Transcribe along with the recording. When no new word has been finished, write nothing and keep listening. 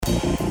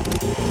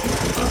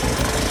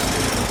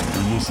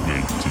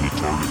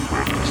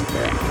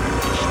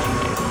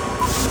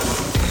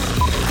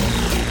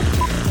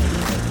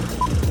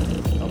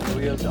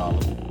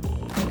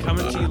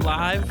Coming to you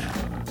live.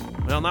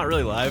 Well, not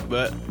really live,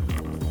 but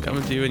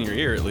coming to you in your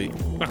ear at least.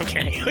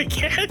 Okay, we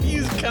can't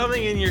use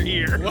coming in your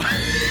ear.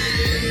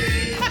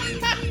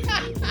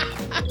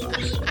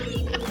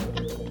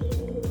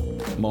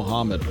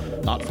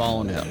 Mohammed, not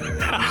following him.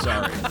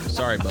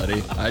 Sorry,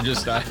 buddy. I'm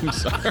sorry.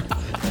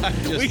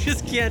 We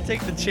just can't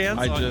take the chance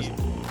on you.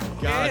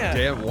 God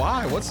damn,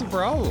 why? What's the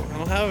problem? I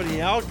don't have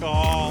any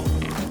alcohol.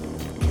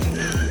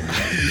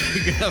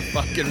 You gonna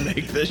fucking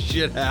make this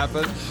shit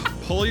happen?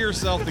 Pull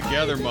yourself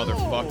together,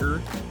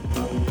 motherfucker.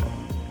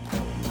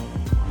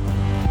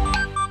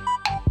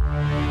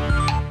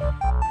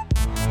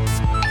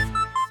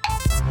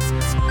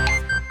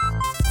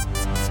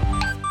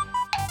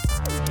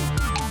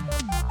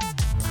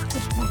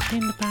 Just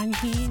walking upon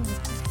here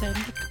with the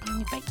look upon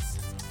your face.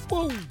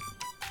 Whoa.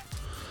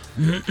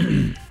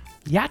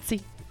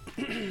 Yahtzee.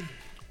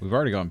 We've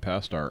already gone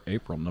past our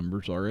April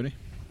numbers already.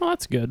 Well,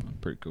 that's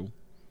good. Pretty cool.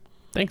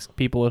 Thanks,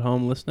 people at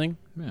home listening.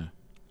 Yeah.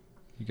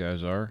 You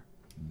guys are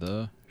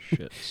the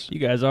shits. You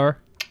guys are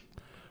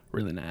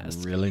really nice.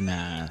 Really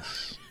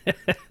nice. I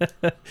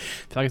feel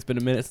like it's been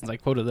a minute since I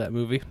quoted that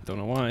movie. Don't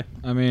know why.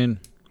 I mean,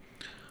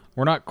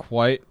 we're not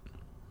quite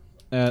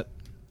at,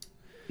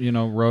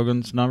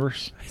 Rogan's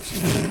numbers.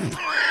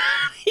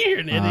 You're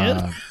an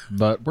idiot.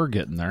 But we're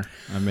getting there.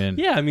 I mean...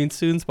 Yeah,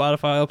 soon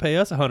Spotify will pay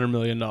us $100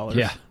 million.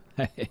 Yeah.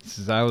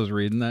 I was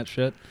reading that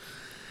shit.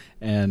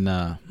 And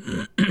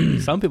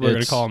some people are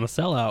going to call him a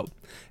sellout.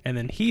 And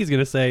then he's going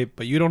to say,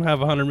 but you don't have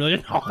 $100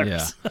 million.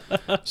 Yeah.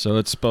 So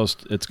it's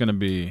going to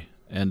be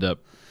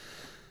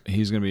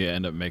he's going to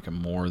end up making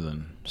more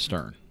than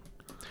Stern.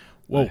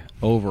 Whoa.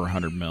 Over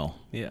 100 mil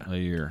a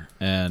year.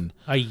 And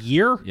a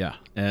year? Yeah.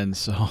 And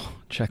so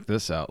check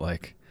this out.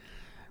 Like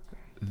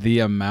the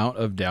amount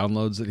of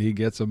downloads that he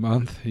gets a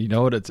month, you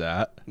know what it's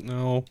at?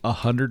 No.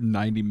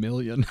 190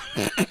 million.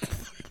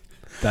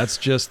 That's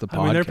just the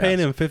podcast. They're paying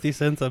him 50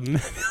 cents a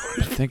minute.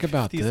 Think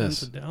about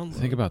this.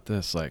 Think about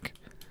this. Like,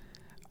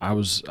 I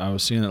was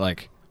seeing it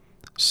like,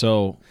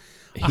 so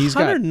he's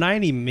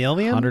 190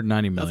 million?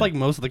 190 million. That's like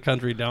most of the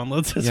country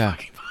downloads his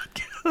fucking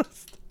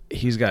podcast.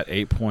 He's got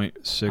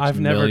 8.6 I've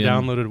million. never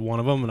downloaded one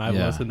of them, and I've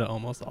listened to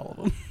almost all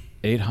of them.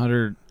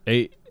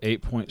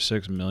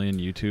 8.6 million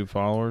YouTube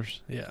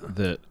followers.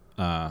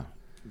 Yeah.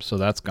 So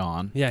that's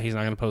gone. Yeah, he's not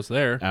going to post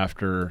there.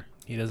 After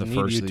he doesn't the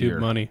need first YouTube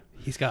money.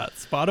 He's got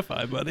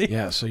Spotify money.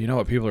 Yeah, so you know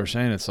what people are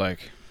saying? It's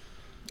like,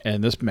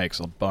 and this makes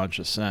a bunch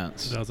of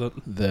sense. Does it?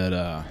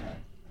 That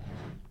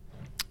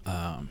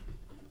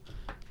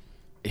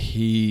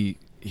he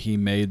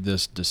made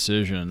this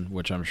decision,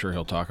 which I'm sure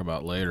he'll talk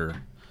about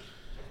later.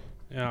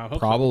 Yeah, I hope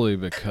probably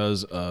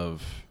because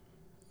of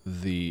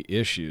the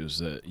issues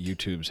that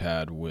YouTube's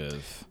had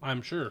with.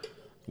 I'm sure.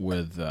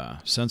 With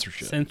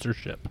censorship.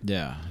 Censorship.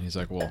 Yeah, he's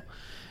like, well,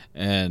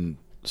 and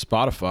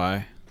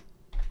Spotify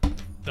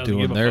doesn't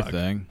doing their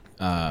thing.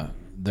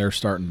 They're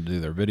starting to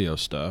do their video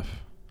stuff,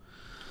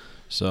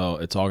 so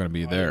it's all going to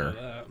be there.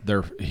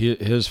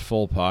 His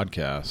full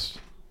podcast,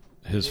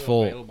 his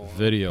full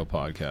video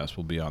podcast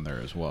will be on there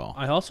as well.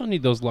 I also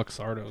need those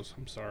Luxardos.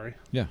 I'm sorry.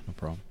 Yeah, no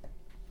problem.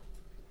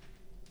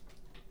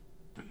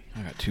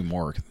 I got two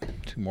more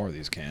of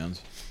these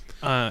cans,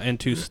 and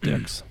 2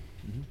 sticks,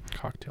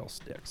 cocktail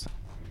sticks.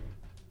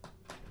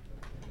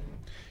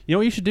 You know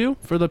what you should do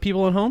for the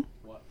people at home?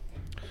 What?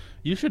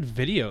 You should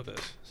video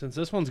this, since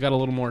this one's got a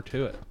little more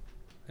to it.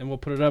 And we'll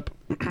put it up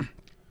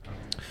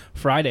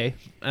Friday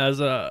as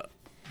a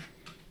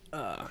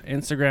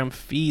Instagram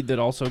feed that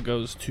also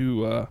goes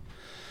to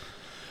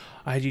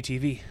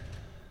IGTV,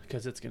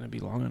 because it's going to be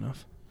long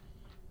enough.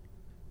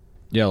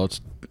 Yeah,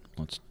 let's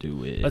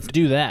do it. Let's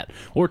do that.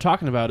 What we're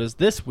talking about is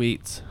this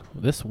wheats.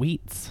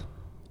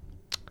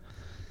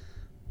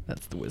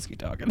 That's the whiskey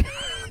talking.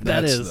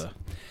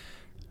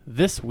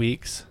 This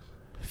week's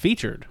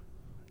featured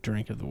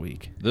drink of the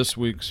week. This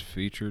week's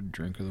featured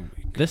drink of the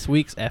week. This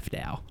week's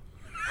FDAO.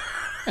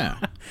 Yeah.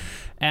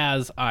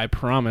 As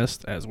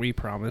we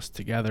promised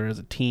together as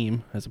a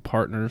team, as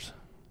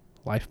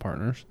life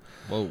partners.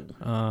 Whoa.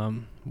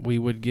 We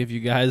would give you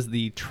guys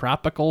the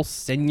Tropical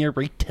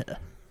Senorita.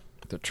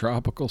 The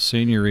Tropical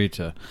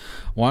Senorita.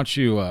 Why don't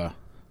you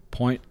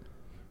point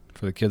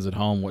for the kids at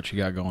home what you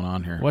got going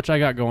on here? What I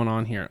got going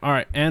on here. All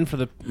right, and for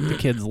the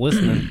kids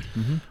listening,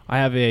 I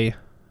have a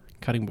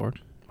cutting board,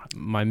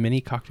 my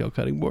mini cocktail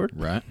cutting board.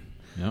 Right.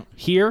 Yep.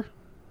 Here,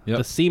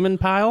 the semen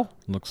pile.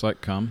 Looks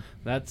like cum.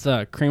 That's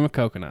cream of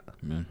coconut.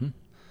 Mm-hmm.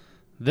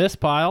 This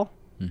pile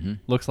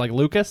looks like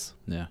Lucas.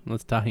 Yeah.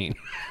 That's tahini.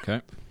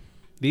 Okay.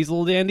 These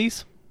little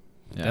dandies,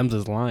 them's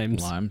is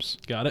limes. Limes.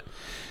 Got it.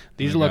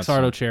 These are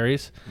Luxardo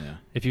cherries. Yeah.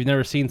 If you've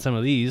never seen some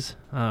of these,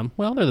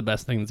 well, they're the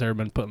best thing that's ever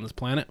been put on this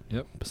planet.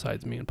 Yep.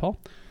 Besides me and Paul.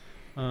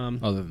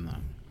 Other than that.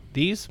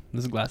 This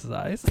is Glass's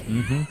Eyes.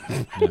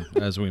 Mm-hmm.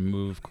 Yeah. As we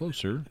move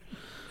closer,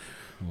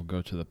 we'll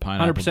go to the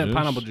pineapple 100% juice.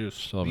 pineapple juice.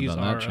 Still haven't These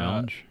done are that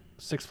challenge.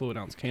 6 fluid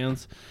ounce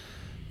cans.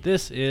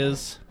 This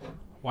is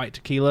white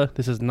tequila.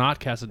 This is not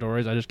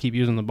Cazadores. I just keep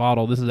using the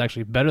bottle. This is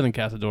actually better than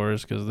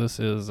Cazadores because this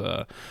is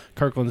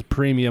Kirkland's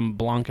Premium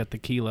Blanca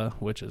Tequila,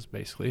 which is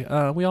basically,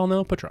 we all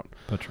know, Patron.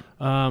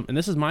 And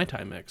this is Mai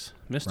Tai mix,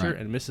 Mr.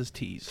 and Mrs.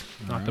 T's.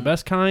 Not the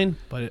best kind,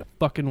 but it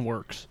fucking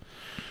works.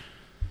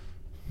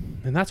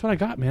 And that's what I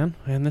got, man.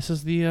 And this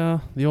is the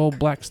old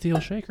Black Steel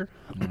shaker.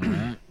 All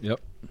right.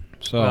 Yep.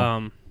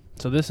 So,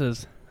 so this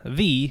is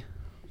the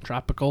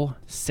Tropical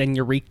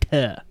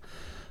Senorita.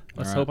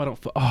 Let's hope I don't.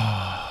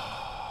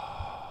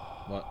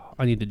 what?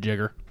 I need the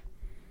jigger.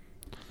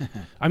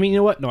 I mean, you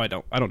know what? No, I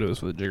don't. I don't do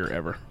this with a jigger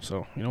ever.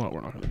 So, you know what?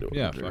 We're not going to do it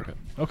with a jigger. Fuck it.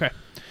 Okay.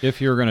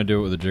 If you were going to do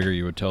it with a jigger,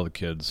 you would tell the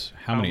kids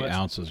how many much?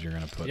 ounces you're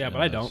going to put in. Yeah,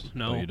 but I don't.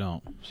 No. But you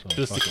don't. So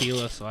Just fuck it.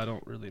 tequila, so I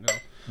don't really know.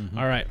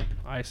 All right.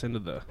 Ice into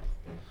the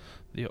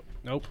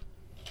nope.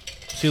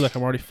 See, look,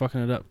 I'm already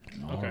fucking it up.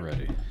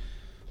 Already. Okay.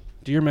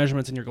 Do your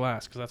measurements in your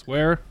glass, because that's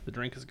where the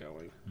drink is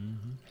going.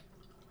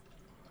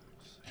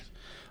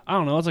 I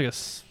don't know. It's like a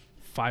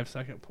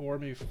 5-second pour,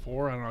 maybe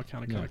 4. I don't know.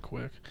 Kind of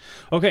quick.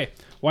 Okay.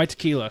 White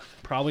tequila.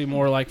 Probably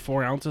more like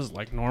 4 ounces,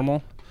 like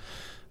normal.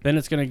 Then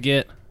it's going to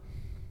get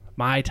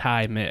Mai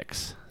Tai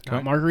mix.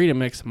 Not margarita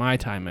mix, Mai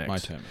Tai mix. Mai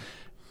Tai mix.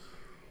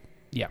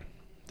 Yeah.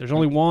 There's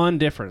only one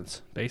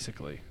difference,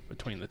 basically,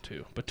 between the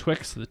two.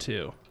 Betwixt the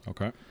two.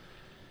 Okay.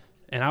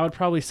 And I would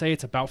probably say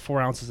it's about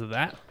 4 ounces of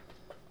that.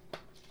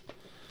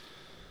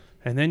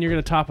 And then you're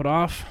going to top it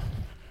off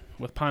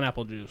with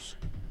pineapple juice.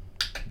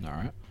 All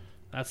right.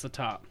 That's the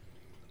top.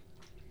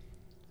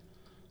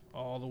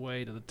 All the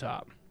way to the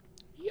top.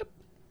 Yep.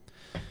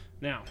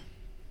 Now,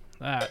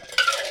 that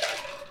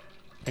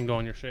can go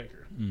in your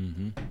shaker.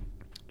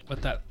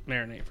 Let that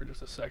marinate for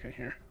just a second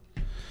here.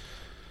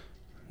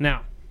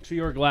 Now, to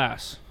your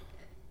glass,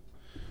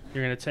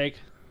 you're going to take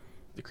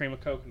the cream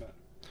of coconut,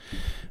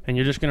 and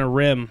you're just going to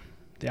rim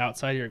the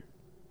outside of your...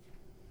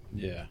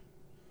 Yeah.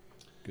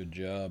 Good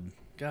job.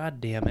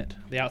 God damn it.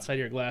 The outside of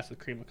your glass with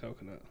cream of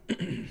coconut.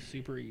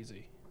 Super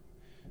easy.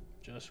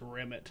 Just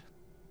rim it.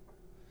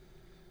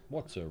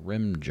 What's a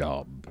rim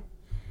job?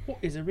 What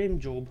is a rim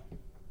job?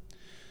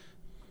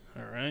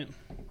 All right.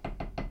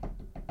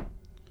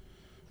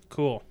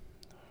 Cool.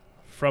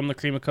 From the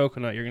cream of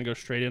coconut, you're going to go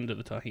straight into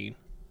the tahini.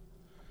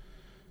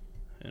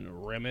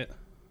 And rim it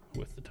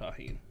with the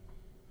tahini.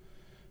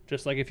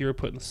 Just like if you were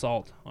putting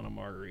salt on a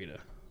margarita.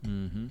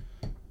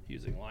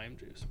 Using lime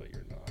juice, but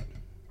you're not.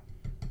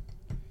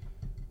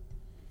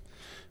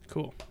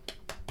 Cool.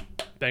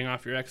 Bang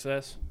off your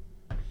excess.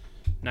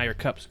 Now your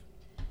cup's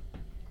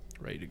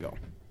ready to go.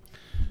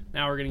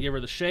 Now we're going to give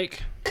her the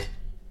shake.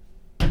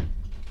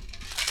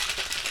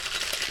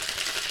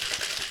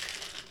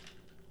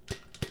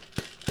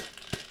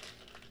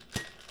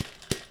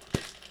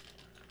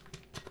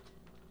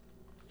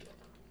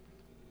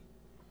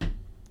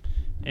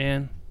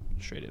 And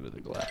straight into the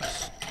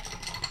glass.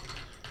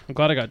 I'm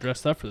glad I got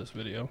dressed up for this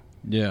video.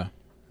 Yeah.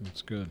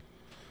 That's good.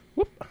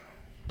 Whoop.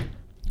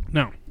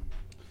 Now,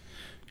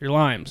 your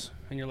limes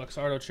and your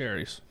Luxardo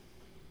cherries.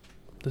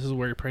 This is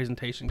where your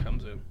presentation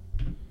comes in.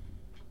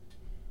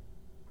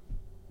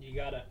 You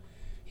gotta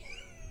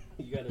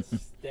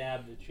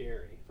stab the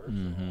cherry first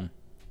of all.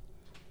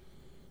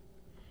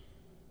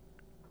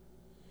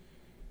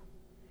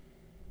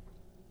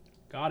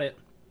 Got it.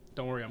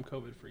 Don't worry, I'm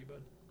COVID free,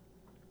 bud.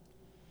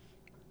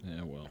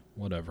 Yeah, well,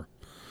 whatever.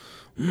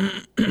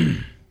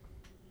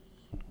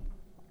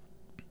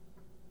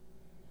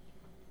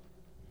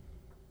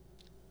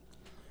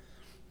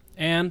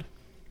 And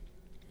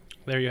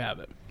there you have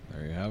it.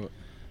 There you have it.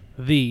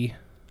 The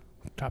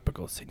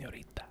Tropical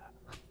Senorita.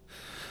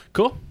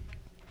 Cool?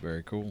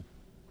 Very cool.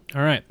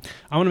 All right.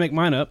 I'm going to make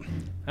mine up.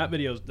 That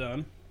video's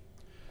done.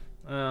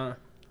 I'm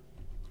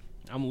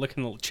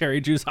licking the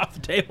cherry juice off the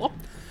table.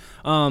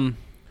 Bye,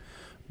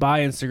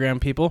 Instagram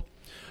people.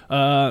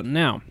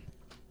 Now,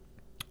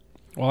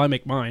 while I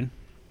make mine,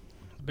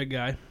 the big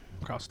guy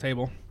across the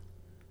table,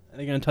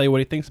 and he's going to tell you what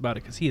he thinks about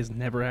it because he has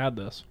never had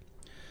this.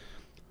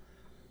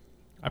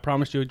 I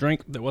promised you a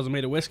drink that wasn't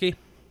made of whiskey.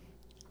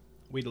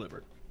 We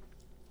delivered.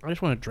 I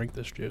just want to drink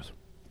this juice.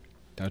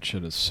 That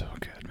shit is so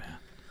good, man.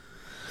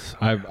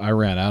 I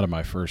ran out of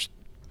my first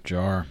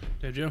jar.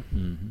 Did you?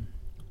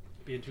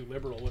 Being too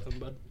liberal with them,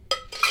 bud.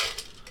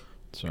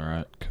 It's all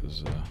right,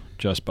 because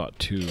just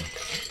bought a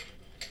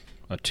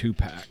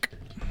 2-pack.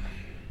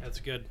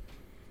 That's good.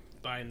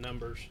 Buying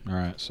numbers. All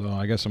right, so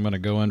I guess I'm going to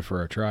go in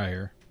for a try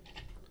here.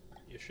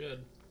 You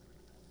should.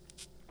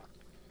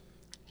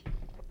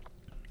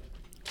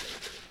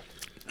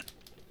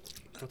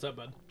 What's up,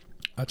 bud?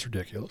 That's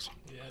ridiculous.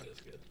 Yeah, it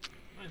is good.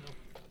 I know.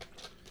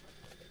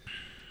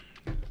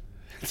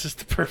 It's just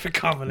the perfect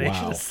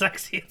combination Wow. of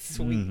sexy and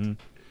sweet.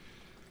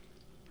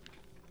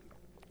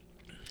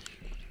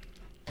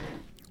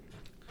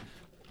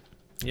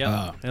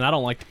 Yeah, and I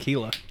don't like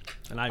tequila,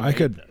 and I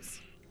made this.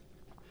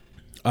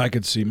 I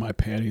could see my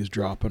panties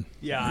dropping.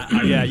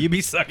 Yeah, yeah, you be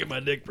sucking my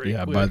dick pretty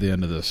quick. By the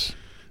end of this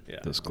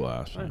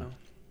glass. I know.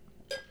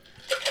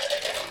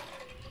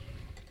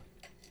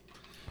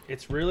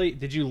 It's really.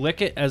 Did you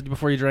lick it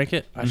before you drank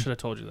it? I should have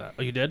told you that.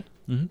 Oh, you did?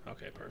 Mm-hmm.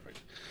 Okay, perfect.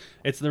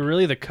 It's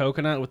really the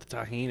coconut with the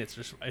tahini.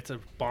 It's a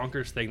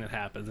bonkers thing that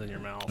happens in your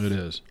mouth. It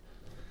is.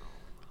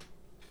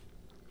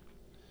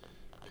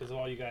 Because of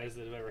all you guys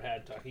that have ever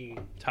had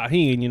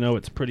tahini, you know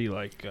it's pretty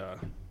like kind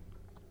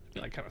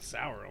of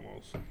sour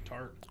almost,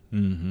 tart,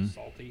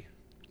 salty,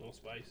 a little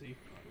spicy,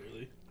 not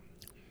really.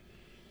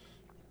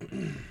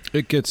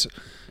 It gets,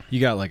 you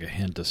got like a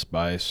hint of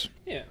spice.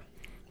 Yeah.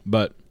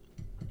 But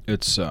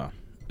it's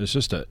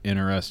just a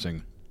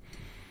interesting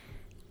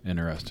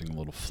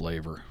little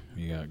flavor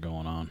you got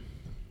going on.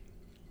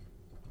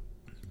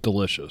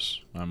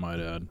 Delicious, I might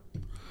add.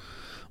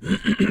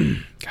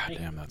 God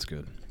damn, that's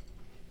good.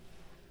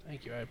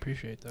 Thank you, I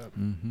appreciate that.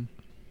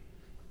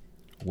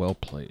 Well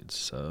played,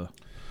 sir.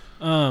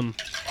 I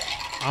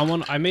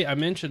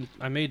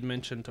made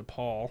mention to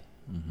Paul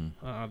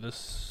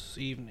this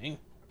evening.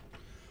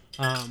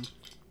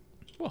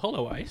 Well,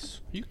 hello,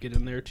 Ice. You get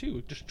in there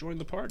too. Just join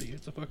the party.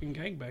 It's a fucking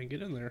gangbang.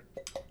 Get in there.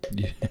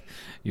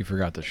 You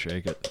forgot to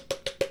shake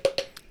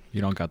it.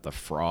 You don't got the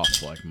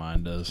froth like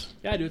mine does.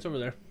 Yeah, I do. It's over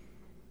there.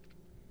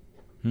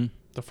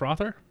 The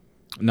frother?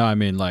 No, I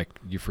mean like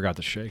you forgot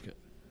to shake it.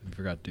 You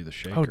forgot to do the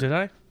shaker. Oh, did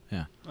I?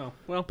 Yeah. Oh,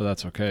 well. But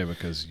that's okay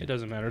because It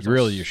doesn't matter.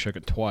 Really, you shook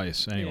it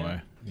twice anyway.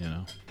 You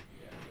know.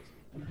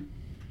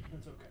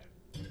 That's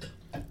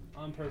okay.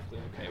 I'm perfectly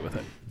okay with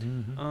it.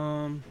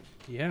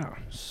 Yeah.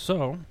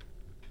 So,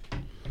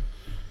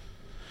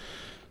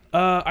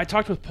 I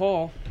talked with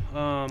Paul.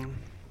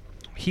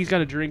 He's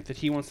got a drink that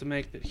he wants to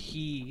make that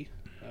he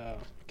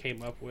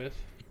came up with,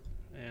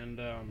 and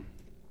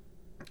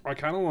I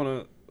kind of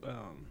want to.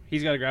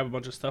 He's got to grab a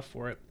bunch of stuff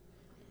for it.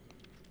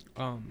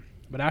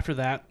 But after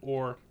that,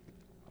 or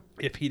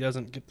if he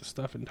doesn't get the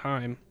stuff in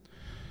time,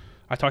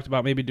 I talked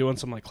about maybe doing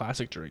some like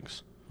classic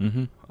drinks.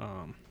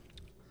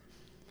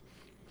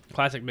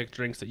 Classic mixed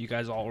drinks that you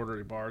guys all order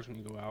at bars when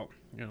you go out.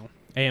 You know,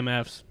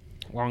 AMFs,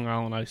 Long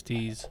Island iced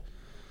teas.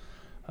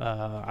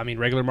 I mean,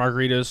 regular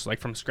margaritas, like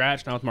from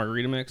scratch, now with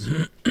margarita mix.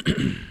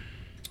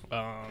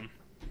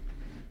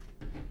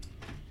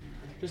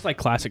 Just like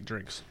classic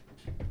drinks.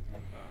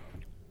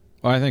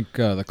 Well, I think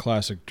the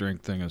classic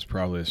drink thing is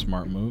probably a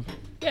smart move.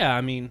 Yeah,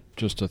 I mean,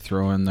 just to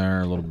throw in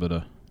there a little bit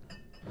of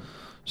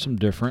some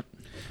different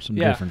shit.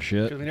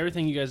 Because I mean,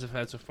 everything you guys have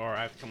had so far,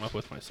 I've come up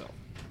with myself.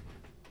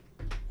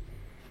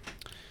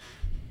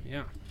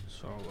 Yeah.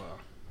 So,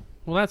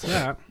 well, that's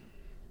that.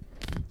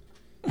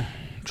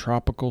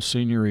 Tropical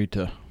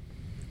Senorita.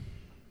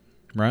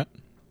 Right?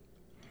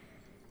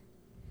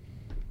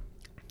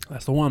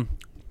 That's the one.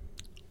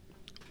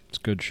 It's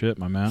good shit,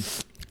 my man.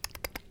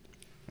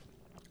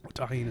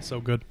 Tahini is so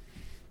good.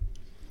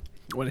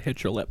 When it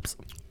hits your lips.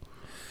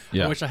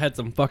 Yeah. I wish I had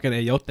some fucking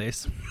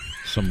eyotes.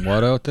 Some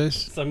what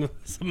eyotes? Some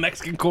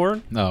Mexican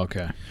corn. Oh,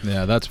 okay.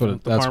 Yeah, that's what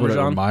it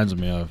reminds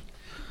me of.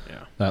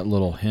 Yeah. That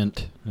little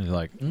hint. You're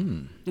like,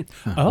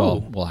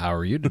 Oh. Well, how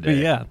are you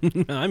today? Yeah.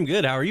 I'm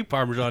good. How are you,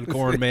 Parmesan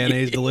corn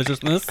mayonnaise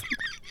deliciousness?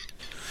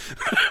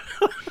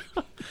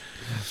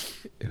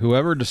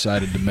 Whoever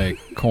decided to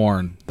make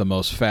corn the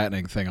most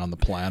fattening thing on the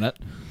planet,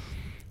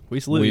 we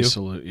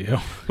salute you.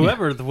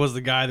 Whoever was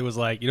the guy that was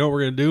like, you know what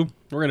we're going to do?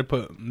 We're going to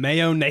put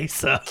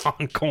mayonnaise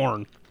on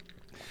corn.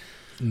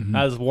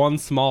 As one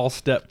small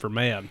step for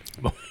man.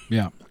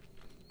 Yeah.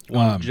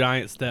 One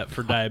giant step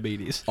for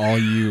diabetes. All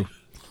you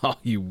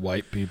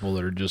white people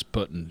that are just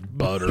putting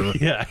butter.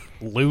 Yeah.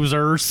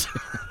 Losers.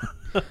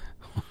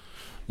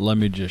 Let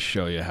me just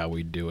show you how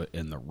we do it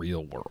in the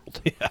real world.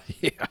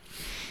 Yeah.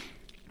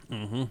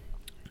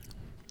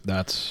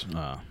 That's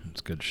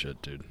it's good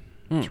shit, dude.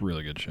 It's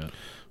really good shit.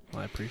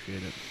 Well, I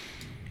appreciate it.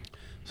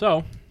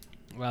 So,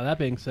 well, that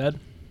being said,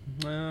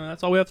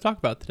 that's all we have to talk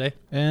about today.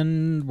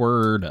 And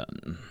we're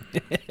done.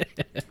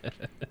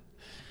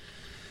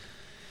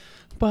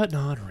 But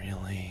not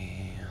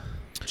really.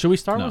 Should we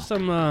start with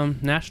some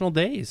national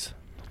days?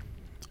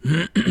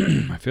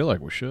 I feel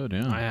like we should,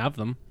 yeah. I have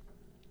them.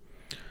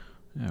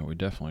 Yeah, we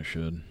definitely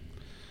should.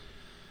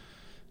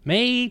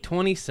 May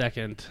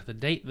 22nd, the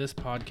date this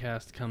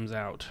podcast comes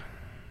out.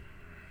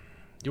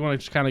 Do you want to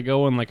just kind of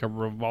go in like a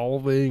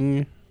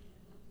revolving...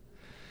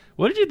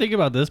 What did you think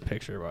about this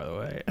picture, by the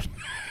way?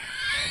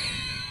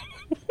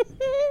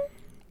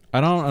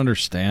 I don't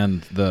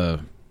understand I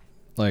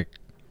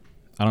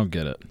don't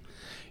get it.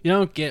 You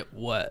don't get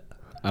what?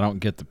 I don't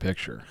get the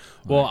picture.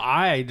 Well,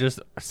 I just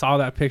saw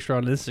that picture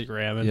on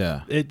Instagram,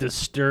 and it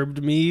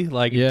disturbed me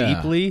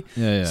deeply.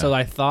 Yeah. So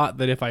I thought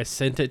that if I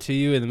sent it to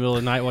you in the middle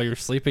of the night while you were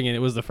sleeping, and it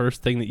was the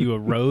first thing that you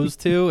arose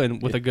to,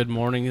 and with a good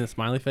morning and a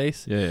smiley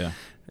face,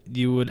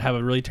 you would have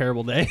a really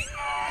terrible day.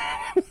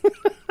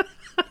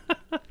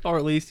 Or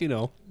at least,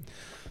 have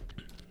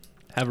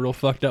a real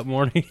fucked up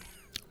morning.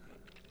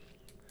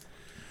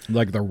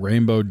 Like the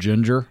rainbow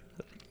ginger?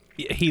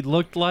 He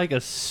looked like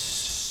a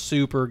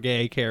super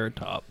gay Carrot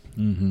Top.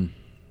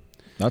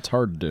 That's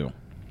hard to do.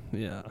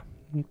 Yeah.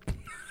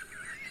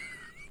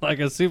 Like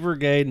a super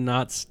gay,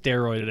 not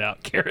steroided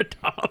out Carrot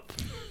Top.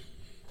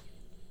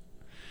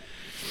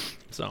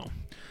 So,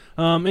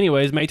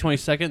 anyways, May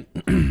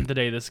 22nd, the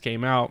day this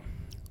came out,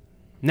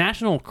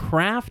 National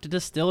Craft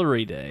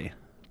Distillery Day,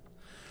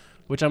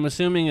 which I'm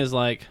assuming is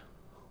like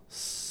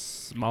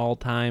small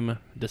time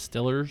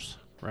distillers,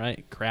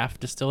 right?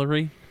 Craft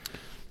distillery.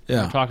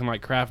 Yeah. We're talking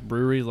like craft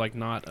breweries, like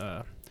not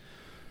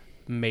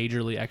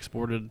majorly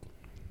exported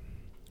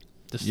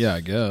Yeah,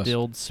 I guess.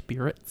 distilled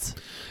spirits.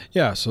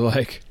 Yeah, so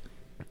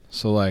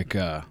like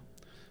I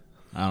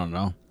don't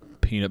know,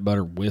 peanut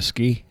butter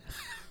whiskey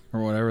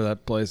or whatever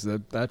that place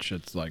that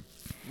shit's like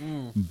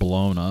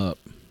blown up.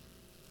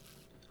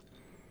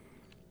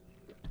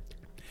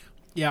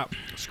 Yeah,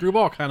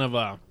 Screwball kind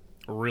of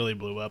really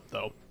blew up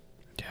though.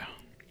 Yeah.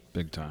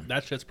 Big time.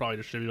 That shit's probably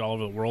distributed all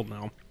over the world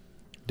now.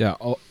 Yeah,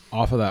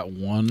 off of that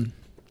one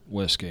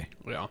whiskey.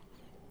 Yeah.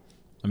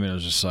 I mean, it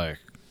was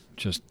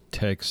just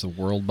takes the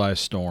world by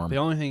storm. The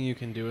only thing you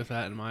can do with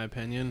that, in my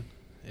opinion,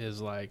 is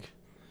like,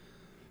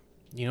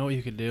 you know what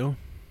you could do?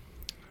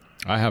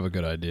 I have a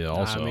good idea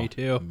also. Me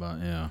too. But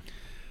yeah.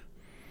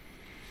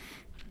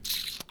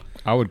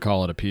 I would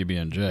call it a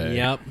PB&J.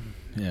 Yep.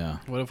 Yeah.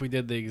 What if we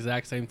did the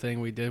exact same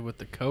thing we did with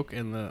the Coke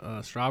and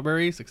the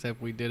strawberries,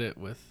 except we did it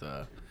with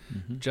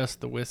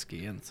just the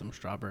whiskey and some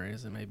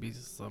strawberries and maybe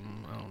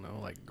some, I don't know,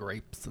 like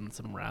grapes and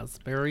some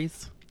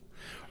raspberries?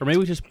 Or maybe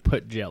we just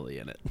put jelly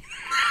in it.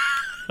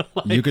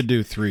 You could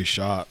do 3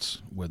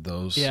 shots with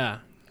those Yeah.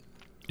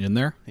 in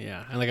there.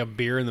 Yeah. And like a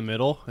beer in the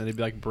middle, and it'd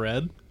be like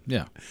bread.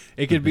 Yeah.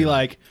 It could be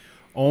like,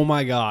 oh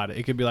my God,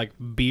 it could be like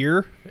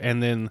beer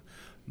and then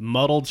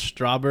muddled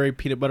strawberry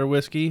peanut butter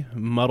whiskey,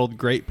 muddled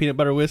grape peanut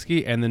butter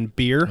whiskey, and then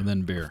beer. And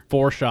then beer.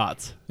 4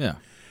 shots. Yeah.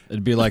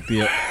 It'd be like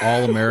the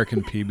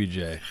all-American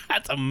PBJ.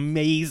 That's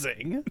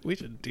amazing. We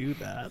should do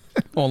that.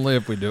 Only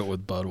if we do it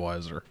with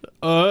Budweiser.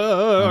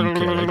 I'm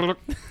kidding.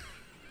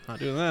 Not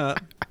doing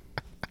that.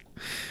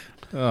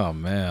 Oh, We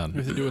man.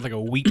 have to do it with like a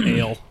wheat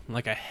ale,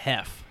 like a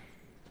hef.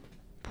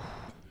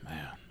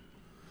 Man.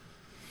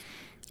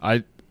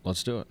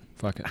 Let's do it.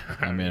 Fuck it.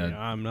 I mean,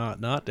 I'm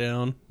not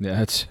down.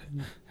 yeah, it's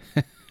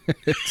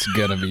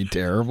gonna be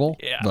terrible.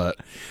 Yeah. But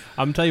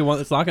I'm telling you what,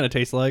 it's not going to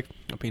taste like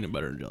a peanut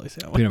butter and jelly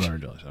sandwich. peanut butter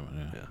and jelly sandwich.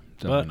 Yeah. Yeah.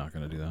 Definitely But- not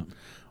gonna do that.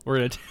 We're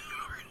going to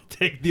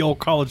take the old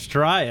college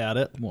try at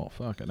it. Well,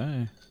 fuck it,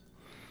 eh?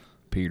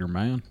 Peter,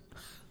 man.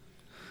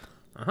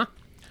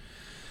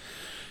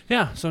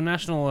 Yeah, so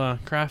National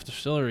Craft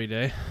Distillery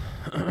Day.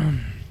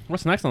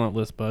 What's next on that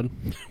list, bud?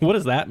 What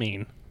does that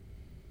mean?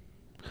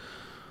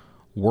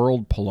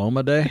 World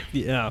Paloma Day.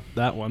 Yeah,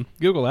 that one.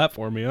 Google that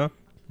for me, huh?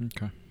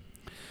 Okay.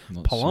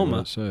 Let's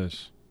Paloma. See what it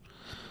says.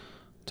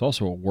 It's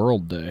also a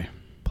World Day.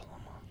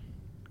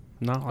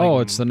 Not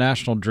like It's the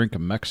National Drink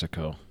of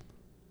Mexico.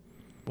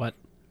 what?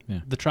 Yeah.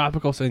 The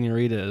Tropical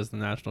Senorita is the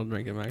national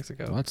drink in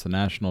Mexico. Well, that's the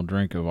national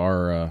drink of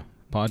our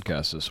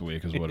podcast this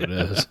week, is what it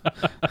is.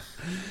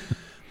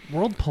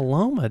 World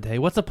Paloma Day.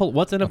 What's in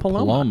a paloma?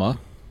 Paloma.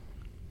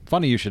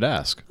 Funny you should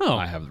ask. Oh.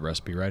 I have the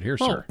recipe right here,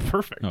 Oh, sir.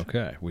 perfect.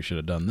 Okay, we should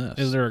have done this.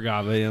 Is there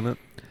agave in it?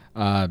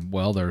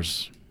 Well,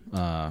 there's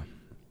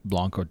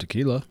Blanco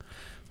tequila,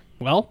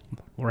 Well,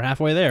 we're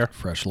halfway there.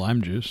 fresh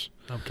lime juice,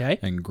 Okay.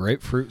 and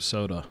grapefruit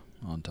soda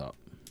on top.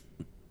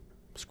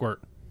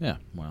 Squirt. Yeah,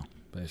 well,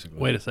 basically.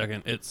 Wait a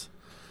second. It's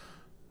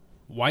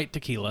white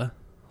tequila,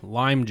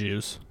 lime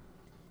juice,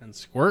 and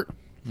squirt?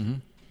 Mm-hmm.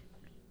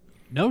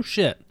 No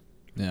shit.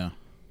 Yeah.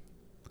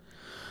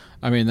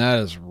 I mean, that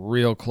is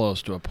real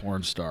close to a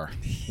porn star.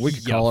 We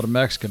could Ya call it a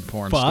Mexican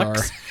porn star.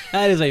 Fucks.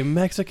 That is a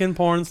Mexican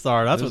porn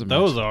star. That's It is what a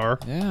those Mexican- are.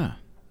 Yeah.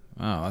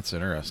 Oh, that's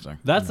interesting.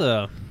 That's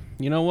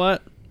you know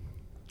what?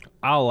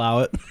 I'll allow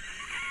it.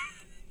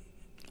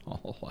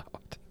 All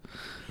out.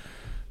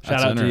 Shout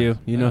That's out to you.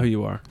 interesting. You know Yeah. who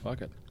you are.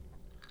 Fuck it.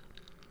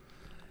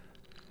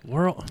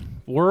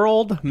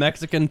 World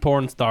Mexican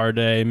Porn Star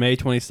Day, May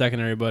 22nd.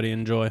 Everybody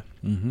enjoy.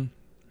 Mm-hmm.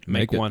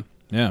 Make it. one.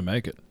 Yeah,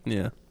 make it.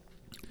 Yeah.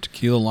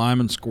 Tequila, lime,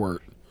 and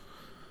squirt.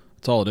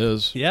 That's all it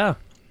is. Yeah.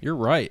 You're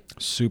right.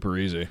 Super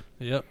easy.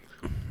 Yep.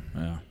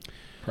 Yeah.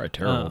 Probably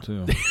terrible,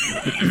 too.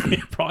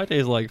 It probably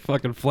tastes like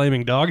fucking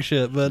flaming dog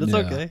shit, but it's Yeah,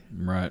 okay.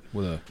 Right.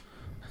 With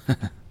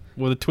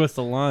With a twist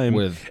of lime.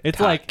 It's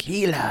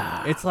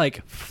tequila. it's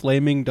like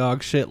flaming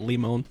dog shit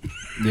limon.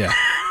 Yeah.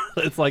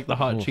 It's like the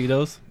hot Oh,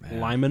 Cheetos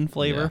man. limon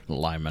flavor. Yeah,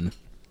 limon.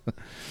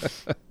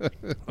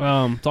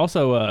 It's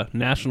also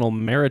National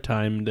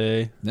Maritime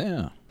Day.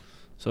 Yeah.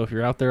 So if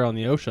you're out there on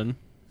the ocean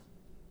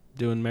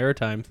doing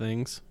maritime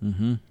things,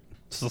 Mm-hmm.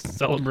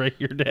 celebrate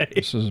your day.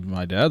 This is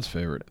my dad's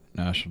favorite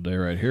national day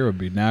right here would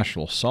be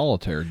National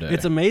Solitaire Day.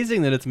 It's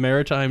amazing that it's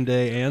Maritime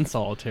Day and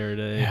Solitaire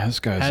Day. Yeah, this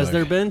guy's Has like-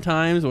 there been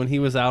times when he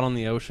was out on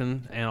the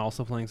ocean and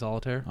also playing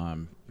solitaire?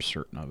 I'm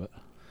certain of it.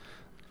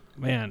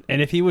 Man,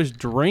 and if he was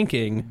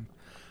drinking,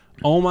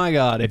 oh my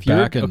God! If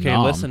Back you're in okay,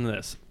 Nam. listen to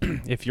this.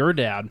 If your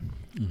dad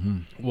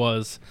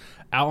was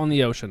out on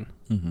the ocean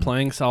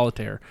playing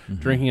solitaire,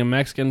 drinking a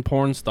Mexican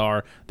porn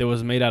star that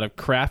was made out of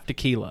craft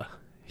tequila,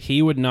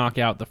 he would knock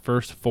out the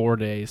first 4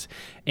 days.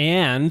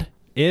 And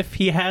if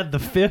he had the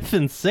 5th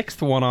and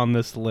 6th one on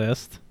this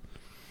list,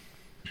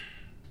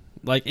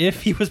 like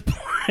if he was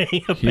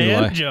playing a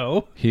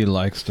banjo He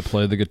likes to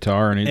play the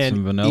guitar and eat and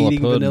some vanilla eating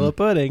pudding. vanilla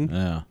pudding,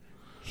 Yeah.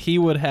 he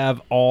would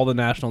have all the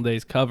national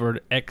days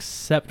covered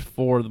except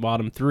for the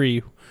bottom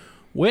 3,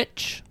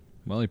 which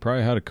Well, he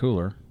probably had a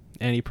cooler.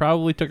 and he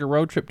probably took a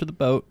road trip to the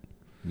boat,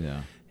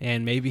 Yeah.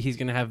 and maybe he's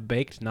going to have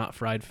baked, not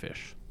fried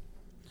fish.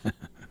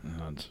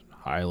 That's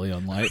highly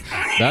unlikely.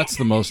 That's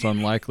the most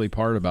unlikely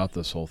part about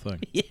this whole thing.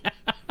 Yeah.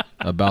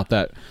 About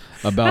that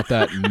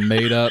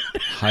made up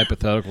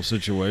hypothetical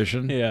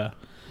situation. Yeah.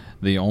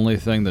 The only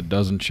thing that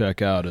doesn't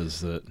check out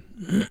is that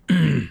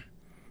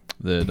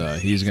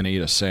he's going to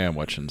eat a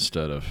sandwich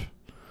instead of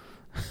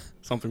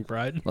Something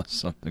fried.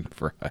 something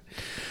fried.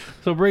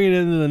 So bringing it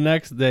into the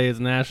next day is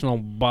National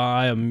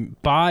Buy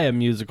a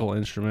Musical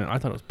Instrument. I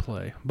thought it was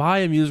Play. Buy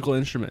a Musical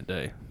Instrument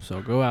Day.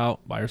 So go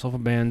out, buy yourself a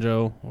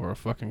banjo or a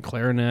fucking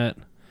clarinet.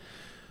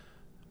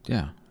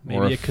 Yeah. Maybe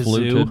or a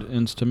fluted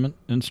kazoo.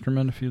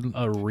 instrument if you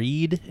A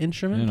reed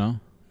instrument? you know.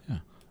 Yeah.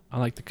 I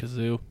like the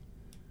kazoo.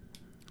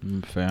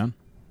 I'm a fan.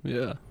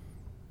 Yeah.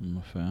 I'm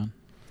a fan.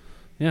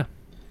 Yeah.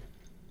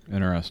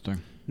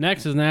 Interesting.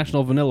 Next is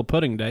National Vanilla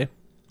Pudding Day.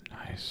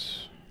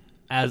 Nice.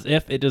 As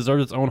if it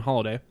deserves its own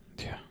holiday.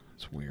 Yeah,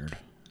 it's weird.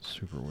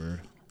 Super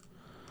weird.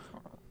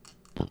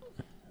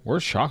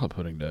 Where's Chocolate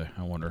Pudding Day?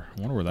 I wonder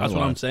where That's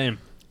what I'm saying.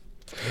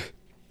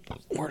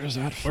 Where does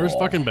that fall? Where's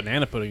fucking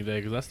Banana Pudding Day?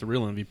 Because that's the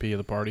real MVP of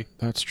the party.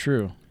 That's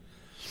true.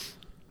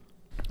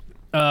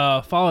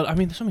 Followed, I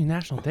mean, there's so many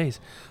national days.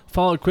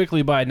 Followed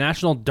quickly by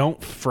National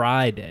Don't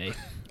Fry Day.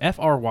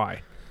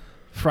 F-R-Y.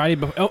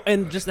 Friday.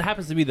 And just it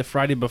happens to be the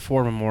Friday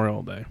before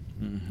Memorial Day.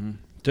 Mm-hmm.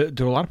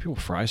 Do a lot of people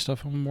fry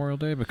stuff on Memorial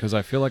Day? Because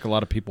I feel like a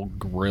lot of people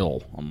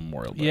grill on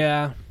Memorial Day.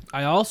 Yeah.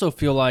 I also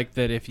feel like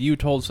that if you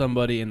told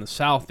somebody in the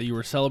South that you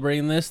were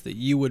celebrating this, that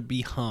you would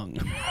be hung.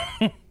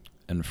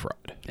 And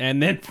fried.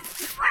 And then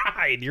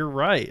fried. You're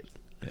right.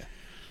 Yeah.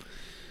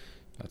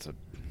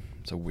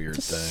 It's a weird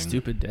It's a thing.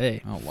 stupid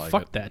day. I don't like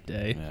Fuck it. that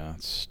day. Yeah,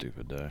 it's a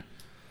stupid day.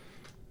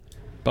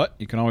 But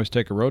you can always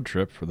take a road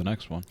trip for the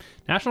next one.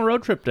 National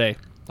Road Trip Day.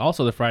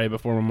 Also the Friday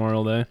before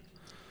Memorial Day.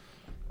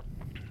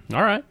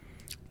 All right.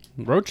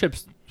 Road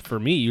trips for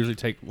me usually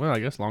take, well, I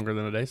guess longer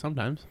than a day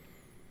sometimes.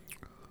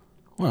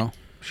 Well,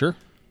 sure.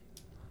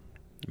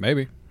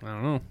 Maybe. I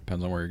don't know.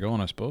 Depends on where you're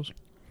going, I suppose.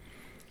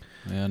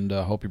 And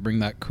hope you bring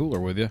that cooler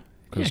with you.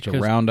 Because Yeah, to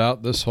 'cause- round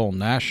out this whole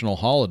national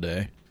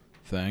holiday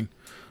thing,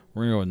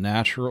 we're going to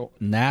go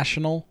with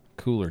National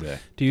Cooler Day.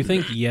 Do you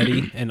think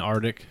Yeti and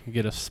Arctic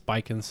get a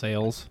spike in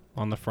sales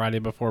on the Friday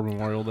before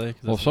Memorial Day?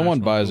 'Cause Well, it's if someone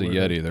National buys a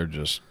Cooler Day. Yeti,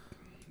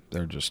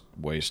 they're just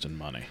wasting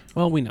money.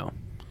 Well, we know.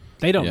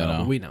 They don't You know, know.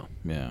 but we know.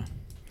 Yeah.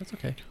 That's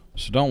okay.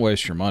 So don't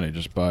waste your money.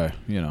 Just buy,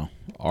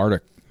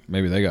 Arctic.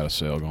 Maybe they got a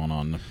sale going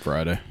on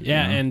Friday.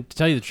 Yeah, you know? and to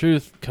tell you the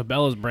truth,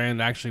 Cabela's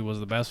brand actually was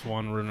the best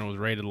one when it was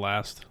rated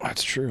last.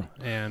 That's true.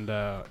 And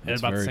at That's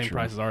about the very same true.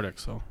 price as Arctic.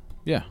 So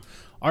Yeah.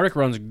 Arctic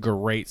runs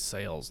great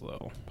sales,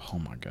 though. Oh,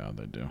 my God,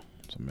 they do.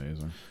 It's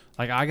amazing.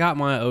 Like, I got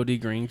my OD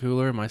Green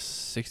cooler, my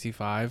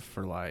 65,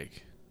 for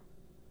like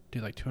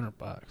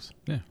 $200.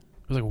 Yeah. It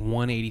was like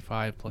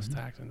 $185 plus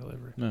tax and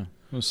delivery. Yeah.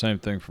 It was the same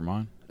thing for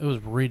mine. It was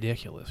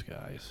ridiculous,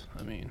 guys.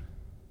 I mean,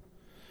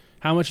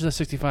 how much is a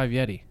 65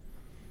 Yeti?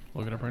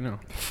 Look it up right now.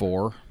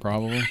 4,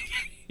 probably.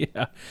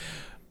 Yeah.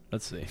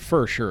 Let's see.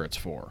 For sure it's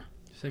 4.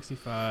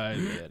 65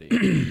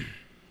 Yeti.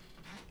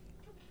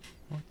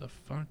 What the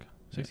fuck?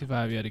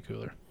 65 Yeti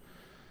cooler.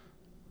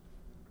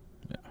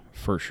 Yeah,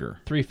 for sure.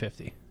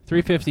 $350.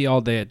 $350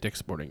 all day at Dick's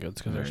Sporting Goods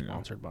because There they're you go.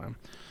 sponsored by them.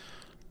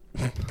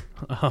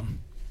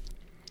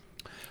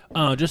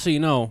 Just so you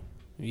know,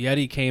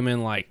 Yeti came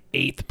in like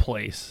 8th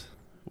place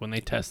when they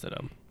tested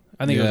them.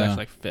 I think it was Yeah. actually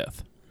like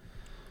 5th.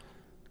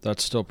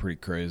 That's still pretty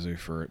crazy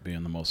for it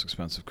being the most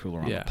expensive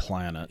cooler on Yeah. the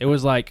planet. It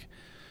was like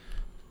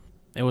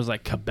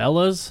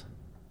Cabela's,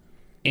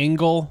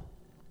 Engel,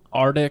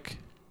 Arctic,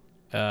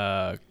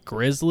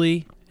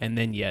 Grizzly, and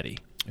then Yeti.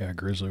 Yeah,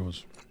 Grizzly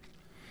was.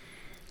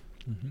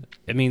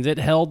 It means it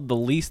held the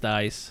least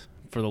ice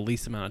for the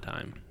least amount of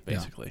time,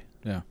 basically.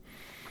 Yeah.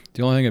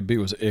 The only thing it beat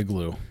was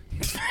Igloo.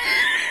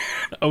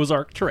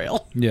 Ozark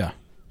Trail, Yeah.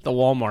 the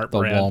Walmart The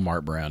brand.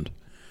 Walmart brand.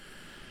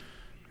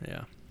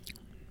 Yeah.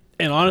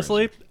 And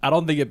honestly, I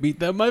don't think it beat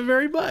them by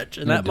very much.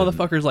 And It that didn't.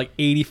 motherfucker's like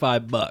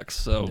 $85.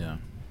 So Yeah.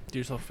 do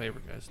yourself a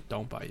favor, guys.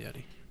 Don't buy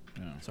Yeti.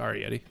 Yeah.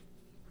 Sorry, Yeti.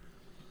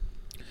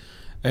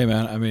 Hey,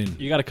 man, I mean,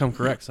 You got to come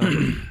correct,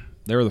 son.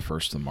 they were the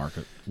first to the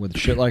market with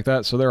shit like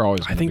that, so they're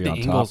always I going to think be the on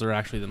Ingles top. are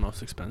actually the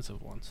most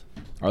expensive ones.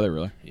 Are they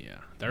really? Yeah.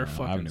 They're I haven't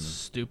fucking even-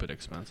 stupid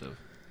expensive.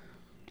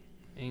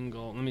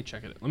 Ingle. Let me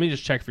check it. Let me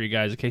just check for you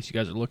guys in case you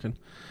guys are looking.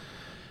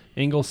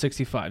 Ingle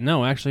 65.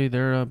 No, actually,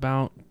 they're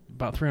about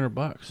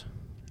 $300.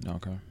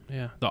 Okay.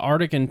 Yeah. The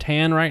Arctic and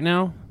Tan right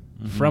now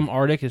from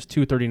Arctic is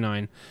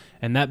 $239,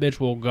 and that bitch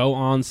will go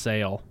on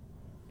sale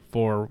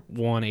for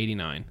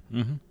 $189.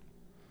 Mm-hmm.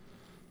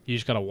 You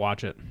just gotta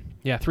watch it.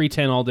 Yeah,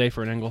 $310 all day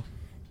for an Engel.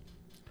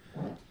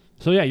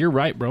 So yeah, you're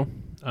right, bro.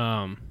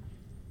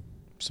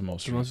 It's the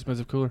most. It's the most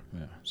expensive cooler.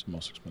 Yeah, it's the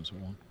most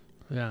expensive one.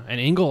 Yeah, and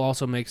Engel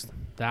also makes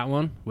that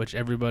one, which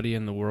everybody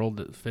in the world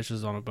that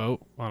fishes on a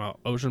boat, on an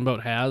ocean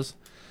boat, has.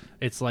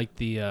 It's like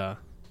the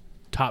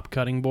top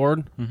cutting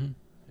board. Mm-hmm.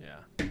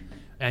 Yeah,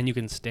 and you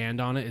can stand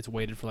on it. It's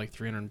weighted for like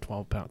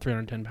 312 pounds,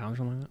 310 pounds,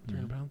 something like that.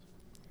 300 pounds.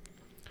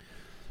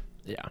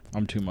 Yeah.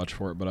 I'm too much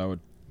for it, but I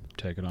would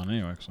take it on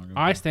anyway.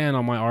 I stand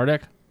on my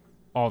Arctic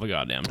all the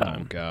goddamn Oh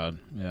time. God,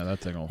 yeah, that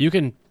thing will. You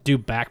can do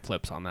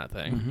backflips on that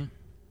thing. Mm-hmm.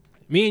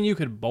 Me and you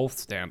could both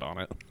stand on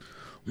it.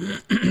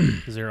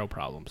 0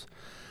 problems.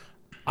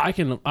 I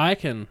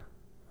can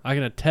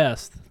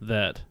attest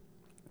that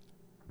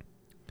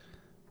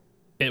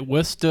it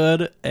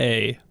withstood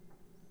a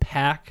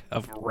pack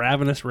of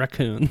ravenous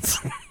raccoons.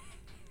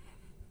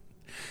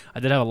 I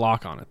did have a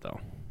lock on it though,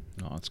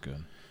 No, that's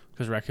good.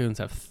 because raccoons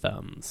have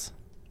thumbs.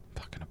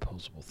 Fucking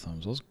opposable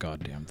thumbs. Those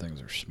goddamn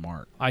things are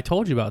smart. I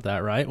told you about that,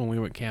 right? When we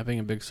went camping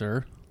in Big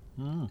Sur.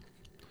 Oh.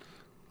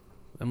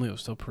 Emily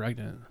was still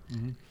pregnant.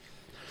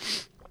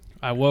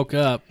 I woke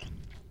up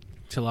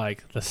to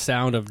like the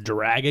sound of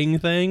dragging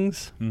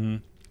things. Mm-hmm.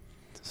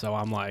 So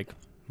I'm like,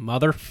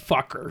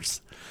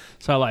 motherfuckers.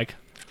 So I like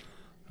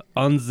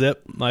unzip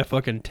my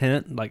fucking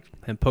tent, like,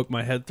 and poke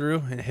my head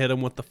through and hit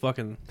him with the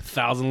fucking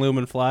 1,000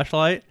 lumen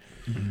flashlight.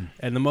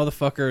 And the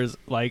motherfucker is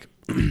like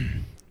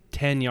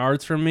 10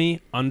 yards from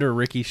me under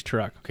Ricky's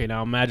truck. Okay,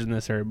 now imagine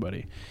this,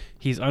 everybody.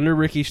 He's under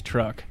Ricky's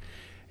truck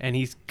and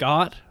he's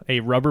got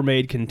a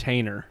Rubbermaid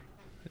container.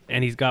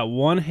 And he's got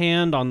one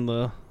hand on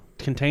the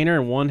container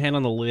and one hand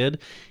on the lid,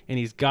 and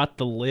he's got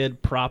the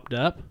lid propped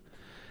up,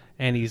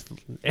 and he's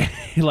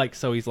like,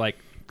 so he's like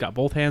got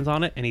both hands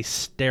on it, and he's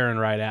staring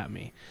right at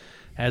me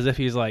as if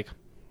he's like,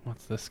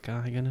 what's this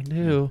guy gonna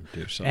do?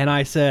 And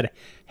I said,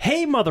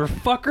 hey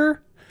motherfucker,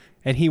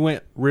 and he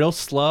went real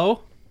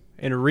slow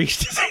and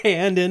reached his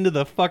hand into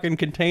the fucking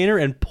container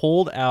and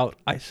pulled out,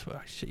 I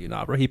shit you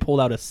not, bro, he pulled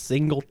out a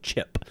single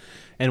chip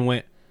and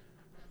went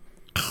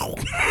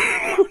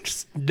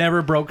just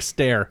never broke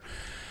stare.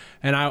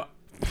 And I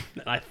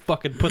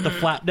fucking put the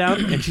flap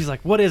down, and she's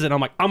like, what is it? And I'm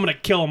like, I'm gonna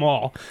kill them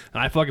all.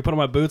 And I fucking put on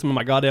my boots and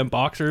my goddamn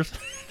boxers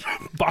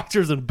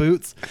and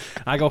boots.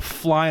 I go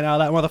flying out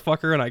of that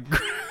motherfucker, and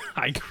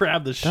I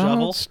grab the shovel.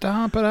 Don't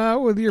stomp it out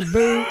with your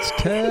boots,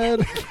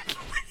 Ted.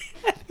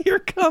 Here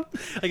comes,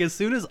 like, as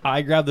soon as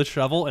I grab the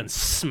shovel and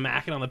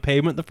smack it on the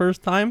pavement the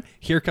first time,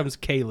 here comes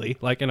Kaylee,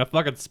 like in a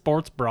fucking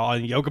sports bra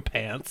and yoga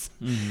pants.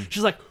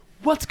 She's like,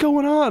 what's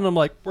going on? And I'm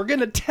like, we're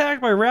getting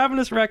attacked by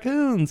ravenous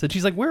raccoons. And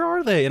she's like, where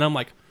are they? And I'm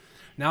like,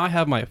 now I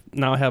have my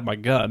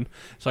gun.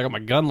 So I got my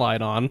gun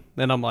light on,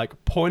 and I'm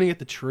like pointing at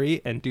the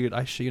tree, and dude,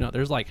 I shit you not,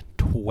 there's like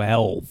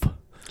 12.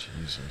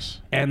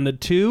 Jesus. And the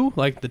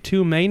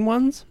two main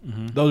ones,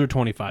 those are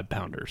 25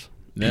 pounders.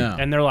 Yeah.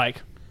 And they're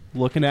like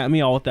looking at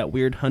me all with that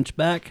weird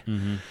hunchback.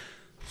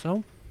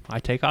 So I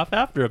take off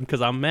after them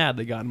because I'm mad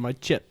they got in my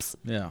chips.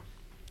 Yeah.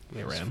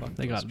 They ran.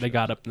 They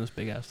got up in this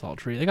big ass tall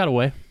tree. They got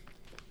away.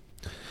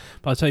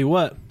 But I'll tell you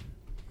what,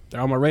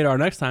 they're on my radar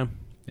next time.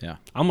 Yeah.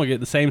 I'm gonna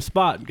get the same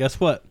spot. Guess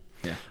what?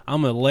 Yeah.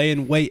 I'm gonna lay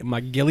in wait in my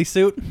ghillie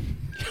suit.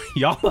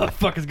 Y'all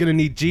motherfuckers gonna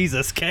need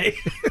Jesus, okay?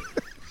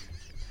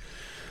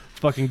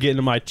 Fucking get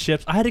into my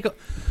chips. I had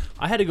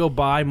to go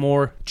buy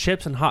more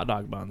chips and hot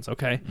dog buns,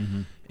 okay?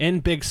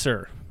 In Big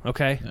Sur,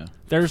 okay? Yeah.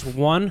 There's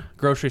one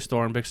grocery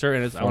store in Big Sur,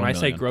 and when I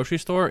say million. grocery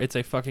store, it's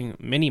a fucking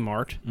mini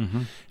mart.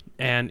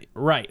 And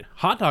right,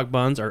 hot dog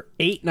buns are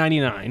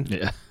 $8.99.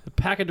 Yeah. The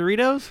pack of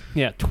Doritos,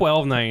 yeah,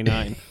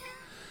 $12.99.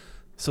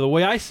 So the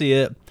way I see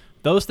it,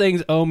 those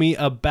things owe me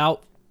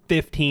about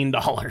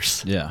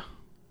 $15. Yeah.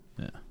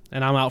 Yeah.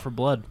 And I'm out for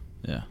blood.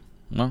 Yeah.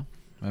 Well,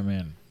 I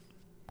mean,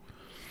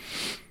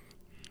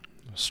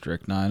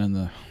 strychnine in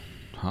the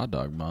hot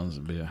dog buns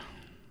would be a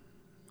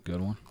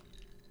good one.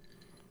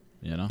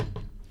 You know?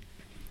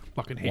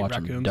 Fucking hate Watch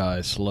raccoons. them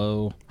die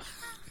slow.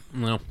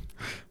 No.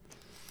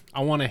 I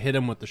want to hit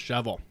him with the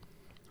shovel.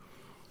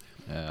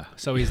 Yeah.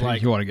 So he's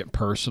like you want to get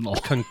personal.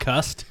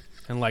 concussed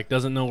and like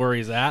doesn't know where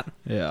he's at.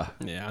 Yeah.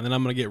 Yeah, and then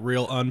I'm going to get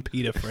real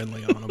un-PETA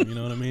friendly on him. You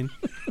know what I mean?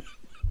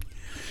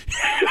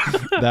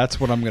 That's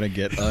when I'm going to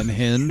get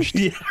unhinged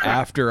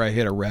after I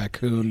hit a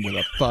raccoon with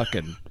a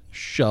fucking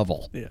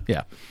shovel. Yeah.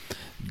 Yeah.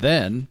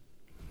 Then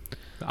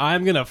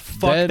I'm going to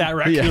fuck that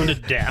raccoon to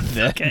death.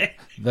 Okay?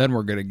 Then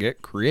we're going to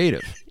get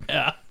creative.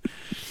 Yeah.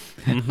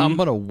 I'm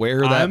going to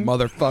wear that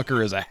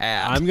motherfucker as a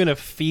hat. I'm going to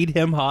feed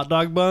him hot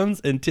dog buns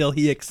until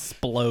he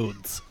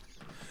explodes.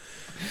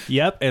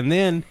 Yep, and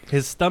then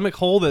his stomach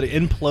hole that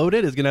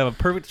imploded is going to have a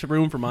perfect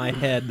room for my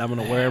head, and I'm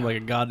going to wear him like a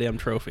goddamn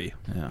trophy.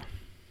 Yeah.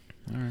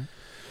 All right.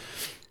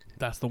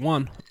 That's the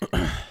one.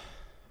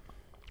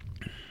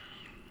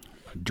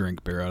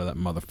 Drink beer out of that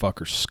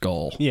motherfucker's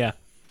skull. Yeah.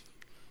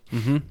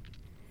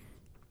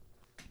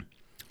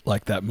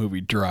 Like that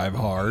movie Drive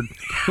Hard.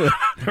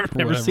 I've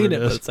never seen it,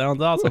 but it sounds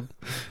awesome.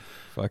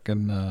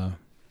 Fucking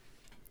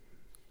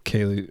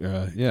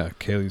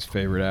Kaylee's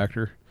favorite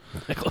actor.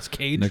 Nicolas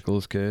Cage.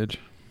 Nicolas Cage.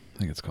 I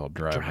think it's called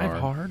Drive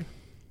Hard.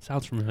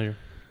 Sounds familiar.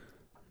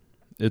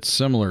 It's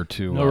similar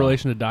to No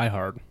relation to Die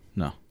Hard.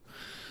 No.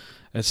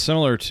 It's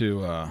similar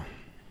to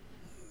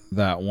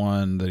that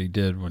one that he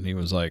did when he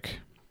was like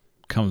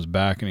comes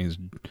back and he's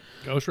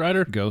Ghost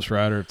Rider? Ghost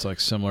Rider. It's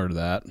like similar to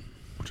that.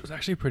 Which was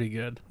actually pretty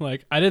good.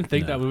 Like, I didn't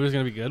think that movie was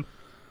going to be good.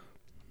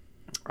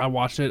 I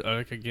watched it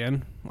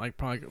again, like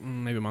probably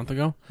maybe a month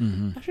ago.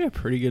 Actually a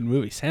pretty good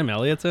movie. Sam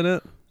Elliott's in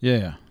it.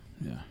 Yeah.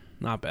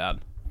 Not bad.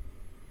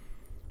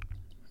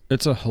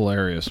 It's a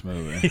hilarious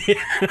movie.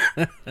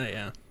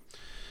 Yeah.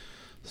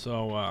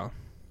 So,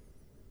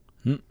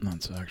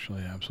 That's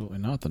actually absolutely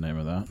not the name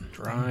of that.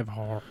 drive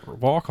hard,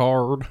 walk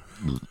hard.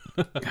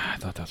 God, I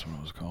thought that's what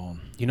it was called.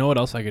 You know what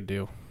else I could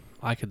do?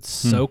 I could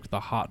soak the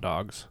hot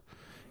dogs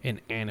in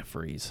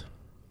antifreeze.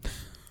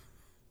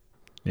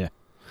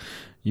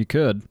 You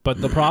could.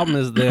 But the problem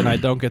is then I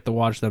don't get to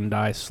watch them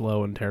die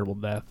slow and terrible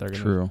death. They're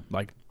going True. to,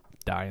 like,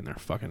 die in their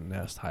fucking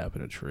nest high up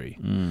in a tree.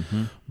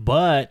 Mm-hmm.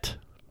 But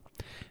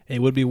it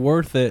would be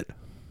worth it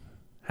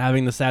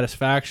having the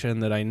satisfaction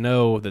that I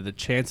know that the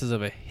chances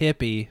of a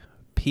hippie,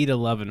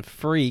 PETA-loving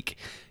freak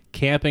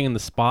camping in the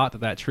spot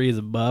that tree is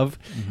above,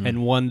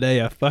 and one day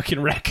a fucking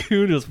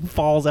raccoon just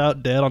falls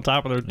out dead on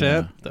top of their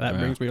tent, that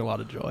brings me a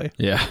lot of joy.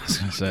 Yeah, I was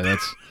going to say,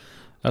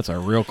 that's a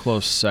real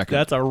close second.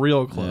 That's a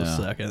real close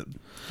second.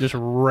 Just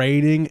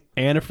raining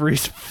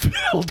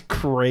antifreeze-filled,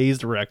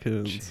 crazed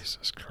raccoons.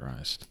 Jesus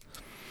Christ.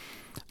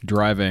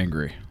 Drive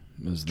Angry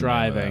is the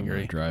Drive name of that Angry.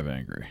 movie. Drive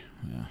Angry.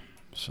 Yeah.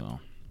 So,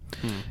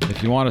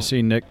 if you want to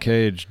see Nick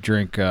Cage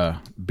drink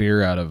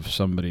beer out of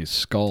somebody's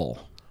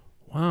skull,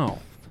 Wow.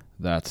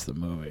 that's the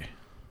movie.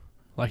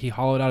 Like he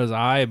hollowed out his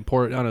eye and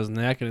poured it down his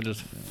neck and it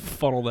just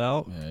funneled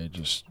out. Yeah,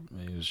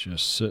 he was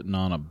just sitting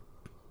on a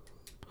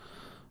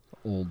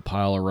old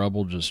pile of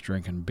rubble, just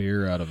drinking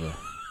beer out of a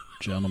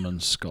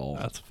gentleman's skull.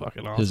 That's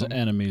fucking awesome. His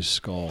enemy's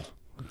skull.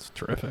 That's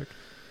terrific.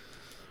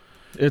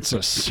 It's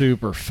a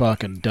super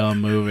fucking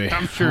dumb movie.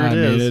 I'm sure I it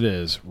mean, is. it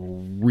is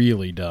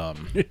really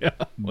dumb. Yeah.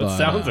 What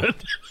sounds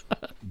it?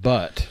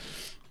 But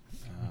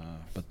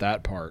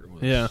that part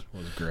was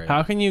great.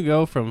 How can you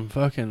go from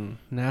fucking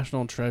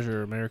national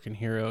treasure, American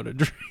hero to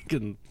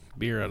drinking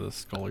beer out of the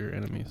skull of your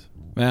enemies?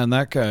 Man,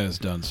 that guy has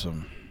done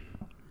some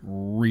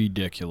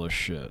ridiculous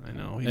shit. I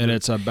know. And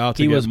it's about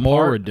to he get was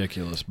more part-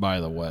 ridiculous, by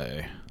the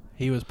way.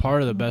 He was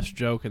part of the best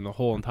joke in the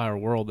whole entire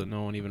world that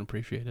no one even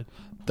appreciated.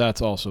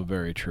 That's also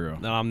very true.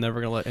 No, I'm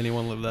never going to let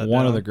anyone live that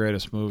One down. of the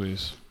greatest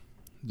movies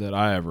that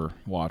I ever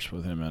watched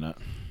with him in it.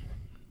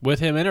 With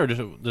him in it or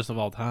just of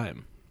all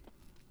time?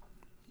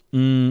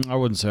 I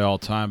wouldn't say all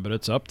time, but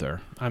it's up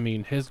there. I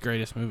mean, his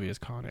greatest movie is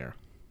Con Air.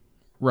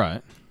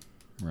 Right.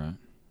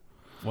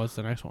 What's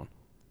the next one?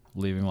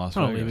 Leaving Las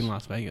Oh, Vegas. Leaving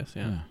Las Vegas,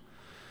 yeah. Yeah.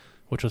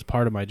 Which was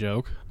part of my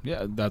joke.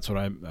 Yeah, that's what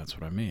I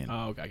mean.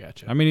 Oh, I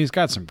got you. I mean, he's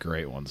got some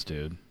great ones,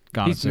 dude.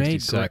 Gone in He's 60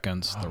 made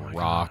Seconds, Oh The my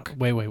Rock. God.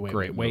 Wait,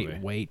 Great movie.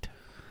 wait.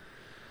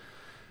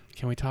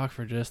 Can we talk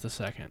for just a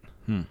second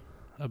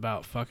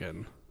about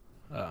fucking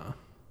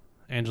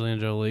Angelina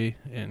Jolie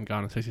in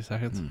Gone in 60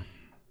 Seconds?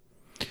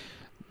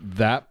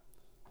 That,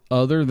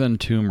 other than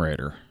Tomb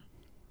Raider,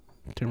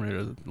 Tomb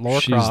Raider. Laura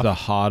she's Croft the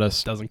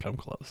hottest. doesn't come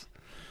close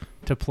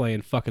to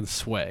playing fucking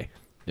Sway.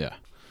 Yeah.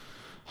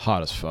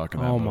 Hot as fuck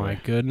in that Oh movie. my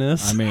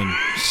goodness. I mean,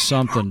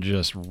 something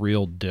just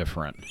real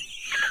different.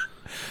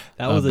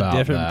 that was a about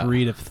different that.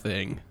 breed of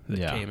thing that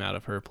Yeah. came out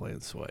of her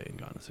playing Sway in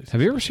Gone in 60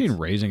 Have you ever Seconds. seen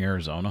Raising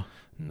Arizona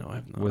No, I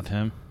have not. with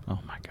him? Oh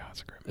my God,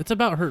 it's a great movie. It's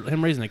about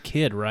him raising a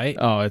kid, right?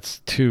 Oh, it's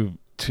too.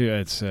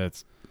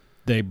 It's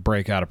they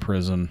break out of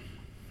prison,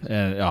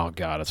 and oh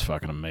God, it's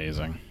fucking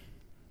amazing.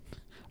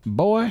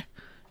 Boy,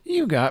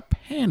 you got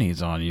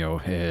panties on your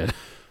head.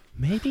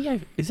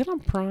 Maybe is it on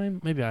Prime?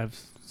 Maybe I've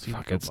seen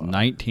Fuck, it. it's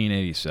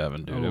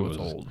 1987, dude. Oh, it it's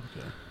was old.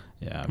 Okay.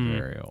 Yeah,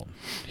 very old.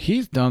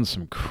 He's done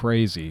some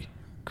crazy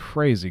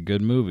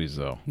good movies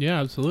though, Yeah,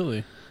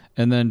 absolutely.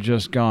 and then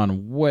just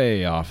gone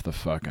way off the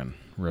fucking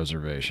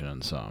reservation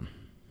in some.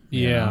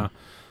 you Yeah. know?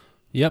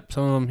 Yep,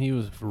 some of them he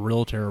was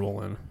real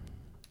terrible in.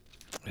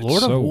 It's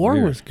Lord so of War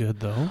weird. was good,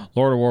 though.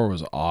 Lord of War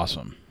was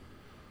awesome.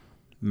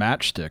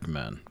 Matchstick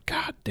Men.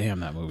 God damn,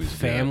 that movie's good.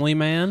 Family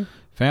Man.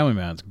 Family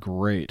Man's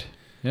great.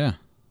 Yeah.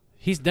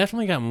 He's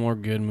definitely got more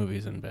good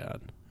movies than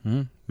bad.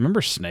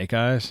 Remember Snake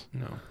Eyes?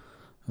 No.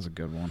 That was a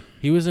good one.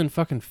 He was in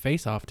fucking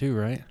Face Off, too,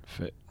 right?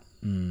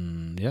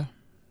 Yeah.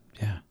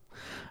 Yeah.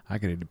 I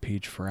could eat a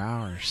peach for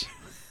hours.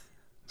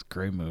 It's a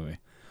great movie.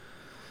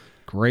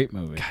 Great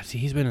movie. God, see,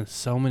 he's been in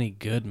so many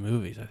good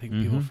movies. I think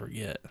people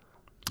forget.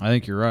 I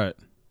think you're right.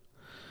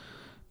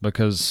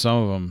 Because some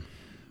of them.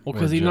 Well,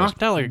 because were he just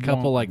knocked out like a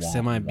couple like wah, wah,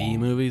 semi-B wah.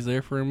 movies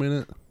there for a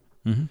minute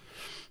Mhm.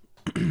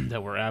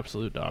 that were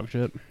absolute dog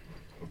shit.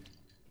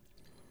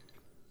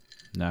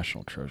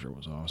 National Treasure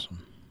was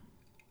awesome.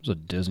 It was a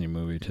Disney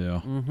movie,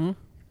 too. Mm-hmm.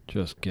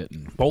 Just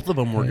getting Both of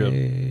them were good.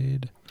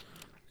 paid.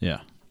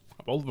 Yeah.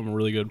 Both of them were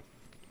really good.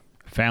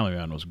 Family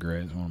Man was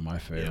great. It's one of my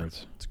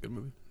favorites. It's a good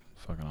movie.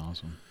 Fucking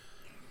awesome.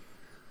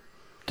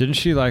 Didn't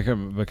she like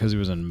him because he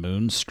was in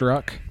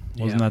Moonstruck?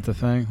 Wasn't Yeah. that the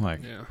thing?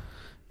 Like, Yeah.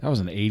 that was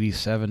in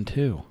 87,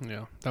 too.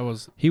 Yeah. That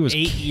was He was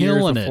 8 years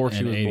killing it before she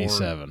in was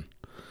 87.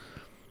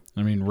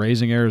 I mean,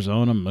 Raising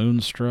Arizona,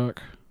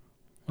 Moonstruck.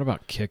 What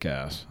about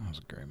Kick-Ass? That was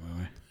a great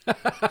movie.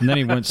 And then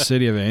he went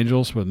City of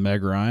Angels with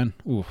Meg Ryan.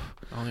 Oof.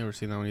 I've never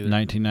seen that one either.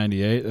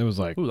 1998. It was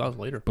like Ooh, that was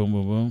later. boom,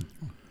 boom, boom.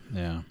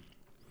 Yeah.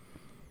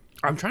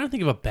 I'm trying to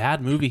think of a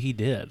bad movie he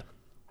did.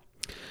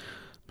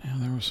 Yeah,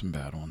 there were some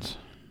bad ones.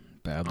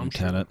 Bad I'm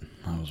Lieutenant.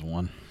 That was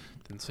one.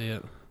 Didn't see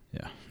it.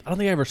 Yeah. I don't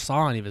think I ever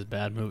saw any of his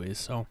bad movies,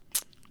 so.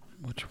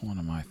 Which one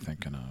am I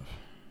thinking of?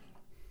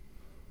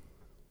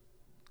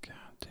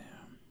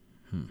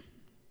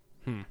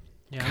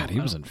 Yeah, God, he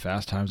was in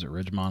Fast Times at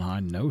Ridgemont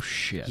High. No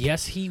shit.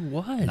 Yes, he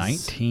was.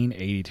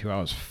 1982. I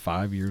was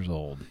 5 years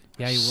old.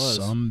 Yeah, he was.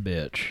 Some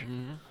bitch.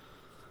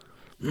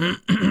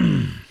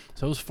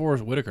 So was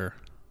Forrest Whitaker.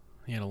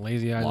 He had a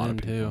lazy eye then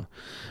too.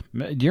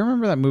 Do you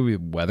remember that movie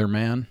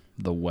Weatherman?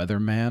 The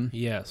Weatherman?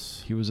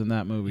 Yes. He was in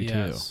that movie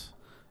Yes.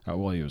 too.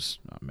 Well, he was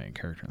a main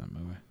character in that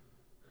movie.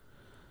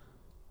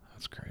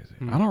 That's crazy.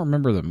 Hmm. I don't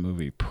remember the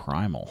movie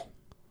Primal.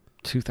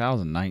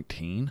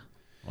 2019?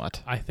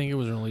 What? I think it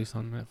was released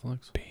on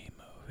Netflix. B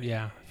movie.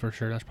 Yeah, for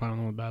sure. That's probably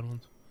one of the bad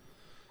ones.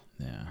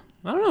 Yeah.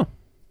 I don't know.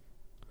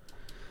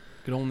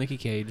 Good old Nicky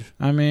Cage.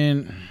 I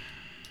mean,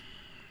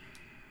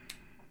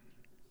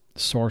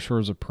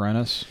 Sorcerer's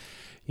Apprentice.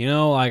 You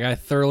know, like I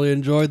thoroughly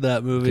enjoyed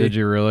that movie. Did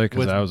you really? Because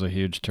With that was a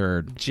huge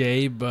turd.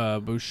 Jabe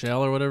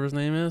Bushell or whatever his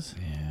name is.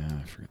 Yeah,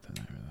 I forget the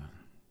name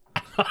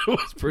of that. It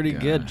was pretty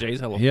good. Jay's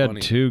hella He funny.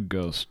 had 2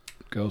 Ghost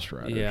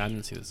Riders. Yeah, I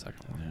didn't see the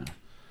second one.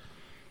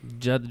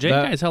 Yeah. Jay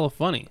guy's hella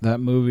funny. That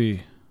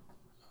movie,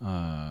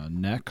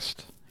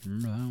 Next.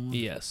 Remember that one?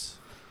 Yes.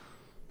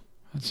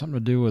 Had something to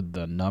do with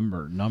the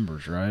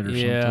numbers, right? Or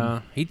Yeah,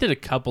 something. he did a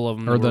couple of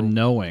them. Or that the were-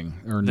 knowing.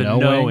 Or The knowing.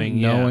 Knowing,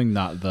 yeah. Knowing,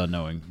 not the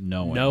knowing.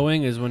 Knowing.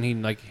 Knowing is when he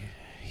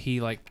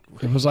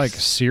It was like a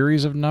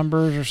series of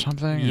numbers or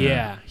something?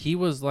 Yeah, he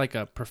was like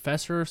a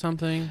professor or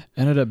something.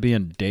 Ended up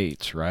being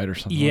dates, right? Or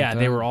something Yeah, like that?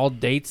 they were all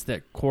dates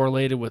that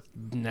correlated with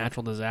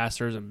natural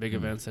disasters and big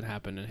events that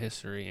happened in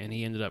history. And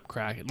he ended up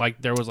cracking.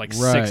 Like, there was like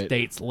 6 Right.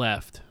 dates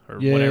left or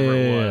Yeah, whatever yeah,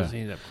 it yeah. was. He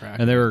ended up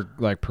cracking. And they were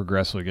like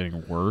progressively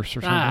getting worse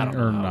or something? I don't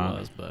know or how not? it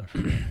was, but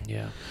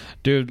yeah,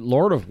 Dude,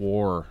 Lord of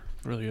War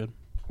really good.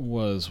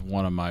 was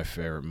one of my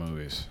favorite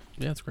movies.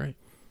 Yeah, it's great.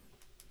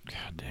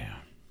 God damn.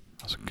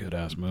 That was a good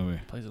ass movie.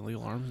 Plays a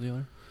legal arms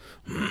dealer.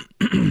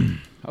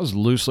 That was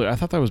loosely. I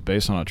thought that was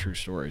based on a true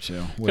story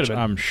too, which been.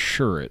 I'm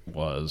sure it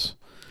was.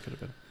 Could have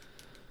been.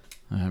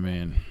 I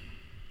mean,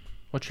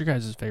 What's your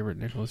guys' favorite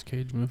Nicolas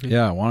Cage movie?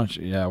 yeah. Why don't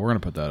you? Yeah, we're gonna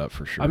put that up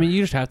for sure. I mean,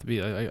 you just have to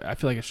be. I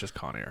feel like it's just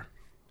Con Air.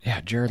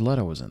 yeah. Jared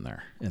Leto was in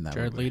there in that.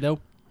 Jared movie.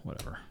 Leto.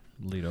 Whatever.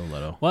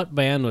 Leto. What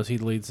band was he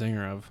the lead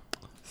singer of?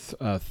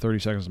 30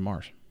 Seconds to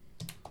Mars.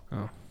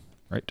 Oh,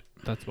 Right.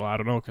 that's well, I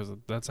don't know because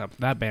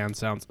that band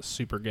sounds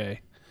super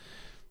gay.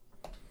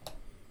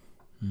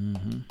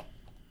 Mm-hmm.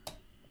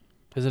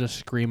 Is it a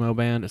screamo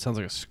band? It sounds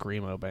like a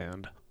screamo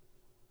band.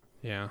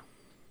 Yeah.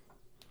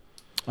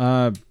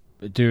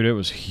 Dude, it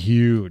was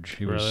huge.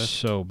 He Really? was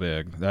so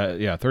big.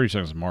 30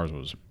 Seconds to Mars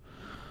was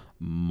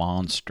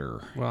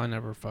monster. Well, I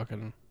never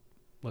fucking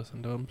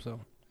listened to him, so.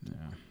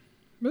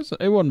 Yeah.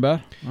 It wasn't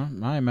bad.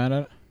 I ain't mad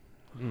at it.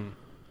 Mm.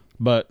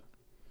 But,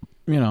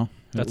 you know.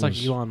 That's it like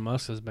was- Elon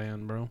Musk's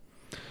band, bro.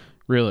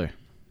 Really?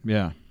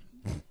 Yeah.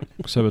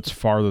 Except it's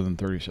farther than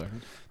 30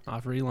 seconds.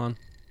 Not for Elon.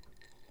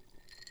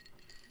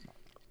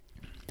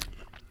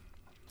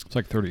 It's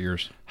like 30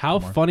 years. How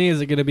More. funny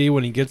is it going to be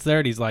when he gets there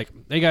and he's like,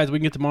 hey guys, we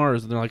can get to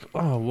Mars. And they're like,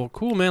 oh, well,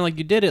 cool, man. Like,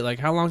 you did it. Like,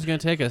 how long is it going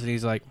to take us? And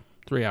he's like,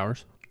 3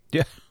 hours.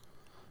 Yeah.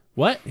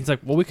 What? He's like,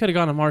 well, we could have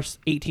gone to Mars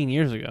 18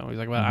 years ago. He's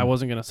like, well, I Mhm.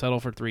 wasn't going to settle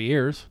for 3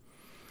 years.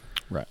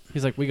 Right.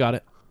 He's like, we got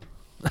it.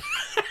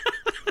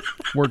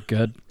 We're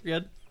good.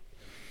 Good.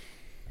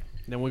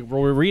 Then we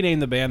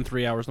renamed the band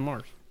 3 Hours to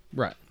Mars.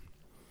 Right.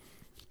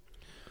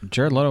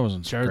 Jared Leto was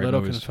in some Jared great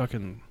Leto movies. can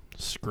fucking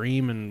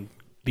scream and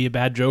be a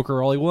bad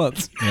Joker all he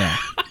wants. Yeah,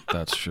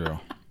 that's true.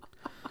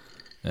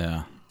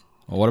 Yeah.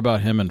 Well, what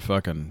about him in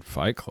fucking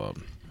Fight Club?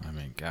 I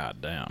mean,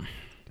 goddamn.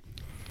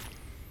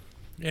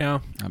 Yeah.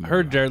 That I movie-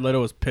 heard Jared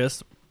Leto was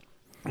pissed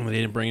when they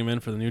didn't bring him in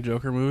for the new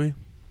Joker movie.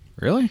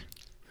 Really?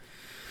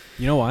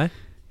 You know why?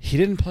 He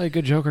didn't play a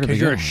good Joker to Because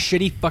begin you're a with.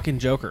 shitty fucking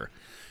Joker.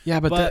 Yeah,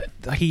 but,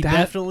 He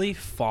definitely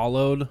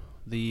followed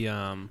the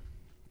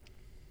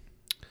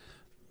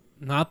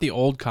not the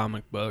old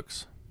comic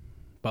books,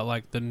 but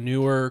like the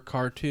newer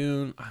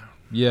cartoon,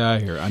 Yeah, I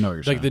hear. I know what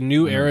you're saying. like the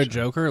new I know what era you're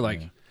saying. Joker,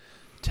 like Yeah.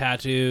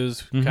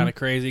 tattoos, Mhm. kind of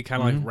crazy,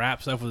 kind of Mhm. like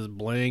rap stuff with his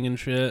bling and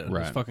shit, and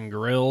his Right. fucking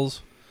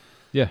grills.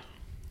 Yeah.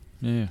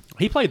 Yeah.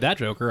 He played that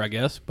Joker, I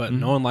guess, but Mhm.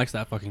 no one likes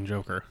that fucking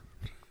Joker.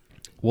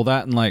 Well,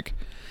 that and like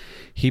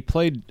he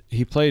played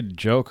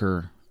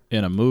Joker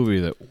in a movie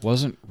that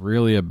wasn't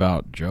really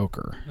about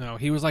Joker. No,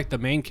 he was like the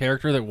main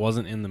character that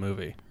wasn't in the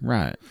movie.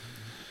 Right.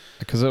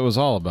 Because it was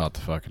all about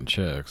the fucking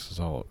chicks. It's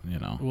all, you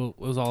know. Well, it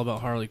was all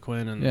about Harley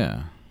Quinn and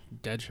Yeah.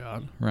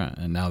 Deadshot. Right.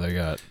 And now they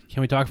got.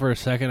 Can we talk for a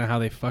second on how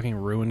they fucking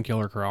ruined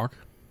Killer Croc?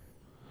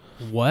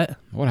 What?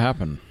 What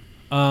happened?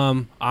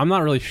 I'm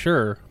not really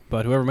sure,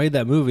 but whoever made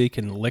that movie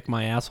can lick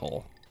my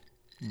asshole.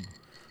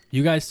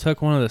 You guys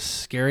took one of the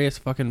scariest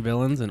fucking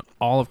villains in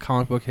all of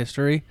comic book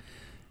history,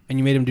 and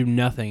you made him do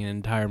nothing in an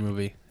entire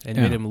movie, and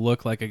Yeah. made him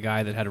look like a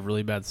guy that had a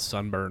really bad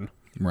sunburn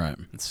Right.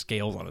 and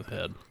scales on his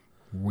head.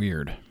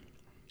 Weird.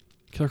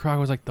 Killer Croc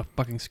was like the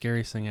fucking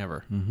scariest thing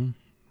ever. Mm-hmm.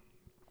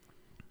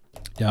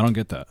 Yeah, I don't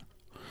get that.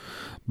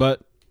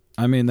 But,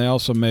 I mean, they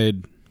also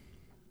made,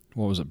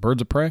 what was it,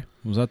 Birds of Prey?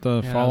 Was that the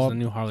Yeah, that was follow-up? the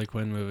new Harley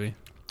Quinn movie.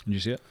 Did you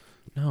see it?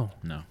 No.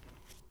 No.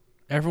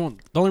 Everyone.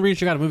 The only reason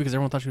she got a movie because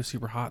everyone thought she was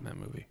super hot in that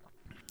movie.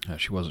 Yeah,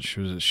 she wasn't.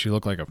 She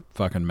looked like a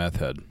fucking meth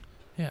head.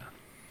 Yeah.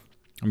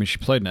 I mean, she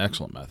played an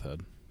excellent Meth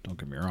Head. Don't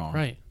get me wrong.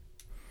 Right.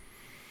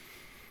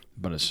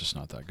 But it's just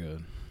not that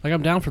good. Like,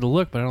 I'm down for the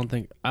look, but I don't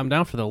think... I'm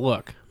down for the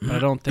look, but I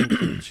don't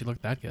think she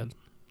looked that good.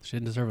 She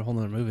didn't deserve a whole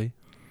nother movie.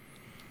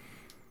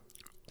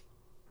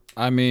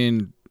 I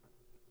mean,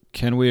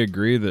 can we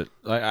agree that...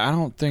 I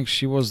don't think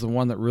she was the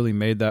one that really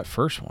made that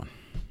first one.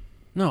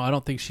 No, I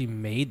don't think she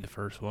made the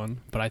first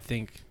one, but I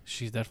think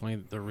she's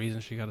definitely the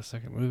reason she got a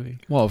second movie.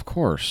 Well, of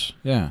course.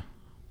 Yeah.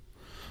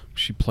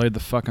 She played the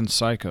fucking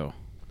psycho.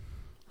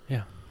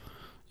 Yeah.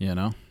 You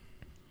know?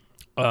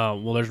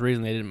 Well, there's a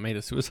reason they didn't make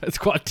a Suicide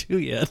Squad 2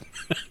 yet.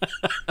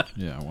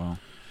 Yeah, well.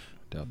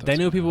 Doubt that's They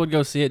knew gonna people happen. would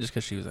go see it just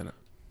because she was in it.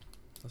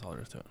 That's all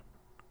there is to it.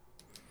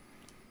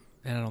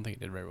 And I don't think it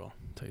did very well,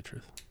 to tell you the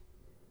truth.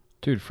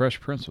 Dude, Fresh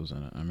Prince was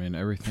in it. I mean,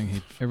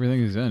 everything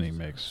he's in, he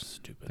makes.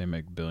 Stupid. They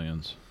make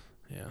billions.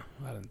 Yeah,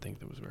 I didn't think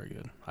that was very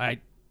good. I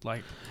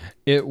like...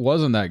 It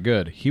wasn't that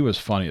good. He was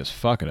funny as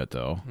fuck in it,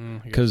 though. I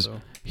guess Because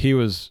so. he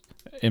was,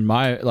 in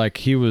my, like,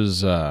 he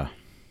was, damn,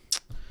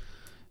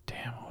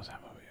 what was that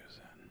movie he was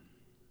in?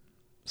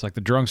 It's like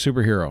The Drunk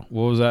Superhero.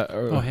 What was that?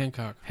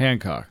 Hancock.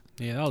 Hancock.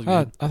 Yeah, that was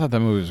good. I thought that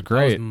movie was That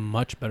great. was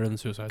much better than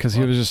Suicide Squad. Because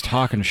he was just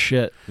talking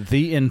shit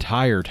the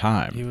entire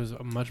time. He was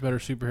a much better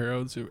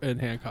superhero in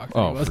Hancock.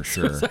 Oh, than he was for in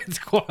sure. Suicide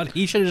Squad.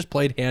 He should have just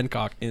played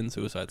Hancock in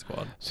Suicide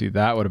Squad. See,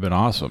 that would have been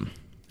awesome.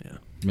 Yeah.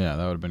 Yeah,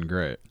 that would have been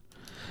great.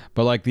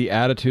 But, like, the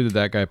attitude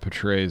that guy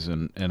portrays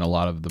in a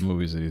lot of the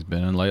movies that he's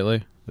been in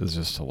lately is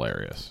just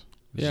hilarious.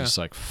 It's Yeah. just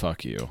like,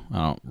 fuck you. I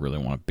don't really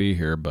want to be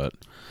here, but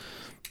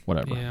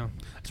whatever. Yeah.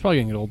 It's probably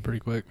going to get old pretty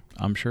quick.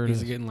 I'm sure it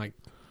He's is. getting, like,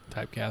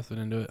 typecasted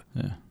into it.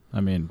 Yeah. I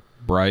mean,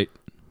 Bright.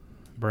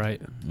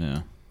 Bright.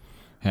 Yeah.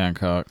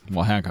 Hancock.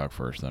 Well, Hancock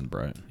first, then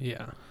Bright.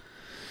 Yeah.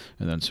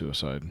 And then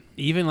Suicide.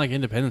 Even, like,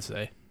 Independence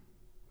Day.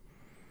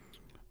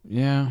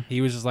 Yeah.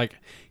 He was just,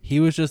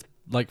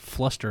 like,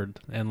 flustered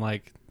and,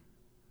 like,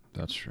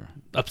 That's true.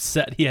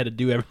 upset he had to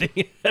do everything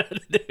he had to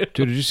do.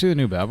 Dude, did you see the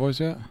new Bad Boys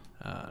yet?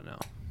 No.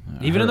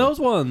 I Even in heard- those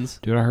ones.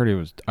 Dude, I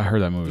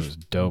heard that movie was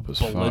dope as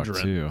fuck,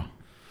 Belligerent. too.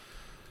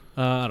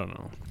 I don't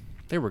know.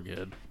 They were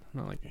good.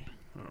 Not like...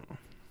 I don't know.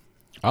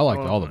 I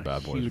liked I'm all the not a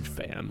Bad Boys. Huge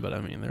fan, but I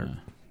mean they're Yeah.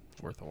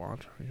 worth a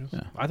watch. I guess.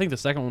 Yeah. I think the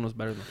second one was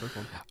better than the first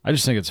one. I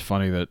just think it's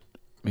funny that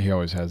he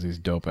always has these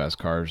dope ass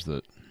cars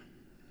that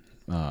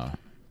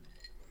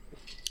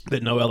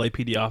That no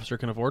LAPD officer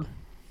can afford.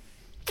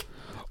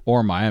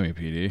 or Miami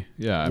PD.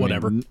 Yeah, I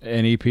Whatever. mean,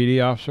 any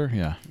PD officer.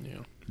 Yeah, Yeah.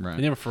 right. Did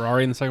you have a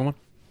Ferrari in the second one?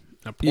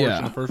 A Porsche Yeah.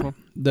 in the first one.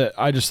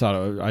 I just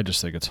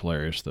think it's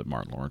hilarious that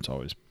Martin Lawrence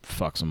always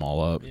fucks them all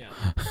up. Yeah.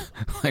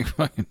 Like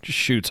fucking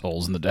shoots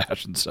holes in the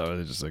dash and stuff.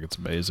 I just think it's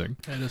amazing.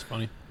 That is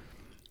funny.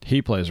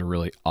 He plays a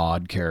really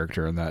odd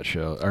character in that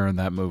show or in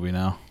that movie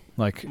now.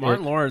 Like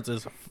Martin Lawrence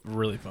is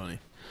really funny.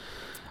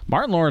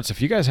 Martin Lawrence,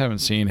 if you guys haven't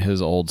seen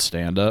his old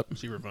stand up,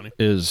 Super funny.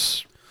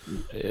 is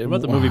What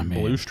about the movie I mean,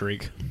 Blue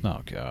Streak?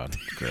 Oh god,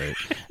 great.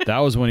 That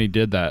was when he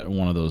did that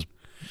one of those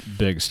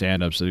big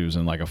stand-ups that he was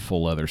in like a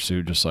full leather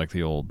suit, just like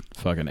the old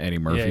fucking Eddie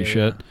Murphy Yeah.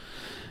 shit.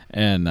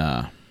 And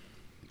man,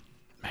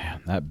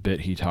 that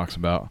bit he talks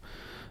about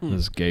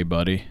this gay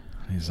buddy.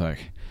 He's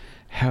like,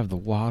 have the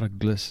water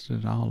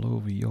glistening all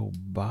over your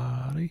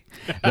body.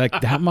 Like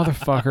that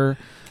motherfucker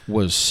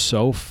was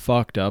so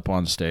fucked up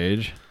on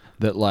stage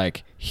that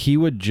like he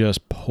would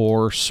just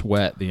pour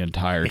sweat the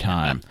entire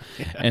time.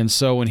 And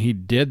so when he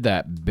did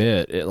that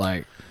bit, it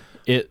like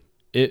it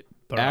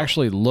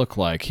actually looked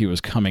like he was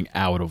coming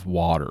out of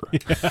water.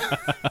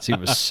 He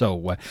was so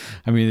wet.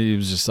 I mean, he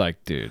was just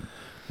like, dude,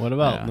 What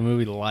about Yeah. the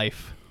movie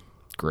Life?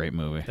 great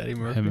movie. Eddie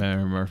Murphy. Him and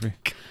Eddie Murphy.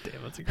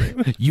 Damn, that's a great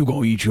movie. You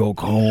gonna eat your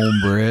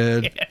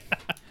cornbread?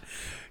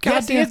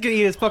 God, he is gonna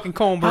eat his fucking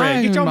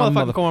cornbread. Get your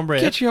motherfucking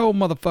cornbread. Get your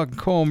motherfucking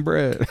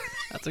cornbread.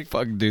 That's a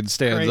Fucking dude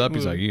stands Great up.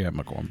 He's movie. like, you have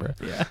my cornbread.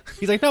 yeah.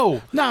 He's like,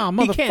 no, Nah, he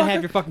motherfucker. can't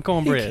have your fucking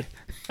cornbread.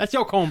 That's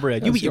your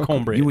cornbread. You That's eat your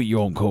cornbread. You eat your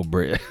own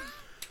cornbread.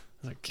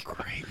 Like,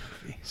 great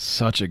movie.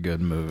 Such a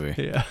good movie.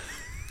 Yeah.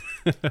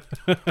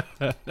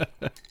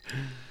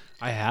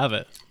 I have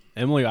it.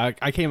 Emily,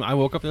 I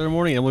woke up the other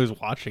morning. Emily was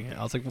watching it.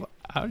 I was like,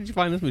 "How did you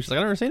find this movie?" She's like,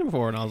 "I've never seen it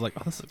before." And I was like,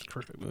 "Oh, this is a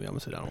perfect movie. I'm gonna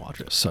sit down and watch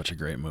it." Such a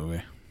great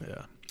movie.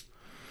 Yeah.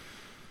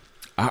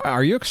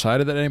 Are you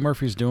excited that Eddie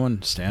Murphy's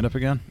doing stand-up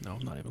again? No,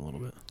 not even a little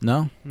bit.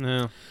 No?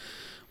 No.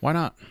 Why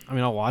not? I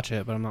mean, I'll watch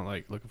it, but I'm not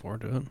like looking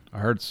forward to it. I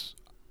heard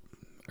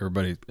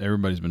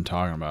everybody's been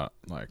talking about,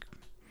 like,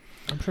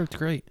 I'm sure it's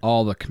great.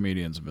 all the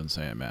comedians have been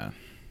saying, man,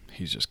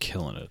 he's just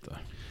killing it.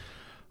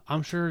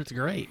 I'm sure it's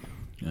great.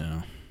 You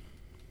know?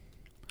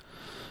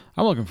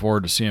 I'm looking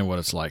forward to seeing what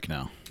it's like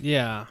now.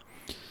 Yeah.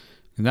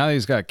 Now that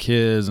he's got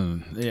kids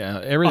and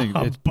everything.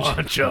 A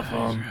bunch of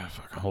them.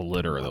 A whole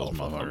litter of those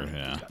motherfuckers.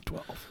 Yeah. Got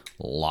 12.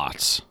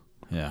 Lots.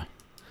 Yeah.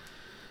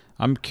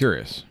 I'm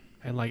curious.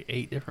 And like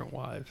 8 different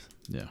wives.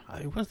 Yeah.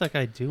 What's that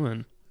guy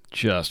doing?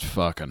 Just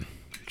fucking.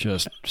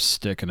 Just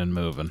sticking and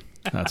moving.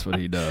 That's what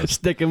he does.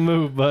 Stick and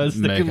move, bud.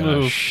 Stick Making and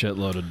move. a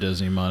shitload of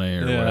Disney money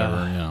or Yeah.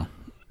 whatever, you know.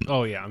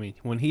 Oh, yeah. I mean,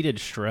 when he did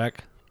Shrek,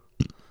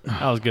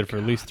 that was good for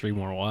at least 3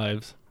 more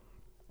wives.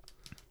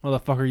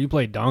 Motherfucker, you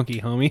play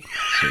donkey, homie.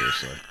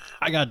 Seriously.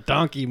 I got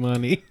donkey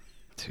money.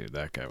 Dude,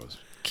 that guy was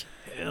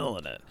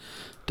killing it.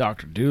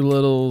 Dr.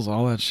 Doolittle's,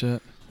 all that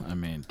shit. I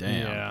mean,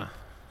 damn. Yeah.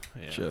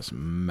 Just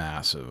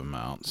massive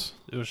amounts.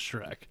 It was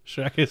Shrek.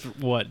 Shrek is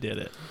what did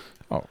it.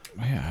 Oh,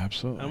 yeah,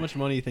 absolutely. How much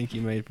money do you think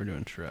you made for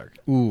doing Shrek?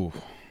 Ooh.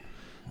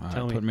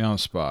 Tell me. Put me on the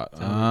spot.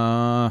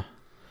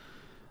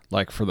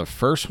 Like for the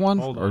first one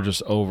Hold or on.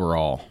 just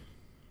overall?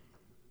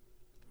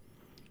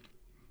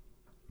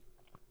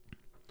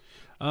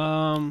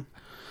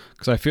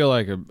 Because I feel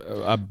like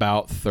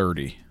about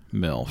 30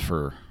 mil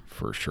for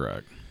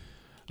Shrek.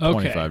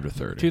 25 to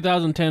 30.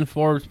 2010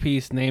 Forbes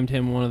piece named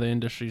him one of the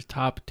industry's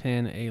top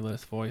 10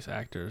 A-list voice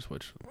actors,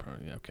 which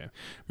probably okay.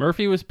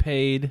 Murphy was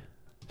paid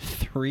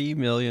 $3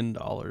 million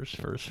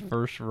for his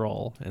first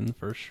role in the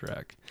first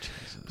Shrek,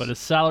 Jesus. but his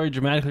salary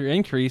dramatically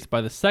increased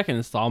by the second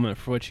installment,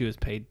 for which he was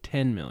paid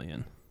 $10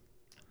 million.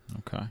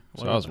 Okay.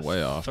 So What I was about way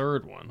the off.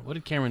 Third one. What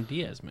did Cameron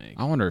Diaz make?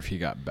 I wonder if he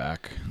got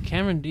back.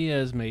 Cameron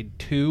Diaz made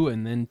 2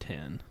 and then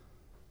 10.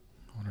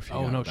 I wonder if he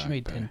Oh got no, back she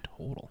made pay. 10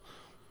 total.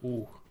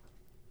 Ooh.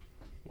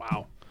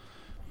 Wow.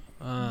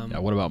 Yeah,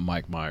 what about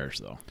Mike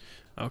Myers though?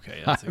 Okay.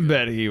 I That's a good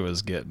bet he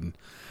was getting Well,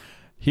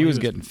 he was-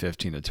 getting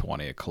 15 to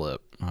 20 a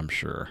clip, I'm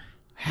sure.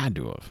 Had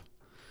to have.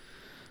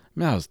 I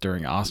mean, that was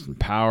during Austin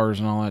Powers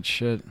and all that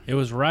shit. It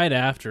was right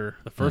after.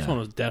 The first Yeah. one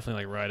was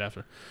definitely like right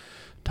after.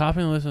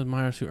 Topping the list was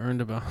Myers, who earned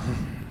about.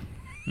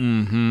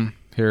 Mm-hmm.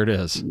 Here it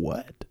is.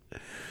 What?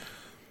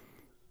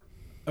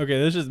 Okay,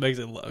 this just makes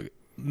it look.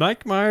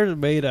 Mike Myers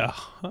made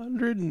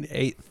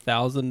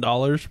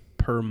 $108,000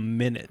 per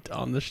minute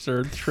on the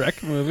third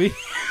Shrek movie.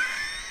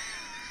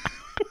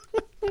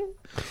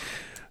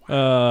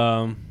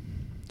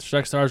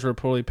 Shrek stars were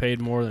reportedly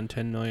paid more than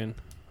 $10 million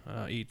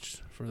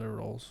each for their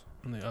roles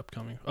in the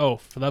upcoming. Oh,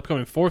 for the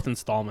upcoming fourth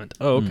installment.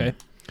 Oh, okay.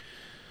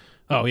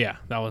 Oh yeah,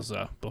 that was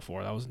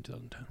before. That was in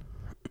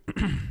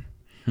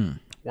 2010.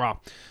 Wow.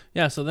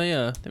 Yeah, so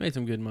they made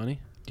some good money.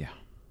 Yeah.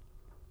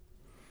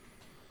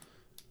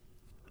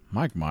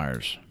 Mike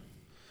Myers.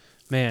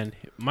 Man,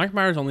 Mike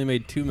Myers only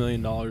made $2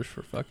 million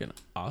for fucking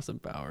Austin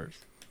Powers.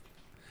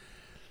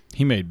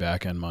 He made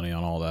back end money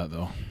on all that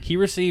though. He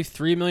received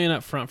 $3 million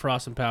up front for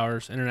Austin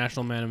Powers,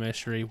 International Man of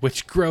Mystery,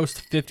 which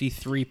grossed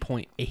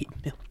 $53.8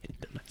 million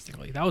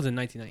domestically. That was in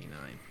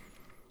 1999.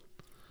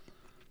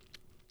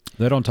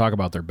 They don't talk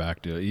about their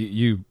back deal.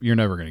 You're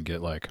never gonna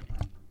get like.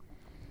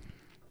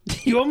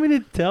 You want me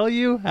to tell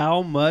you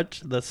how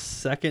much the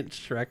second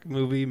Shrek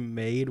movie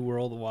made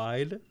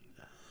worldwide?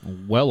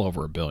 Well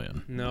over $1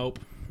 billion. Nope.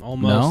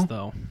 Almost,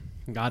 No?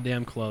 though.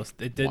 Goddamn close.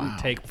 It didn't Wow.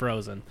 take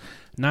Frozen.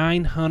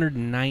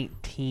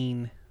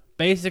 919,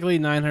 basically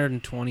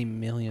 $920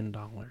 million.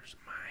 My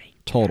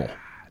Total.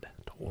 God.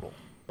 Total.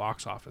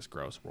 Box office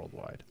gross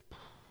worldwide.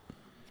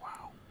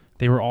 Wow.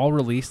 They were all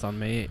released on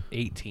May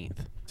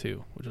 18th,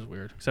 too, which is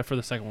weird. Except for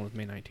the second one was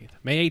May 19th.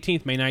 May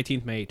 18th, May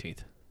 19th, May 18th.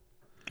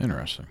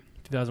 Interesting.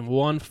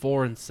 2001,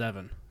 4, and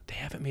 7. They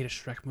haven't made a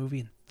Shrek movie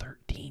in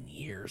 13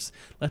 years.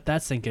 Let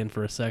that sink in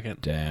for a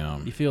second.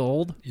 Damn. You feel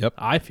old? Yep.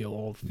 I feel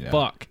old. Yeah.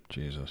 Fuck.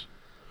 Jesus.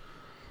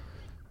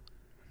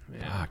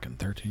 Yeah. Fucking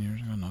 13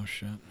 years ago? No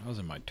shit. I was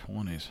in my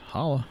 20s.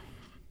 Holla.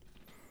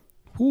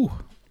 Whew.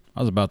 I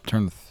was about to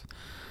turn the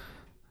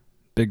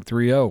big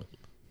 3-0.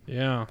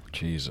 Yeah.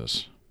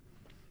 Jesus.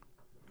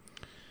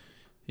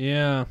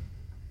 Yeah.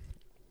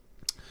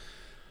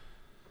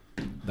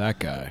 That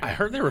guy. I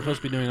heard they were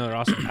supposed to be doing another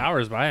Austin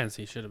Powers, but I didn't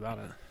see shit about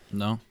it.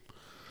 No.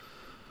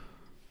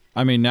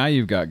 I mean, now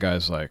you've got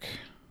guys like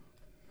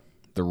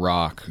The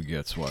Rock who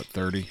gets, what,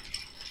 30?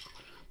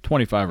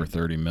 25 or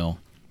 30 mil.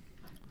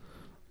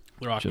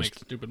 The Rock Just-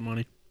 makes stupid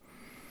money.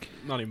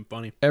 Not even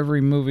funny.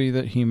 Every movie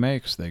that he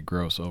makes, they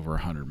gross over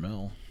 100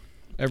 mil.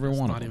 Every It's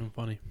one not of them. even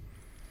funny.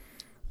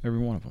 Every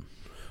one of them.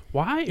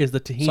 Why is the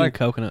tahini like-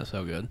 coconut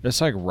so good?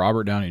 It's like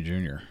Robert Downey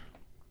Jr.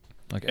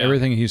 Like Yeah.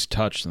 everything he's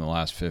touched in the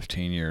last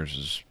 15 years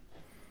has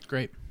It's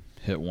great.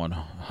 hit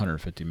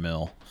 150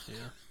 mil. Yeah.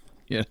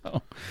 You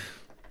know?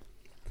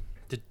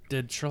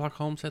 Did Sherlock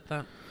Holmes hit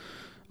that?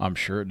 I'm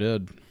sure it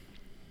did.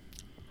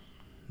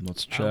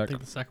 Let's I don't check.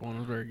 think the second one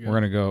was very good. We're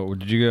gonna go.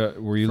 Did you go?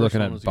 Were you First looking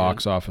one at was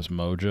Box Office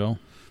Mojo?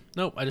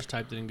 Nope, I just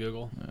typed it in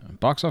Google. Yeah.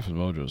 Box Office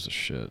Mojo is the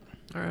shit.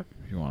 All right.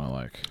 If you want to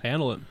like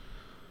Handle it.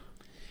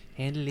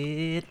 Handle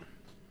it.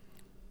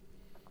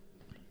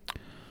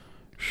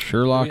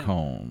 Sherlock Yeah.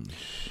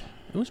 Holmes.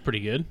 It was pretty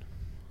good,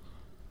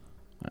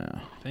 Yeah.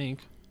 I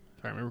think.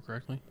 If I remember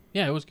correctly.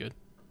 Yeah, it was good.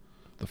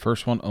 The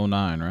first one,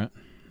 09, right?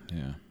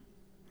 Yeah.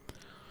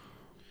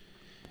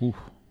 Ooh.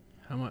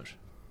 How much?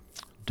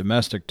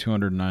 Domestic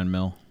 209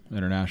 mil,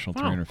 international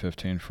Wow.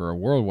 315 for a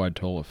worldwide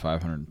total of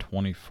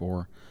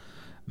 $524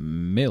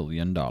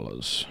 million.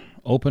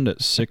 Opened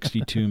at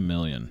 62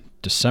 million.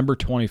 December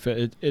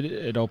 25th.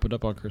 It opened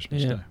up on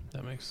Christmas Day.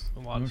 That makes a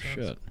lot Oh of sense.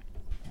 shit!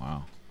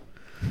 Wow.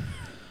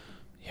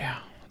 Yeah,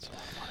 that's a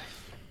lot of money.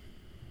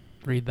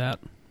 Read that.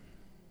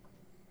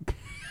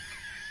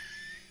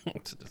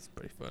 It's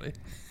pretty funny.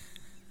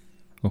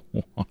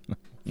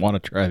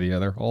 Want to try the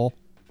other hole?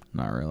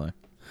 Not really.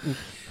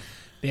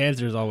 The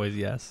answer is always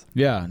yes.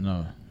 Yeah,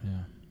 no, yeah.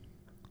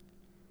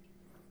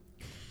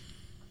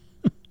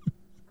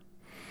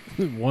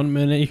 1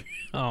 minute,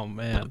 oh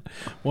man,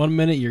 1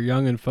 minute you're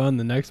young and fun.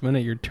 The next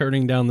minute you're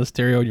turning down the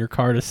stereo in your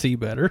car to see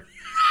better.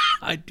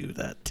 I do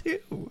that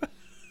too.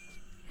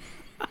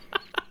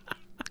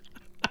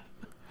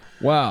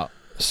 Wow.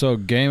 So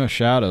Game of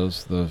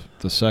Shadows, the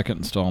second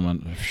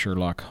installment of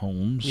Sherlock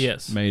Holmes,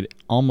 yes, made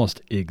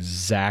almost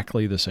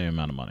exactly the same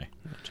amount of money.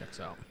 That checks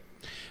out.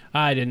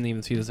 I didn't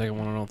even see the second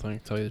one, I don't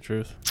think, to tell you the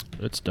truth.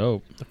 It's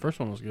dope. The first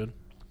one was good.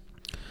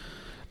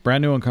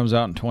 Brand new one comes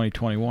out in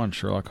 2021,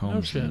 Sherlock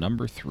Holmes shit.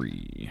 number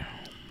 3.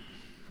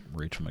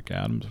 Rachel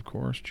McAdams, of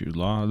course, Jude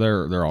Law.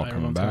 They're all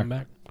coming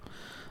back.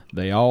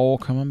 They all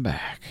coming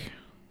back.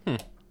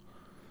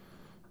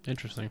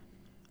 Interesting.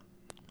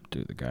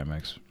 Dude, the guy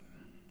makes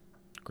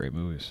great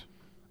movies.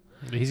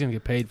 He's going to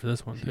get paid for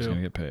this one, too. He's going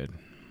to get paid.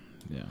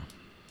 Yeah.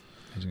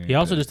 He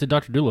also just did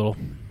Dr. Dolittle.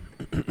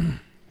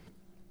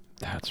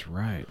 That's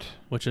right.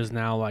 Which is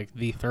now like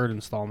the third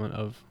installment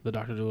of the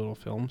Dr. Dolittle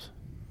films.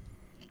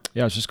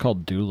 Yeah, it's just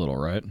called Dolittle,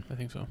 right? I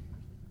think so.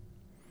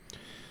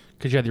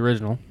 Because you had the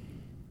original.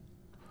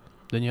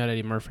 Then you had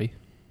Eddie Murphy.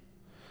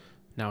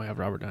 Now we have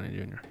Robert Downey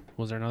Jr.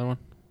 Was there another one?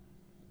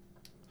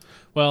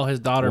 Well, his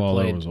daughter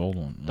played that was old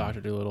one. Dr.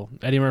 Dolittle.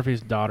 Eddie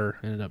Murphy's daughter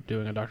ended up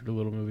doing a Dr.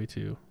 Dolittle movie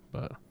too.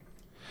 But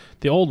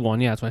the old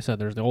one, yeah, that's what I said.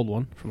 There's the old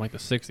one from like the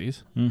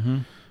 60s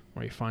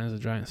where he finds the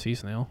giant sea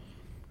snail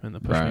and the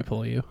push me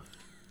pull you.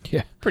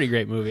 Yeah. Pretty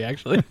great movie,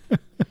 actually. And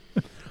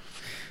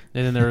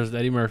then there was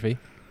Eddie Murphy.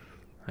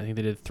 I think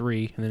they did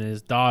 3. And then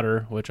his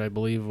daughter, which I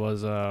believe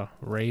was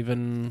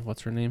Raven.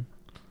 What's her name?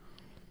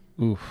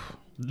 Oof.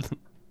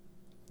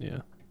 Yeah.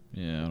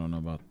 Yeah, I don't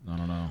know.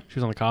 She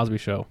was on the Cosby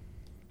Show.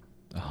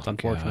 Oh, It's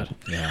unfortunate.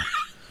 God.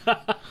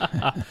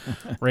 Yeah.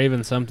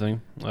 Raven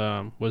something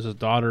was his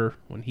daughter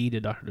when he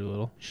did Dr.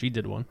 Dolittle. She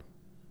did one.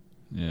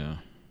 Yeah.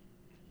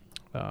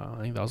 I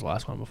think that was the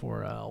last one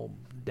before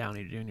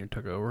Downey Jr.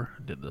 took over.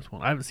 Did this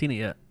one. I haven't seen it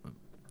yet.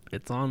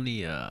 It's on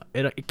the.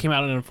 It came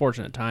out at an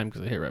unfortunate time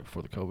because it hit right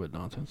before the COVID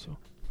nonsense. So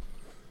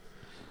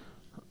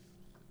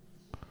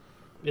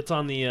it's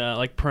on the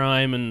like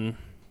Prime and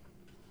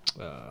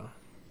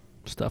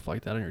stuff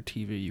like that on your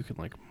TV. You can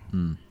like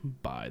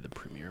buy the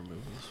premiere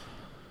movies,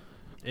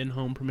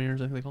 in-home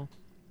premieres, I think they call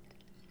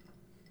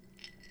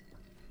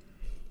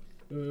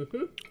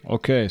them.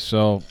 Okay,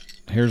 so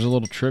here's a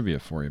little trivia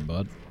for you,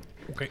 bud.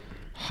 Okay.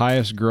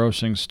 Highest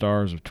grossing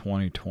stars of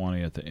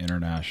 2020 at the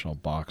international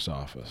box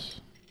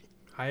office.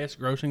 Highest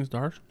grossing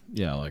stars?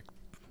 Yeah, like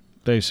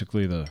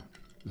basically the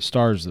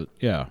stars that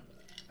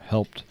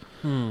helped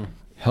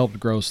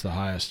gross the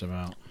highest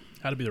amount.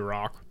 Had to be The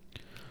Rock.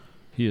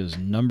 He is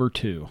number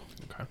 2.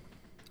 Okay.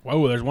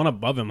 Whoa, there's one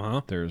above him,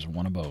 huh? There's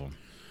one above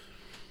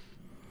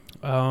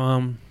him.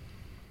 The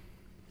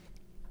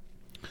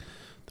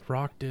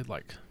Rock did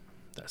like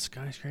that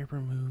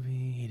Skyscraper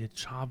movie. He did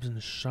Hobbs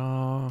and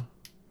Shaw.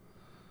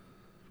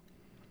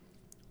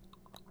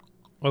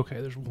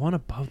 Okay, there's one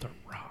above The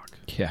Rock.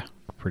 Yeah,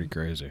 pretty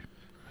crazy.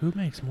 Who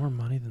makes more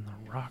money than The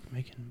Rock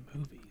making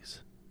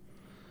movies?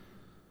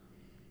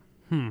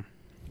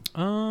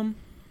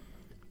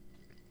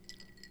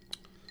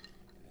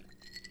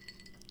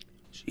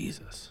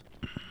 Jesus.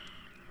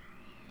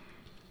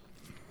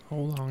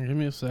 Hold on, give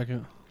me a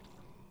second.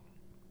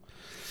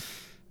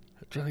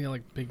 I'm trying to get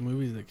like big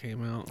movies that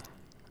came out.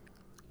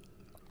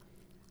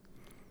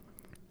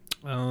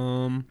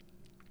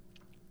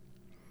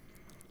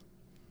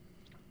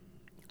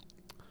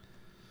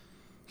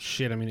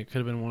 Shit, I mean, it could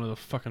have been one of the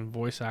fucking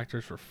voice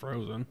actors for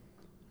Frozen.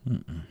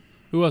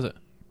 Who was it?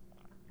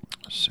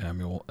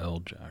 Samuel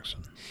L.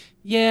 Jackson.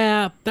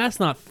 Yeah, that's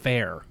not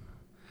fair.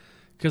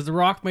 Because The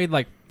Rock made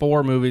like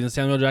 4 movies and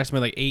Samuel Jackson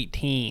made like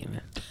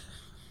 18.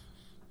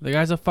 The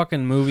guy's a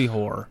fucking movie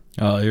whore.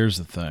 Oh, here's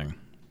the thing.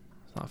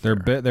 It's not fair.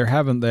 They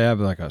have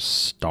like a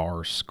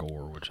star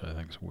score, which I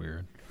think is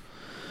weird.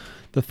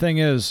 The thing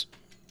is,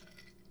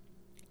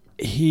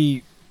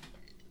 he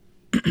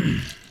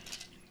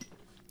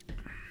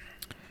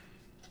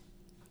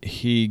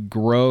helped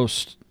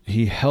gross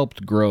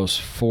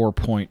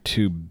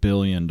 $4.2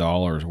 billion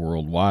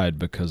worldwide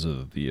because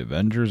of the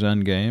Avengers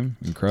Endgame,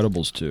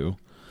 Incredibles 2,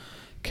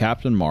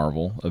 Captain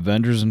Marvel,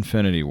 Avengers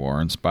Infinity War,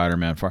 and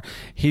Spider-Man Far.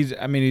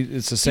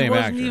 It's the same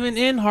actor. He wasn't even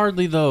in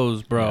hardly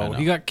those, bro. Yeah, I know.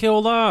 He got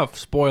killed off.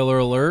 Spoiler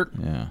alert.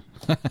 Yeah.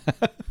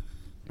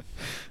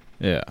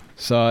 Yeah.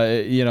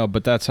 So,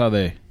 but that's how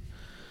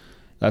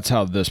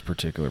this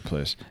particular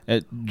place.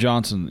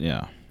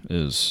 Johnson,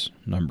 is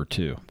number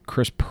 2.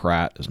 Chris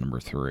Pratt is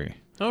number 3.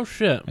 Oh,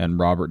 shit. And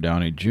Robert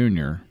Downey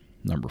Jr.,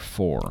 number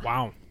 4.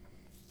 Wow.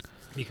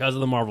 Because of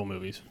the Marvel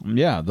movies.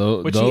 Yeah.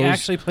 Which those he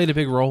actually played a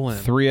big role in.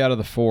 3 out of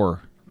the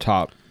 4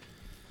 top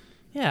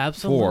Yeah,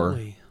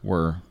 absolutely. 4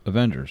 were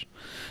Avengers.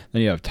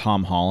 Then you have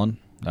Tom Holland.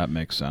 That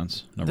makes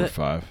sense. Number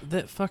 5.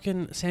 That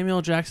fucking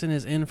Samuel Jackson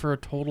is in for a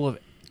total of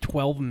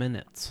 12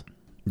 minutes.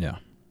 Yeah.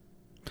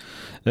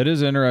 That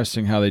is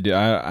interesting how they do.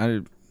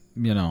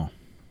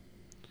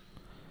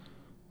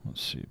 Let's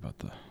see about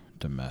the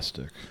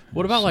domestic.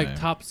 What about like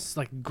tops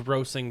like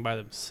grossing by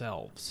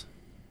themselves?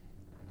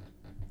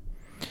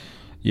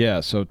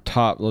 Yeah, so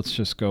top, let's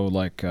just go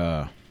like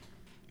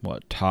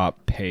What,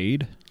 top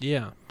paid?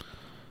 Yeah.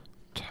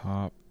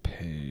 Top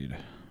paid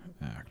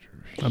actors.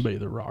 I bet you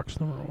The Rock's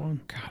number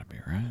one. Gotta be,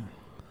 right?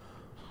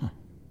 Huh.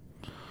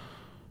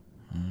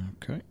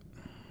 Okay.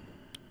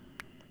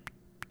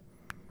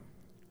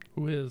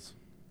 Who is?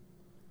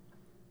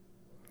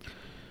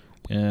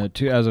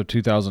 As of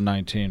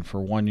 2019,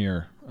 for 1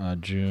 year,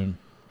 June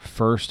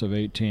 1st of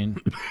 18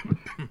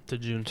 To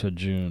June. to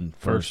June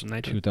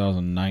 1st,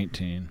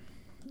 2019,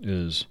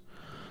 is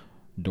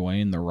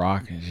Dwayne The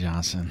Rock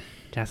Johnson.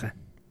 Johnson.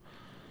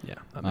 Yeah.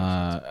 That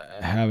makes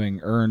sense.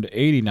 Having earned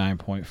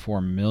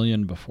 $89.4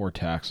 million before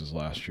taxes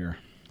last year.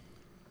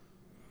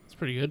 That's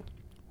pretty good.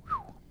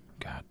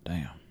 God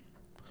damn.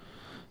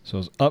 So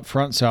his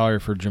upfront salary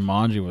for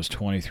Jumanji was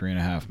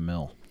 $23.5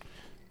 million.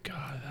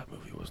 God, that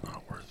movie was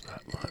not worth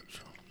that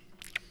much.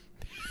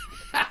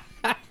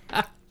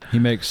 He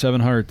makes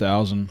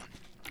 $700,000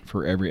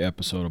 for every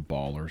episode of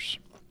Ballers.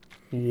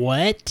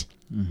 What?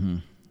 Mm-hmm.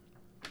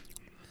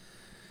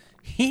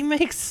 He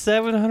makes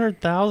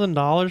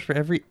 $700,000 for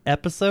every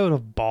episode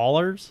of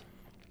Ballers?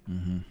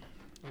 Mm-hmm.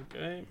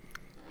 Okay.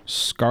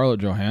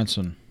 Scarlett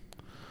Johansson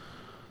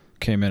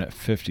came in at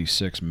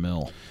 $56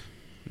 million.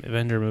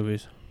 Avenger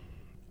movies.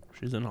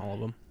 She's in all of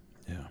them.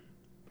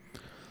 Yeah.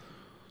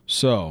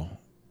 So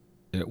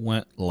it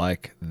went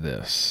like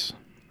this: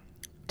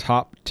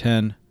 top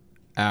 10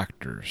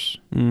 actors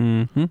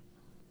Mm-hmm.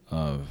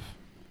 of.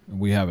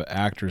 We have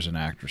actors and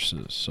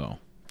actresses. So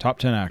top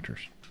 10 actors.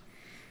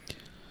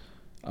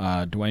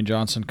 Dwayne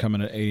Johnson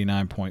coming at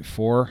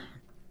 89.4.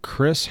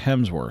 Chris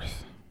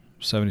Hemsworth,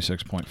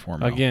 76.4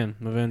 million. Again,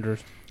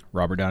 Avengers.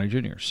 Robert Downey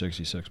Jr.,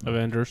 66 million.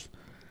 Avengers.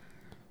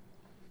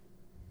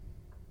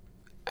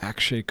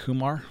 Akshay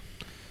Kumar,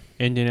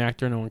 Indian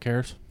actor, no one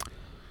cares.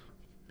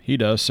 he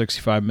does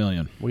 65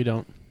 million. We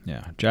don't.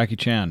 Yeah. Jackie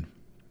Chan,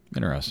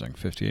 interesting,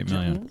 58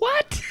 million.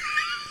 What?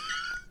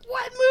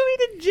 What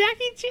movie did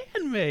Jackie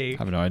Chan make?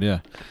 I have no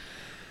idea.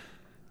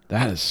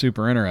 That is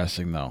super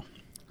interesting, though.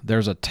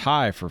 There's a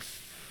tie for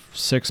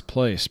sixth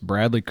place.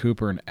 Bradley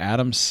Cooper and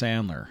Adam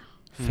Sandler,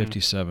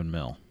 57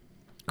 mil.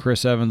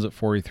 Chris Evans at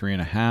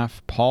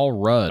 43.5. Paul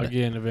Rudd.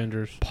 Again,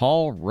 Avengers.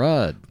 Paul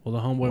Rudd Well,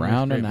 the Homeboy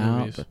rounding makes great out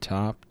movies. the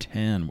top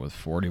 10 with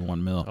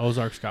 41 mil.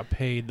 Ozarks got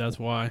paid, that's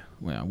why.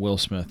 Yeah, Will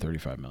Smith,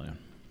 35 million.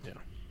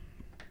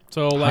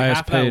 So, like, Highest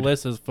half paid. that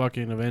list is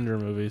fucking Avenger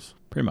movies.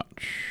 Pretty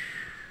much.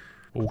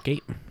 Okay.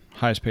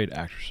 Highest paid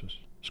actresses.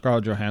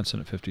 Scarlett Johansson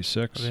at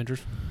 56.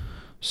 Avengers.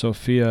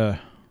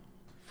 Sophia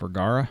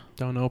Vergara,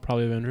 Don't know,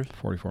 probably Avengers.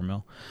 44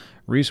 mil.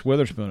 Reese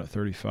Witherspoon at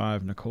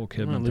 35. Nicole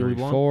Kidman, Legally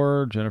Blonde.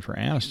 34. Jennifer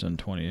Aniston,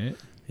 28.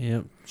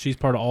 Yep. She's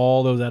part of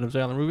all those Adam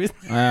Sandler movies.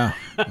 Yeah,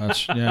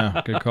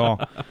 good call.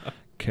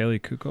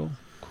 Kaylee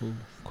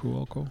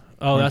Cuoco.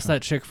 Oh, that's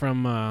that chick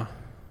from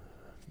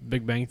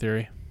Big Bang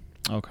Theory.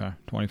 Okay,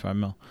 25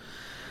 mil.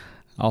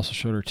 Also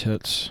showed her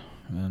tits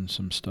and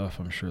some stuff.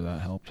 I'm sure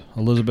that helped.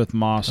 Elizabeth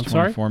Moss, I'm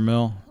 24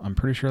 mil. I'm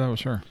pretty sure that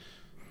was her.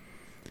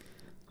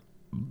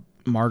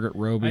 Margaret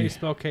How do you Robbie,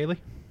 spell Kaylee?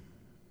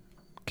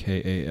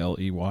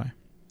 Kaley.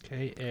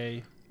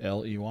 K-A...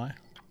 Ley.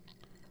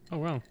 Oh,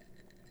 wow.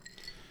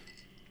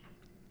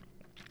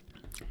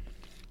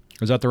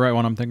 Is that the right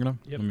one I'm thinking of?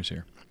 Yep. Let me see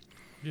here.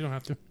 You don't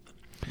have to.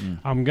 Mm.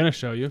 I'm going to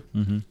show you,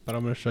 Mm-hmm. but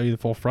I'm going to show you the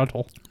full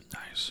frontal.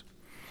 Nice.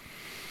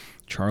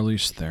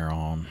 Charlize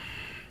Theron.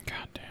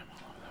 God damn.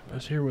 I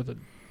was here with a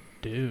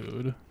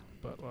dude,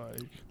 but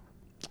like...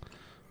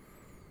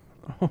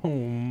 Oh,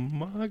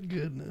 my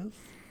goodness.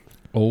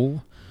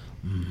 Oh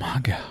my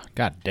God.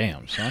 God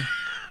damn, son.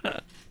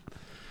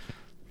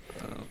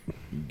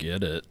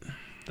 Get it.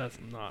 That's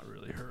not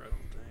really her, I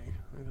don't think.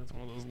 I think that's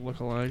one of those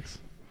lookalikes.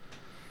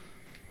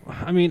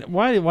 I mean,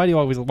 why do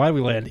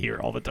we land here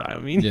all the time?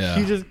 I mean, Yeah.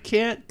 you just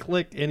can't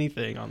click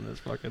anything on this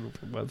fucking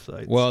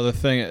website. Well, the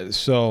thing is,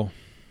 so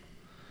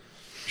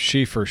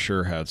she for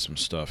sure had some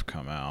stuff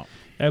come out.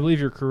 I believe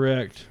you're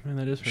correct. Man,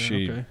 that is her.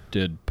 She Okay.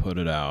 did put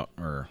it out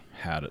or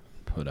had it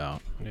put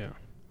out. Yeah.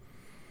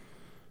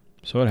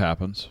 So it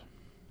happens,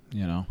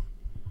 you know.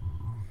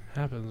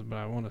 Happens, but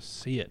I want to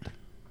see it.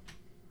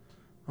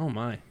 Oh,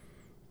 my.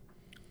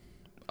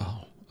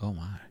 Oh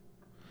my.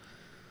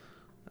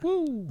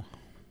 Woo.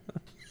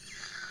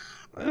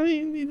 I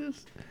mean, you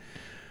just...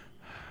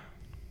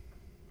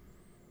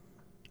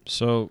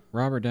 So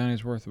Robert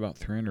Downey's worth about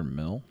 300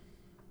 mil.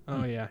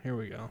 Oh, yeah. Here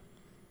we go.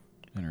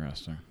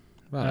 Interesting.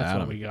 About That's Adam.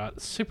 what we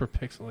got. Super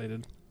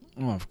pixelated.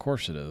 Oh, of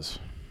course it is.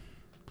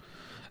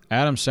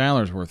 Adam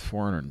Sandler's worth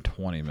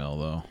 420 mil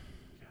though.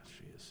 Gosh,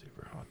 she is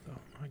super hot, though.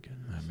 My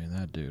goodness. I mean,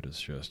 that dude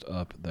is just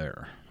up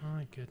there.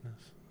 My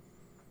goodness.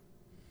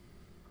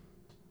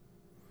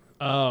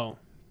 Oh,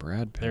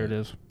 Brad Pitt. there it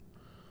is.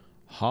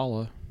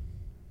 Holla.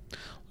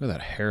 Look at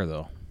that hair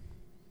though.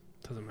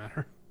 Doesn't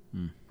matter.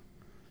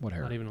 What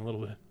hair? Not even a little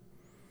bit.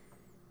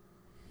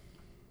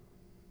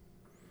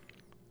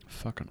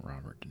 Fucking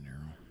Robert De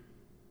Niro.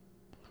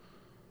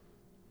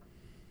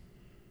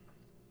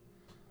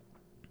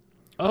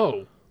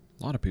 Oh,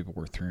 A lot of people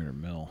worth 300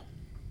 mil.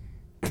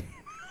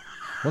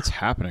 What's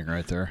happening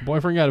right there?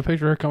 boyfriend got a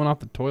picture of her coming off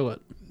the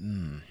toilet.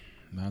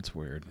 That's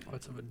weird.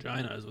 What's a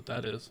vagina is what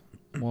that is.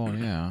 Well,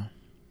 yeah.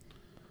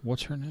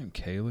 What's her name?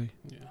 Kaylee?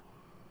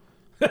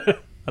 Yeah.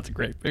 That's a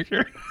great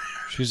picture.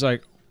 She's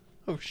like,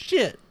 oh,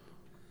 shit.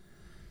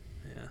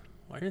 Yeah.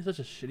 Why are you in such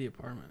a shitty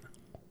apartment?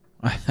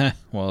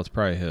 well, it's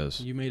probably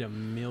his. You made $1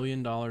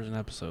 million an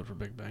episode for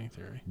Big Bang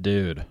Theory.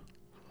 Dude.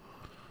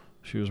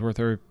 She was worth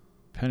every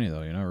penny,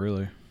 though,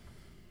 really.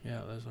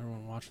 Yeah, that's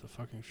everyone watched the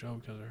fucking show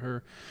because of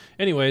her.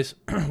 Anyways,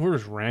 we're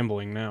just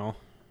rambling now.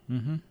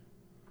 Mm-hmm.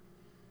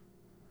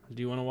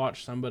 Do you want to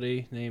watch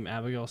somebody named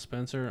Abigail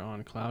Spencer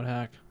on Cloud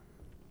Hack?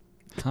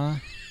 Huh?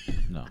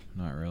 No,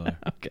 not really.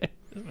 Okay,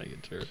 just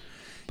making sure.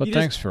 But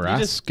thanks for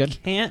asking. You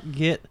can't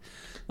get...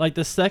 Like,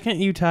 the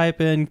second you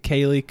type in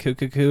Kaylee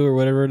Cuckoo or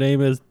whatever her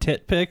name is,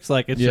 tit pics,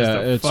 like, it's just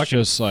a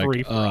fucking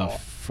free-for-all.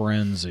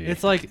 Frenzy.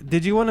 It's like,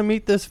 did you want to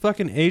meet this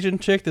fucking Asian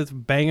chick that's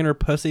banging her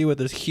pussy with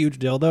this huge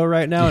dildo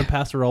right now in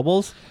Paso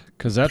Robles?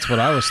 Because that's what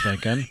I was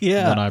thinking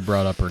Yeah. when I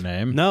brought up her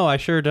name. No, I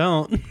sure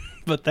don't.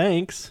 But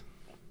thanks.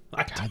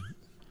 God.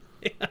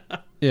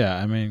 Yeah,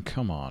 I mean,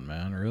 come on,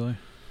 man. Really?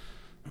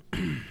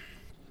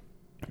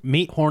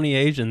 Meet horny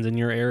Asians in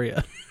your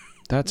area.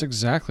 That's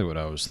exactly what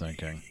I was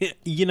thinking.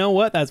 You know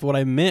what? That's what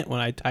I meant when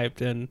I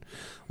typed in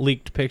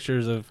leaked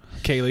pictures of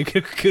Kaylee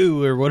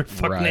Cuckoo or what her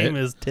fuck name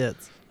is,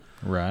 tits.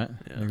 Right.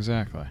 Yeah.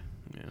 Exactly.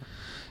 Yeah.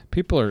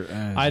 People are...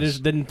 I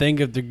just didn't think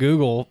of to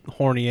Google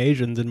horny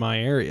Asians in my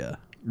area.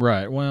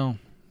 Right. Well,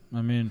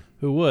 I mean...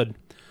 Who would?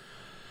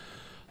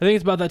 I think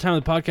it's about that time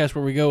of the podcast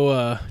where we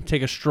go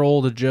take a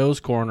stroll to Joe's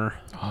Corner.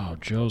 Oh,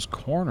 Joe's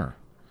Corner.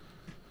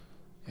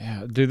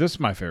 Yeah. Dude, this is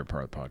my favorite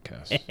part of the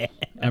podcast.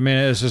 I mean,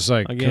 it's just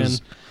like... Again...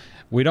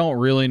 We don't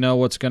really know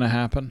what's going to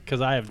happen.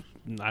 Because I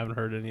haven't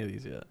heard any of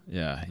these yet.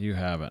 Yeah, you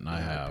haven't, and I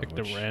have. I picked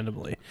them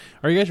randomly.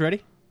 Are you guys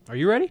ready? Are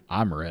you ready?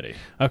 I'm ready.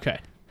 Okay.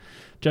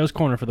 Joe's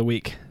Corner for the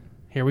week.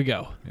 Here we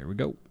go. Here we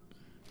go.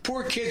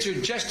 Poor kids are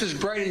just as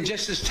bright and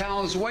just as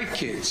talented as white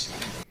kids.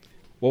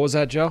 What was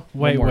that, Joe?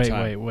 Wait.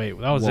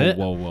 That was it?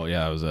 Whoa.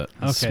 Yeah, that was it.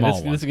 Okay,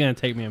 this is going to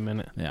take me a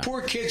minute. Yeah.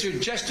 Poor kids are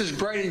just as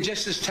bright and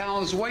just as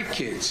talented as white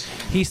kids.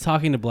 He's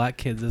talking to black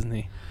kids, isn't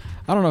he?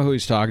 I don't know who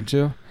he's talking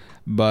to.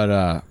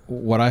 But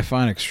what I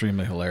find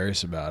extremely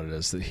hilarious about it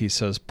is that he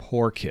says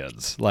 "poor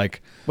kids."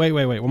 Like, wait,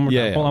 one more time.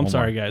 Yeah, well, I'm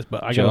sorry, guys,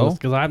 but I got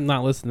because I've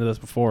not listened to this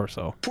before.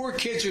 So poor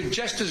kids are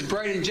just as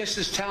bright and just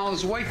as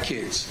talented as white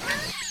kids.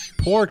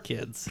 Poor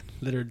kids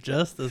that are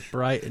just as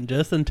bright and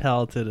just as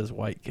talented as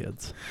white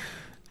kids.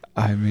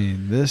 I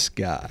mean, this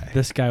guy.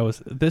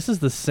 This is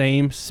the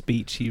same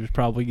speech he was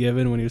probably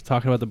given when he was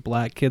talking about the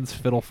black kids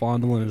fiddle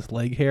fondling his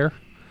leg hair.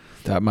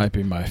 That might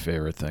be my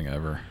favorite thing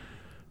ever.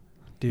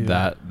 Dude.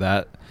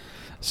 That.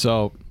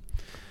 So,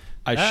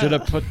 I should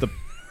have put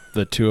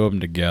the two of them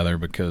together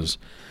because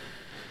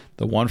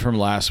the one from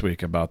last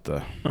week about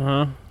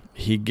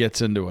he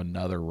gets into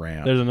another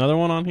rant. There's another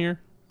one on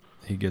here?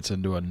 He gets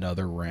into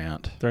another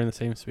rant. During the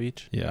same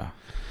speech? Yeah.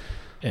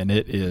 And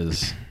it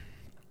is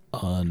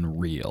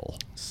unreal.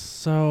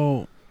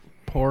 So,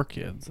 poor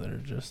kids that are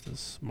just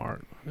as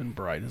smart and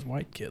bright as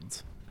white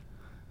kids.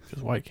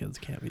 Because white kids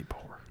can't be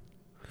poor.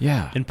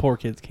 Yeah. And poor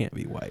kids can't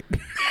be white.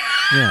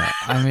 Yeah,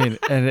 I mean,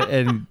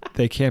 and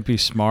they can't be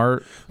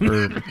smart,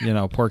 or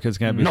poor kids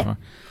can't be smart.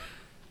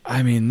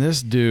 I mean,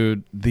 this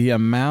dude, the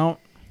amount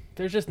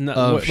there's just no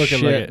of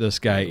shit this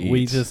guy eats.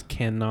 We just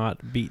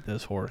cannot beat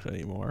this horse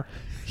anymore.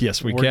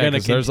 Yes, we can.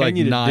 Because there's like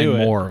 9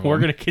 more of them. We're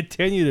going to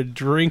continue to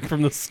drink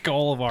from the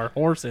skull of our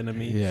horse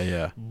enemy.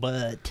 Yeah.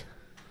 But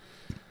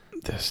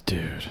this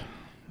dude,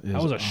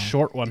 that was a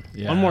short one.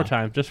 Yeah. One more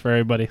time, just for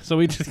everybody, so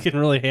we just can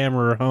really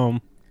hammer her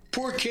home.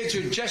 Poor kids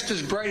are just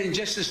as bright and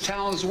just as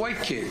talented as white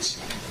kids.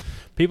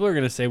 People are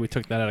going to say we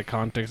took that out of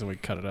context and we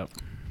cut it up.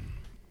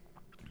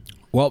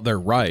 Well, they're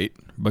right,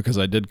 because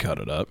I did cut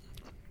it up.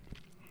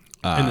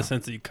 In the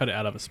sense that you cut it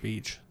out of a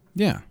speech.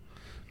 Yeah.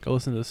 Go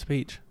listen to the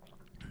speech.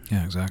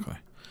 Yeah, exactly.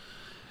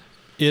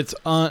 It's,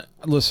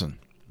 listen,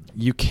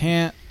 you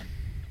can't,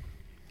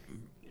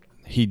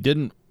 he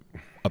didn't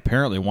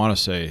apparently want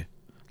to say,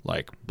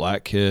 like,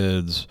 black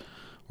kids,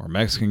 or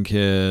Mexican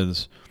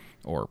kids,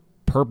 or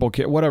purple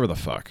kid, whatever the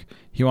fuck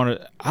he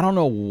wanted. I don't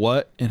know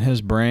what in his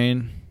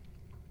brain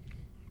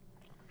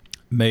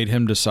made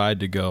him decide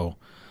to go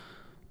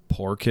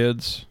poor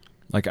kids.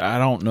 Like, I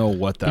don't know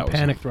what that was.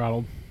 Panic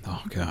throttled.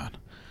 Oh God,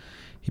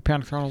 he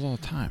panic throttles all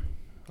the time.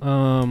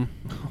 Oh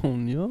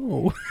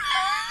no.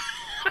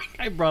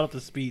 I brought up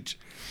the speech.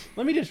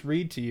 Let me just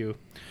read to you.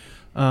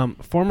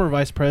 Former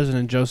Vice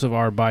President Joseph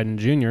R. Biden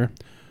Jr.,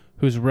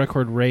 whose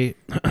record rate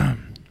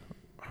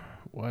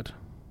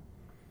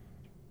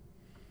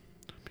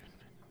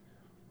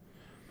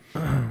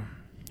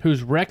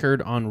whose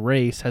record on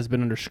race has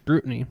been under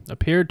scrutiny,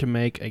 appeared to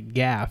make a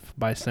gaffe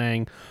by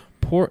saying,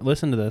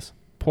 listen to this,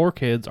 poor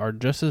kids are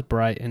just as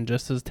bright and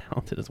just as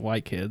talented as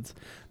white kids.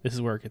 This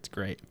is where it gets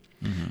great.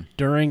 Mm-hmm.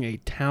 During a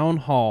town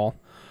hall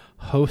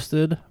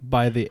hosted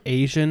by the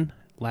Asian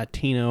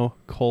Latino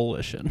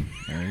Coalition.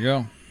 There you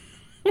go.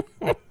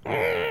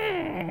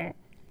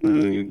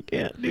 You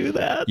can't do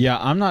that. Yeah,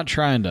 I'm not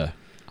trying to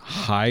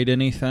hide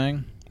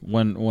anything,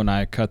 when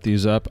I cut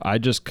these up, I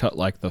just cut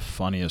like the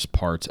funniest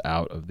parts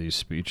out of these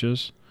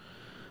speeches,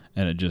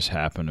 and it just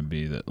happened to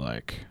be that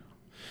like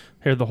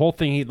Here, the whole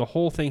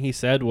thing he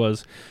said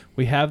was,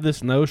 we have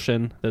this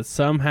notion that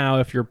somehow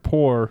if you're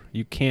poor,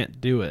 you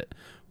can't do it.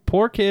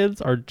 Poor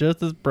kids are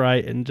just as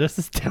bright and just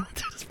as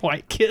talented as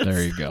white kids.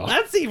 There you go.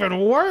 That's even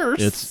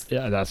worse.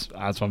 That's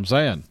what I'm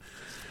saying.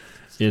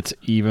 It's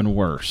even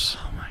worse.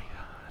 Oh my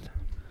god.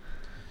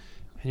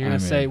 And you're gonna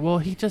say, well,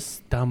 he just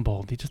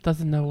stumbled. He just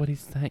doesn't know what he's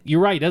saying. You're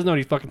right. He doesn't know what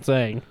he's fucking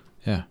saying.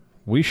 Yeah,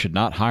 we should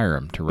not hire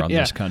him to run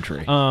this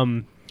country.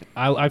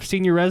 I've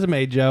seen your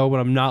resume, Joe, but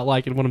I'm not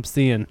liking what I'm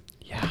seeing.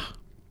 Yeah.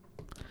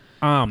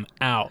 I'm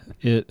out.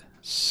 It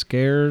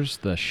scares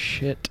the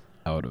shit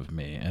out of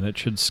me, and it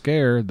should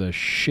scare the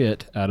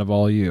shit out of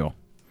all you.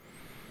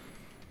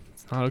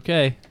 It's not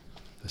okay.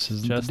 This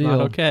isn't Just the deal.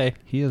 not okay.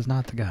 He is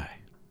not the guy.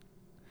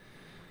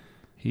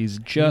 He's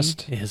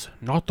just He is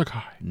not the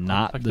guy.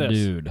 not Like the this.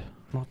 dude.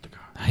 Not the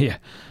guy. Yeah.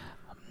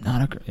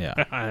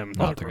 Yeah. I am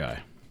Not the guy.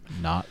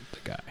 Not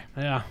the guy.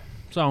 Yeah.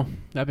 So,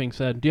 that being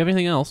said, do you have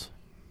anything else?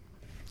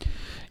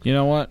 You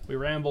know what? We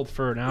rambled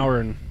for an hour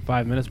and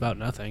 5 minutes about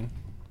nothing.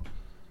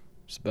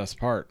 It's the best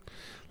part.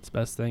 It's the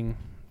best thing,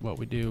 what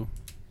we do.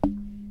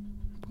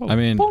 I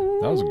mean,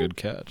 that was a good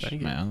catch,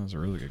 Thank you. man. That was a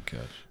really good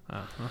catch.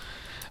 Uh-huh.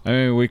 I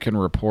mean, we can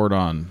report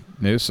on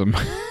Newsom.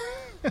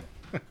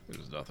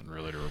 There's nothing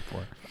really to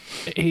report.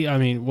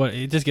 What?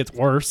 It just gets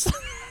worse.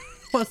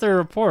 What's their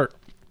report?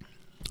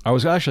 I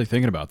was actually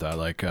thinking about that.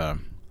 Like,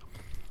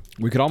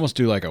 we could almost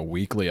do like a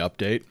weekly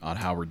update on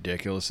how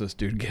ridiculous this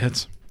dude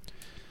gets.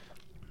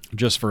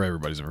 Just for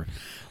everybody's.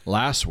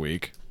 Last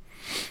week,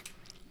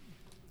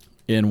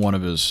 in one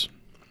of his,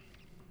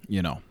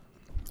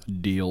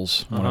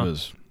 deals, one of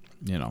his,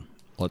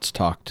 let's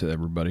talk to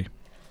everybody.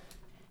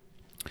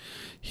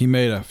 He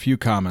made a few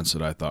comments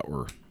that I thought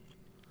were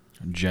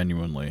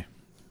genuinely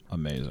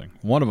amazing.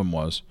 One of them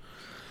was,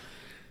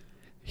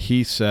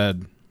 he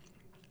said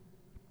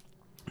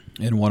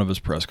in one of his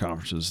press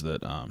conferences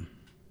that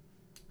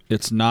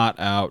it's not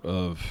out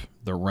of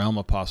the realm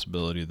of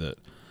possibility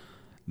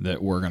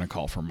that we're going to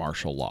call for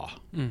martial law.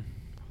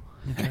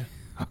 Okay.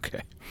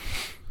 Okay.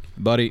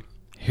 Buddy,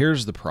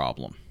 here's the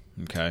problem,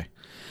 okay?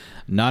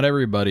 Not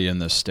everybody in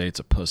this state's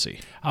a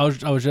pussy. I was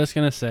just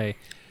going to say,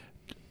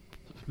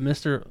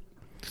 Mr.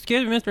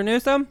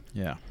 Newsom?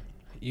 Yeah.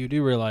 You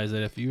do realize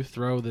that if you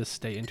throw this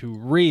state into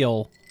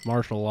real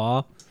martial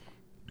law,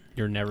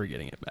 you're never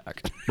getting it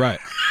back. Right.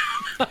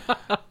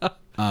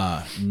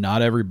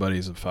 Not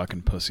everybody's a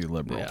fucking pussy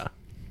liberal. Yeah.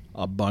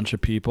 A bunch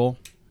of people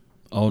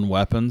own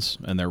weapons,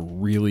 and they're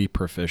really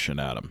proficient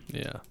at them.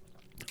 Yeah.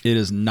 It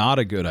is not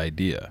a good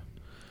idea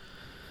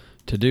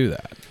to do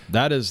that.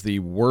 That is the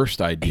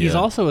worst idea. He's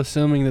also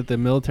assuming that the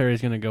military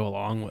is going to go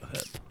along with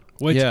it,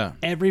 which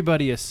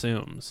everybody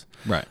assumes.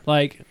 Right.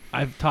 Like,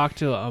 I've talked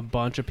to a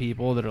bunch of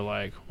people that are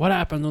like, what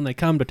happens when they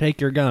come to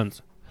take your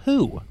guns?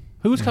 Who?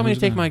 Who's coming to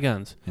take my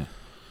guns? Yeah.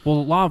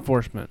 Well, law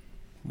enforcement.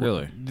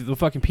 Really? The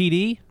fucking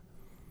PD?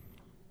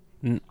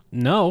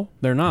 No,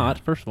 they're not,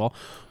 first of all.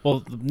 Well,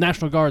 the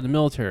National Guard, the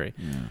military.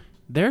 Yeah.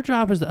 Their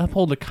job is to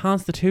uphold the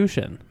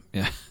Constitution.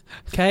 Yeah.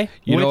 Okay?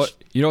 You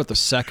know what the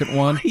second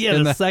one? Yeah,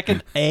 the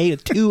second A,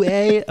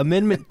 2A,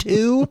 Amendment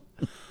 2.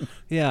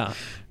 Yeah.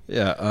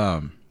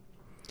 Yeah.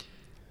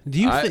 Do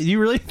you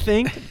really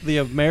think the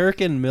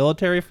American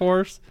military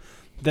force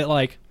that,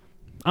 like,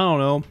 I don't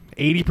know,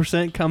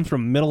 80% comes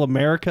from Middle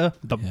America,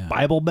 the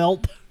Bible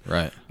Belt,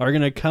 Right. are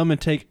going to come and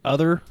take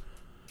other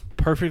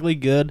perfectly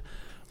good,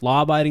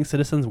 law-abiding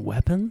citizens'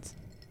 weapons?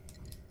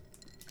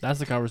 That's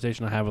the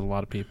conversation I have with a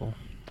lot of people.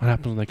 What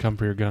happens when they come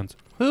for your guns?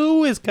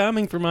 Who is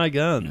coming for my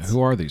guns? Who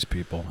are these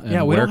people? And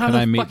Yeah, we where don't have can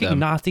I a meet fucking them?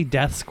 Nazi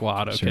death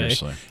squad, okay?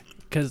 Seriously.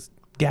 Because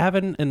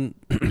Gavin and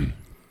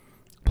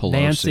Pelosi.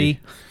 Nancy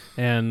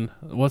and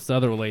what's the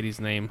other lady's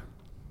name?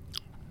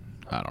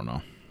 I don't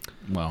know.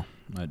 Well,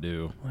 I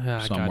do. Ah,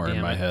 somewhere in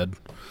goddamn my it. head.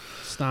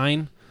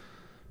 Stein?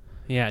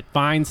 Yeah,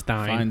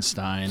 Feinstein.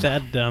 Feinstein.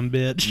 That dumb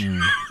bitch.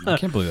 I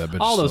can't believe that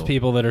bitch. All those still-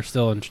 people that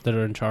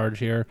are in charge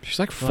here. She's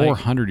like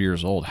 400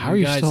 years old. How are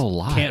you guys still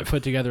alive? Can't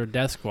put together a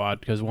death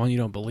squad because one, you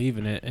don't believe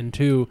in it, and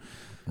two,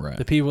 Right.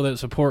 the people that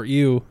support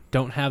you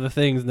don't have the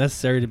things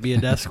necessary to be a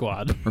death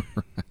squad.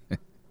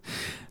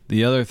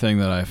 The other thing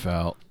that I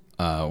felt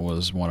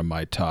was one of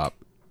my top,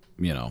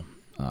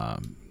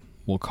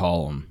 we'll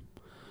call them,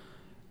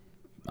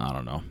 I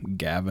don't know,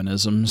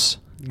 Gavinisms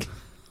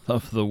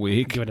of the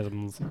week. Give it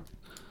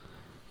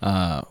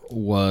a-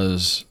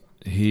 Was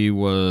he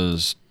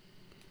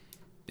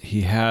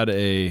had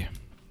a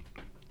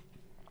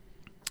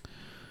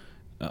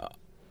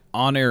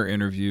on-air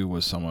interview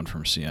with someone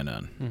from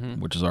CNN,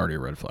 which is already a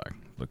red flag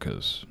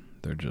because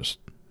they're just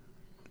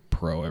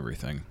pro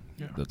everything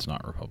that's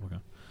not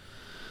Republican.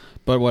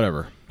 But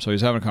whatever. So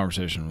he's having a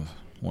conversation with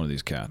one of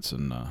these cats,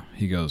 and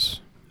he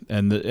goes,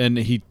 and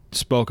he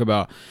spoke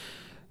about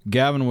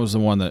Gavin was the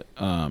one that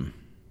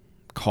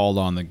called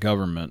on the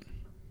government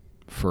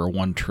for a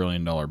 $1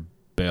 trillion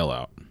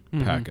bailout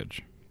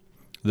package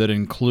that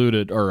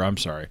included, or I'm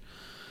sorry,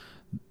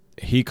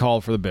 he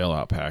called for the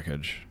bailout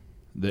package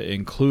that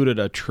included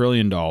 $1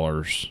 trillion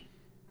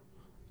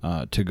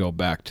to go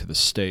back to the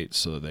states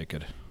so that they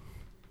could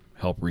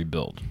help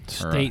rebuild.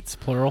 States,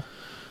 plural.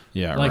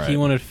 Yeah, like right. he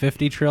wanted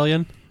 50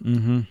 trillion?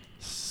 Mm-hmm.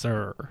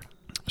 Sir.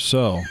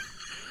 So,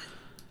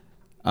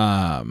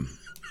 and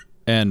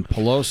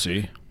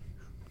Pelosi,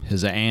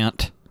 his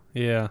aunt.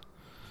 Yeah.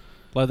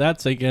 Let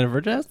that sink in for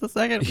just a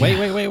second.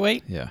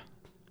 Wait. Yeah.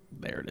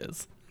 There it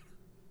is.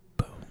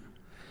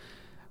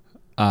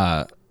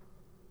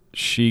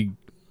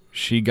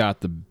 She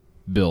got the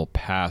bill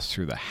passed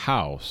through the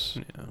House.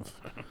 Yeah.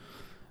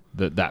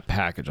 That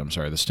package, I'm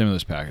sorry, the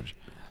stimulus package,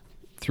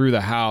 through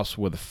the House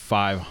with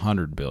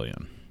 $500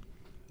 billion.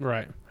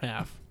 Right.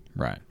 Half.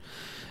 Right.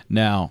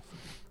 Now,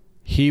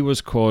 he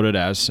was quoted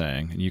as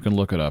saying, and you can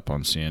look it up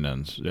on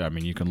CNN's, I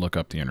mean, you can look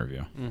up the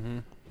interview,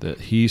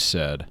 that he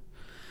said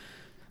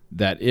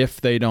that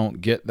if they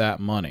don't get that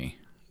money,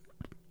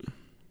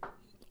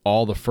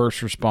 all the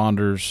first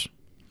responders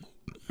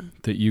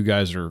that you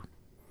guys are,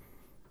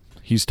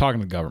 he's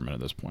talking to the government at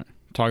this point,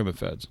 talking to the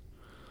feds,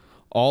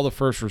 all the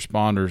first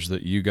responders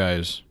that you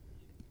guys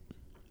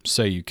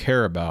say you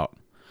care about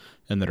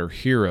and that are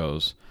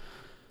heroes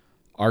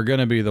are going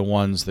to be the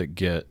ones that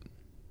get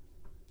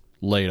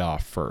laid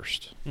off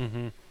first.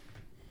 Mm-hmm.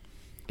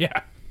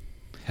 Yeah.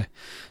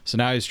 So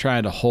now he's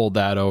trying to hold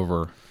that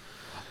over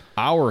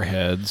our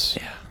heads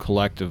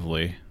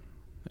collectively,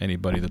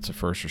 anybody that's a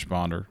first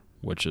responder,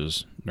 which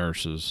is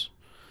nurses,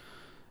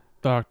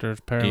 Doctors,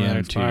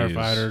 paramedics, EMTs,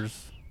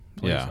 firefighters,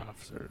 police yeah,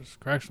 officers,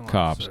 correctional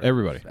cops, officers.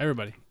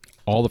 everybody.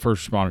 All the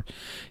first responders.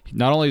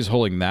 Not only is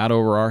holding that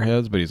over our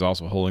heads, but he's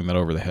also holding that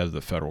over the heads of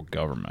the federal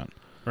government.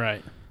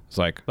 Right. It's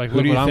like Like, who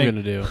look do you what I'm think?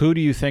 gonna do. Who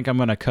do you think I'm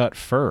going to cut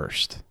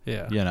first?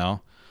 Yeah. You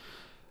know.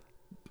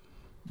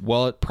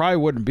 Well, it probably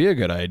wouldn't be a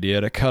good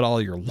idea to cut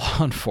all your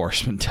law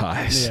enforcement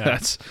ties. Yeah.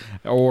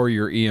 Or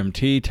your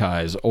EMT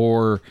ties,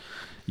 or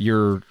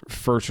your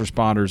first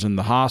responders in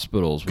the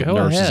hospitals with Go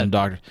nurses ahead. and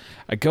doctors.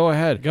 Go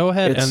ahead. Go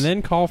ahead It's- and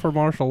then call for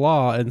martial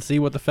law and see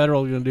what the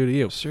federal is going to do to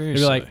you.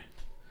 Seriously. You'd be like,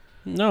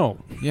 no.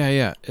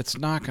 Yeah. It's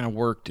not going to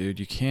work, dude.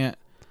 You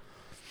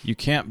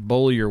can't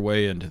bully your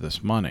way into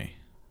this money,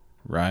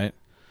 right?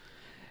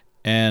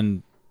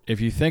 And if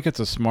you think it's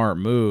a smart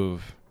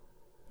move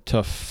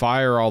to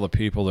fire all the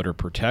people that are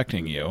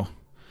protecting you,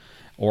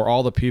 or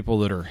all the people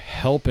that are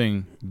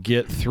helping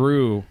get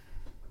through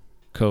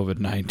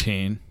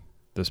COVID-19,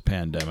 this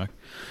pandemic,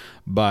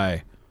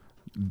 by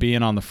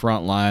being on the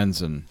front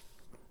lines and,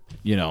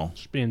 you know,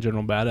 Just being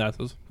general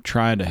badasses.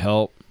 trying to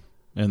help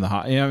in the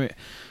I mean,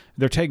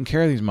 they're taking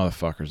care of these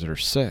motherfuckers that are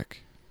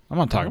sick. I'm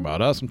not talking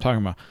about us. I'm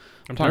talking about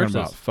Nurses.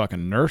 about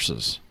fucking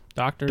nurses,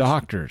 Doctors,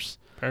 doctors,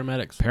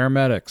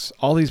 paramedics,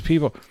 all these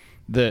people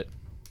that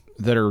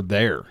are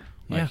there.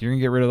 Like, Yeah. you're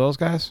gonna get rid of those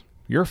guys?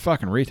 You're a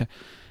fucking retard.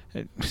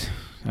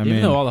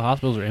 Even though all the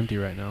hospitals are empty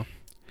right now.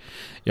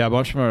 Yeah, a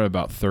bunch of them are at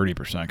about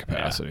 30%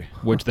 capacity,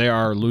 which they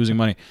are losing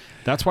money.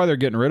 That's why they're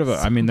getting rid of it.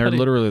 I mean, they're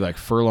literally like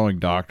furloughing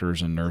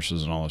doctors and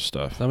nurses and all this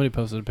stuff. Somebody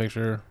posted a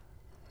picture.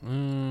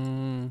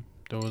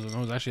 There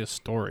was actually a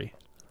story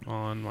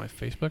on my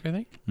Facebook, I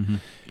think. Mm-hmm.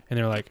 And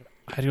they're like,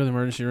 I had to go to the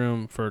emergency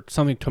room for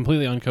something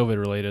completely un-COVID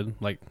related,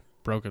 like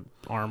broke an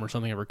arm or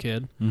something of her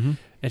kid. Mm-hmm.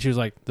 And she was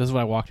like, this is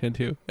what I walked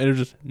into. And there was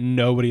just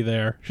nobody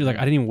there. She's like, I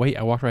didn't even wait.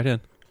 I walked right in.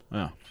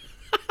 Yeah.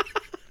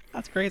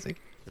 That's crazy.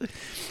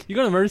 You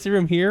go to the emergency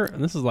room here,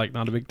 and this is like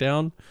not a big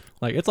town.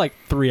 Like, it's like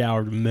 3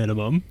 hours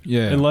minimum.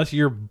 Yeah. Unless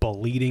you're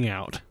bleeding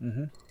out.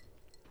 Mm-hmm.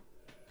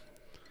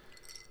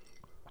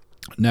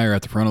 Now you're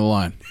at the front of the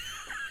line.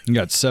 You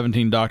got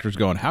 17 doctors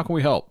going, how can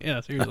we help?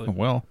 Yeah, seriously.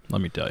 Well,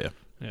 let me tell you.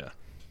 Yeah.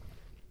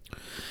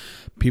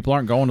 People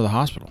aren't going to the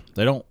hospital.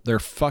 They're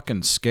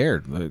fucking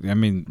scared. I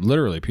mean,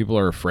 literally, people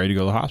are afraid to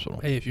go to the hospital.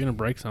 Hey, if you're going to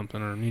break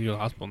something or need to go to the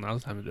hospital,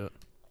 now's the time to do it.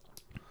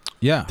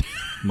 Yeah.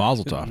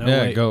 Mazel tov. No,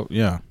 yeah, wait. go.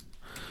 Yeah.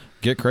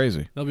 Get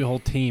crazy. There'll be a whole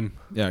team.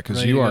 Yeah, because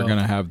ready you to are go. going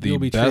to have the You'll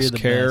be best treated the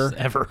care.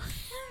 best ever.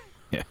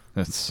 Yeah.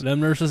 That's Them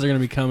nurses are going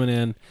to be coming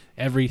in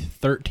every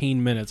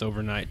 13 minutes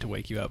overnight to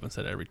wake you up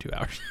instead of every 2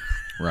 hours.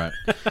 right.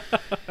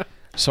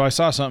 So I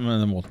saw something,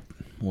 and then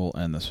we'll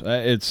end this.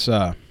 It's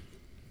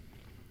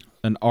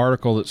an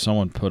article that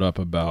someone put up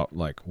about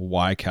like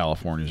why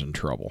California's in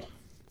trouble.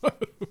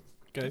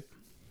 Okay.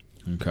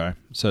 Okay.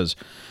 It says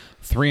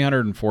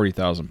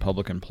 340,000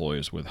 public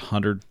employees with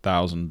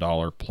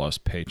 $100,000 plus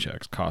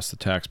paychecks cost the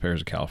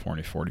taxpayers of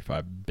California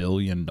 $45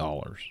 billion.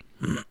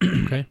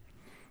 Okay.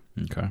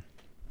 Okay.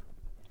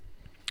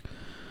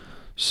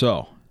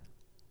 So,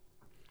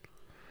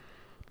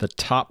 the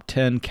top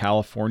 10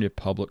 California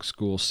public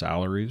school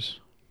salaries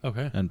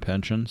Okay. and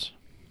pensions.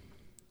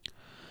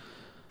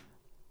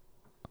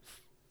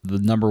 The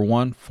number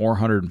one,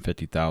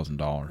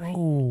 $450,000.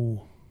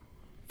 Oh.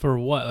 For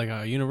what? Like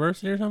a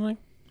university or something?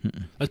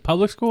 That's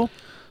public school?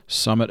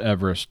 Summit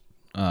Everest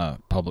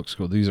public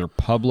school. These are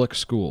public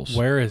schools.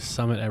 Where is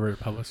Summit Everett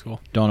Public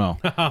School? Don't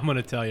know. I'm going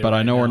to tell you. But I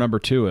right know where now. number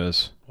 2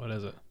 is. What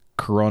is it?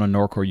 Corona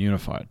Norco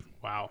Unified.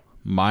 Wow.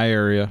 My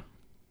area,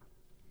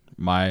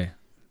 my,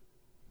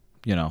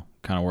 kind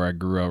of where I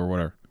grew up or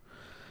whatever.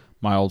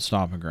 My old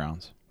stomping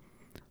grounds.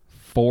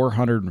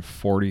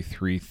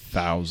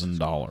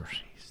 $443,000.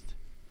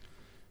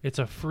 It's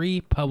a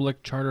free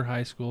public charter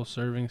high school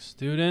serving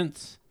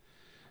students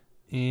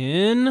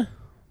in...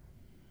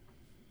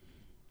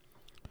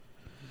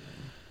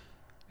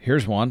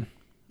 Here's one.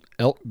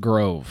 Elk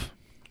Grove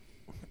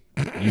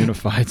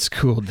Unified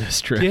School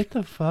District. Get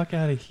the fuck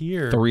out of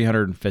here.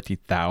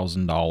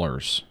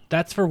 $350,000.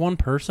 That's for one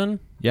person?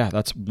 Yeah,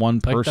 that's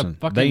one Like person. the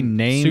fucking They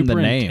name the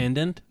name.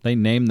 superintendent? They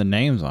name the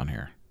names on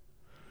here.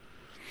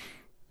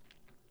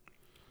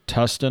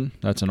 Tustin,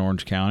 that's in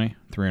Orange County,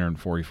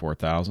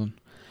 $344,000.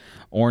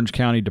 Orange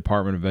County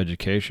Department of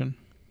Education,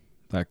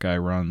 that guy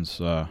runs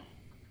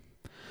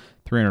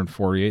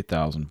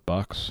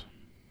 $348,000.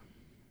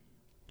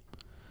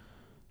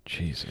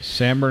 Jesus.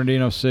 San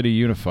Bernardino City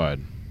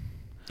Unified,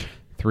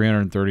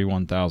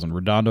 $331,000.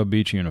 Redondo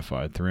Beach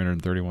Unified,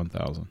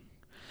 $331,000.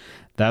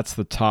 That's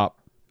the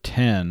top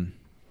 10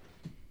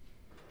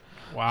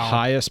 Wow.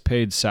 highest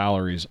paid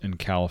salaries in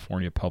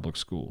California public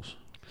schools.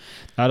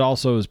 That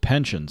also is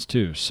pensions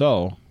too.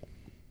 So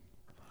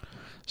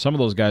some of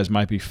those guys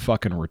might be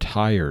fucking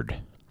retired.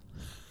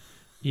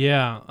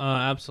 Yeah,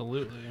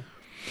 absolutely.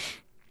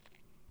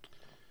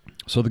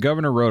 So the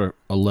governor wrote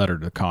a letter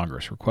to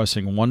Congress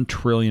requesting $1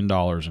 trillion in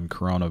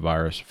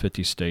coronavirus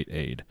 50-state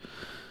aid.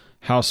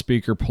 House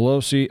Speaker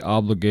Pelosi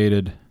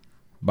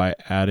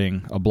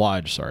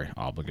obliged,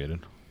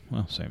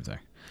 well, same thing,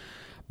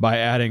 by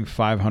adding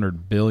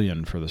 $500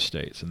 billion for the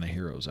states in the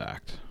HEROES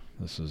Act.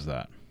 This is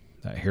that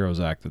HEROES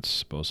Act that's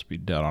supposed to be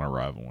dead on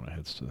arrival when it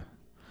hits the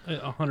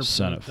 100%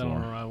 Senate dead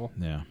on floor. arrival.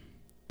 Yeah.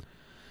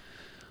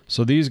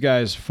 So these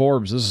guys,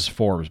 Forbes, this is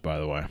Forbes, by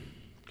the way.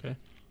 Okay.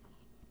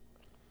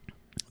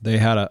 They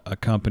had a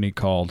company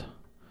called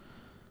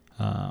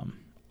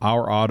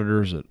Our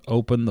Auditors at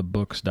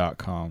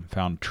OpenTheBooks.com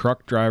found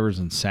truck drivers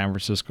in San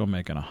Francisco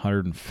making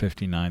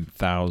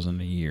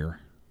 $159,000 a year.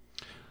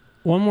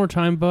 One more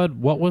time,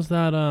 bud. What was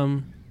that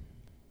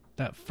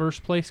that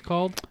first place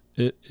called?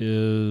 It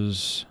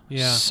is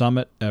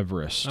Summit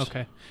Everest.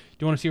 Okay. Do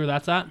you want to see where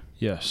that's at?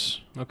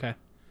 Yes. Okay.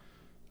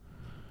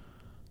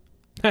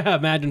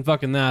 Imagine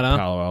fucking that, huh?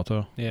 Palo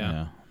Alto.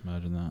 Yeah.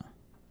 Imagine that.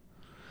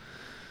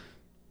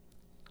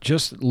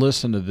 Just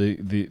listen to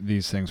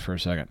these things for a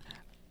second.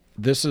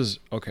 This is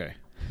okay.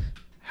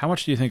 How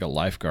much do you think a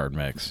lifeguard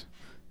makes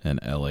in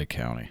LA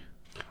County?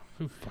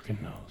 Who fucking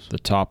knows? The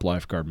top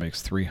lifeguard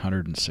makes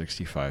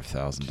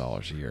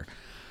 $365,000 a year.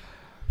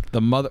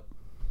 What?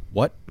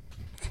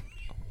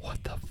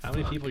 What the fuck? How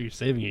many people are you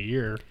saving a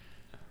year?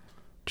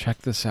 Check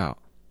this out.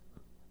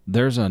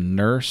 There's a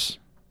nurse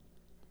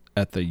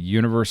at the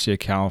University of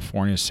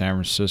California, San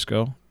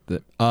Francisco.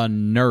 A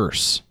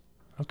nurse.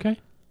 Okay.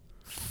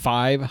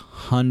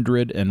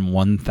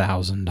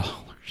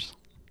 $501,000.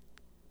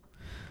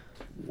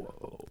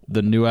 Whoa.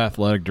 The new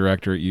athletic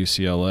director at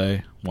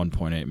UCLA,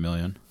 $1.8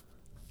 million.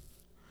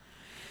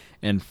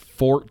 And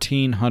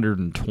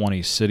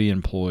 1,420 city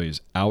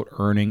employees out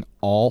earning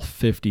all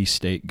 50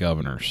 state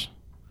governors.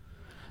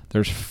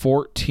 There's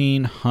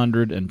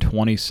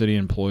 1,420 city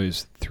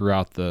employees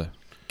throughout the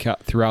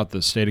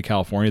state of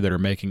California that are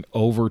making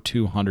over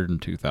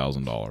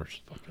 $202,000.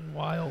 Fucking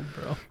wild,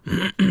 bro.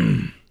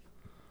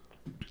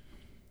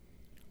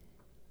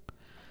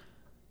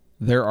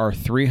 There are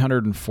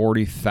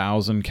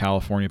 340,000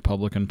 California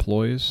public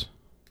employees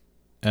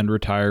and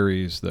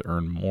retirees that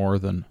earn more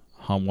than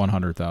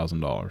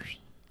 $100,000.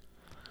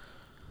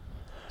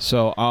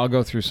 So I'll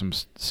go through some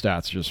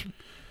stats. Just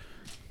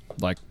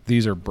like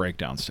these are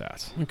breakdown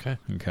stats. Okay.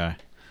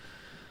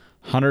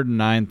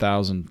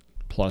 109,000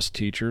 plus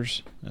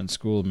teachers and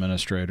school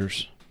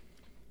administrators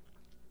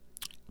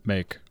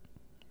make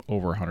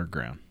over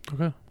 $100,000.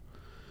 Okay.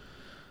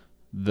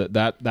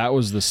 That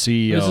was the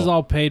CEO. This is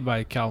all paid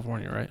by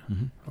California, right?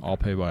 Mm-hmm. Okay. All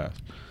paid by us.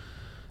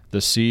 The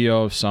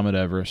CEO of Summit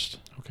Everest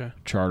Okay.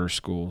 Charter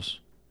Schools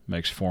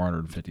makes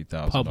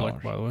 $450,000.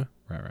 Public, by the way.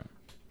 Right.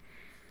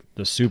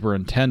 The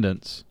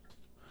superintendents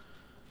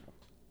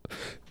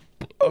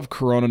of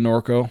Corona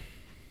Norco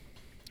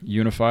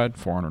Unified,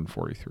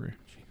 $443,000.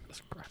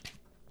 Jesus Christ.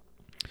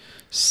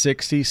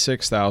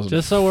 66,400.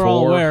 Just so we're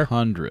all aware.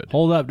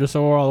 Hold up, just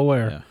so we're all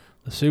aware. Yeah.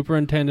 The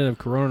superintendent of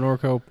Corona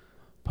Norco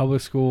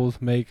Public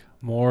Schools make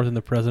more than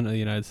the president of the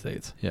United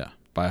States. Yeah,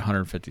 by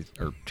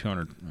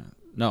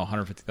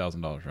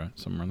 $150,000, right?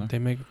 Somewhere in there.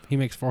 He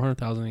makes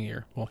 $400,000 a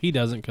year. Well, he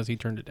doesn't because he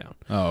turned it down.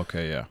 Oh,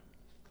 okay, yeah.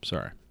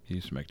 Sorry, he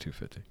used to make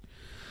 $250,000.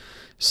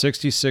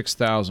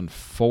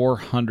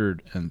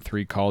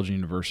 66,403 college and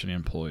university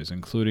employees,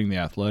 including the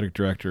athletic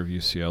director of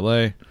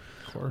UCLA,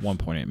 Of course.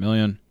 $1.8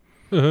 million.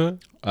 Uh-huh.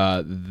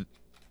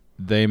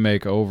 They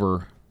make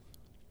over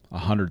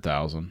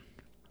 $100,000.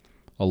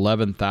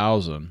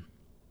 11,000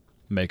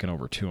 making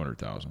over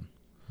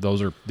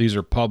 $200,000. These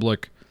are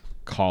public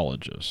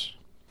colleges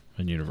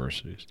and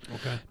universities.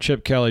 Okay.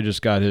 Chip Kelly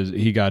just got his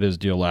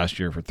deal last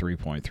year for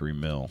 $3.3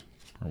 million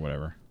or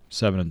whatever.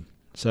 7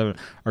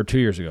 or 2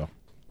 years ago,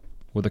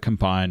 with a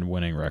combined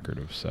winning record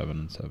of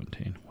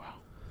 7-17. Wow.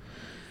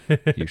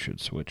 You should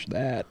switch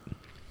that.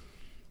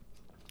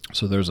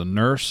 So there's a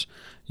nurse.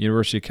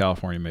 University of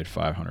California made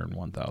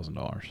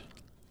 $501,000.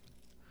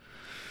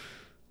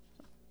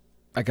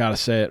 I gotta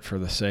say it for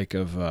the sake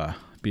of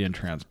being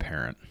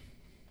transparent.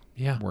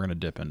 Yeah. We're gonna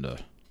dip into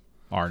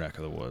our neck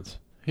of the woods.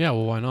 Yeah,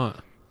 well, why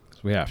not?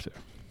 'Cause we have to.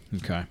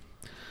 Okay.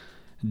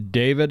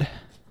 David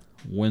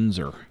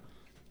Windsor,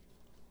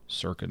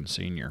 Sirkin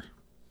Senior,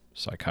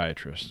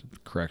 psychiatrist,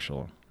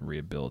 correctional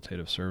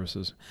rehabilitative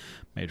services,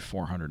 made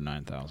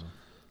 $409,000.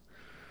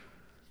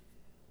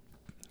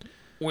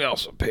 We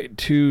also paid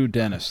 2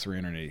 dentists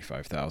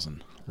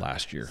 $385,000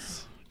 last year.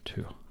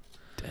 2.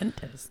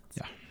 Dentists?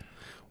 Yeah.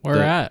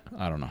 Where at?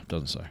 I don't know.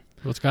 Doesn't say.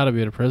 Well, it's got to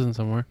be at a prison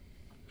somewhere.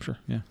 Sure.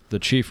 Yeah. The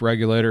chief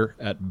regulator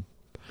at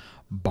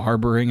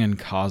Barbering and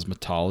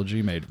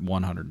Cosmetology made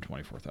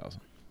 $124,000.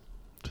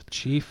 The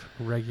chief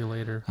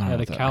regulator I don't know at a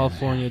what that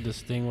California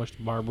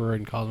Distinguished Barber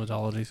and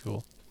Cosmetology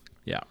School.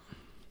 Yeah.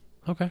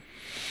 Okay.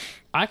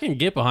 I can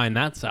get behind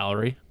that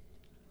salary.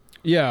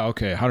 Yeah.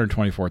 Okay.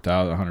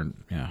 124,000. 100.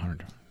 Yeah.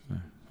 100.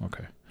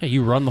 Okay. Hey,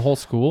 you run the whole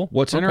school?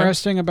 What's Okay.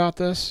 interesting about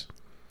this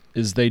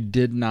is they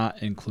did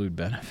not include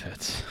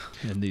benefits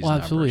in these Well,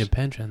 numbers. absolutely, and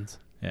pensions.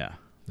 Yeah.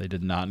 They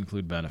did not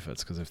include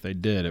benefits because if they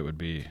did, it would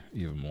be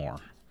even more.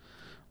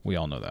 We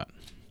all know that.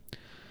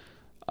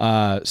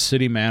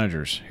 City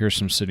managers. Here's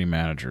some city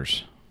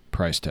managers.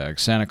 Price tag.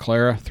 Santa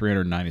Clara,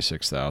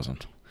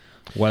 $396,000.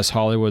 West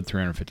Hollywood,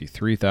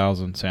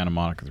 $353,000. Santa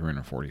Monica,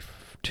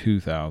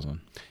 $342,000.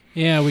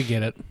 Yeah, we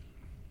get it.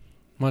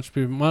 A lot of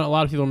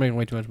people are making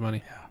way too much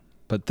money.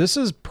 But this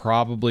is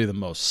probably the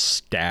most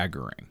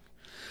staggering.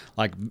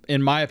 Like,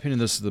 in my opinion,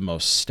 this is the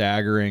most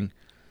staggering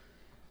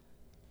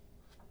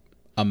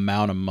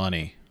amount of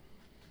money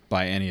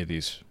by any of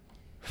these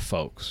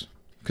folks.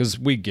 Because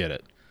we get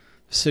it.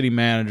 City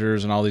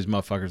managers and all these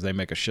motherfuckers, they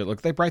make a shit.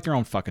 Look, they write their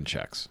own fucking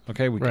checks.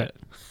 Okay? We get it.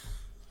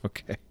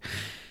 Okay.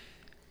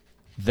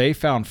 They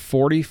found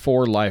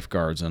 44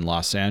 lifeguards in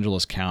Los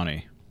Angeles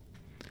County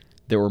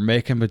that were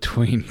making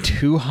between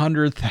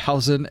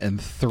 $200,000 and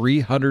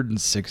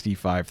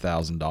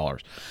 $365,000.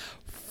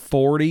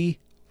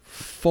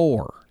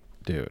 44,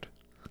 dude.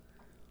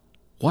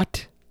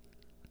 What?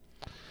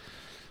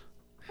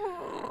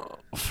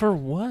 For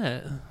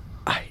what?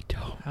 I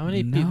don't. How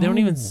many people? They don't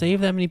even save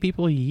that many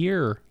people a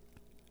year.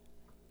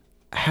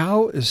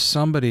 How is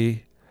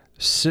somebody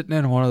sitting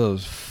in one of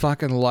those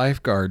fucking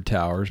lifeguard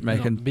towers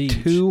making beach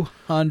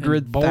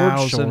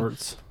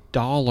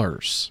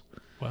 $200,000?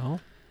 Well,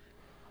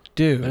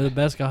 Dude. they're the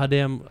best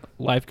goddamn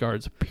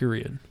lifeguards,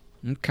 period.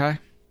 Okay.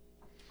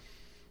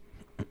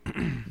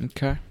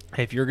 Okay.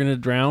 Hey, if you're going to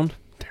drown,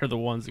 they're the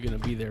ones that are going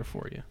to be there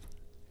for you.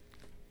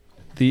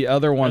 The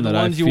other one They're the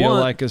that I ones you feel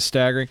want. like is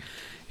staggering.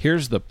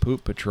 Here's the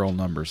Poop Patrol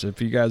numbers. If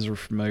you guys are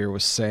familiar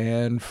with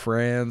San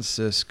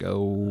Francisco,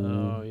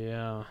 Oh,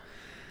 yeah.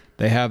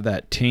 they have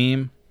that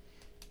team.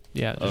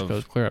 Yeah, it just Of-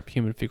 goes clear up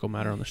human fecal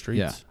matter on the streets.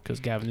 Yeah. Because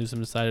Gavin Newsom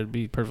decided it'd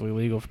be perfectly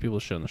legal for people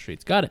to shit on the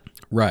streets. Got it.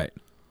 Right.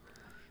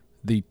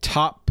 The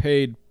top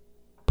paid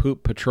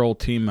Poop Patrol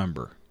team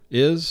member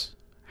is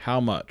how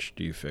much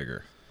do you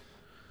figure?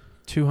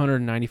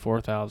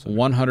 $294,000.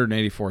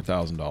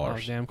 $184,000. I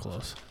was damn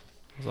close.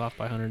 I was off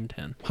by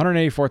 110.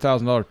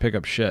 $184,000 to pick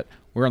up shit.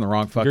 We're in the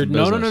wrong fucking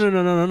No. business.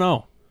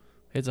 No.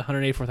 It's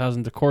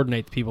 $184,000 to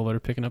coordinate the people that are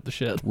picking up the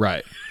shit.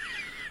 Right.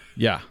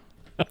 Yeah.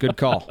 Good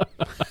call.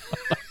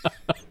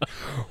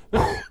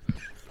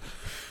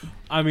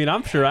 I mean,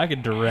 I'm sure I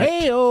could direct.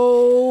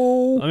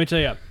 Hey-o. Let me tell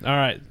you. All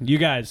right, you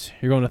guys,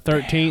 you're going to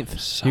 13th. Damn,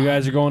 son. You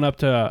guys are going up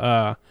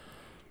to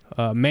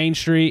Main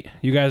Street.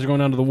 You guys are going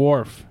down to the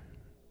wharf.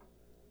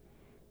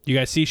 You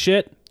guys see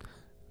shit?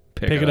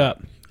 Pick it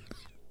up.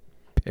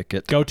 Pick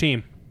it Go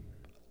team.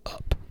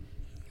 up.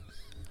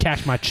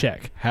 Cash my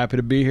check. Happy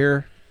to be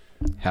here.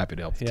 Happy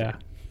to help the Yeah.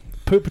 team.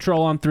 Poop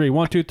Patrol on 3.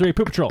 1, 2, 3.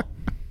 Poop Patrol.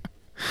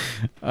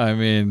 I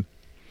mean,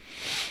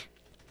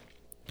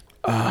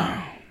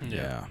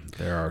 yeah,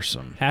 there are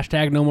some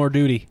Hashtag no more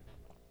duty.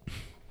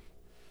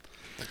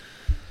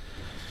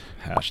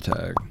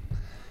 hashtag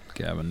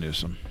Gavin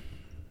Newsom.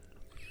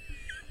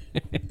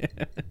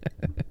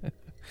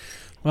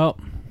 Well,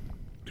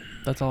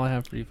 that's all I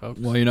have for you folks.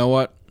 Well, you know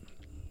what?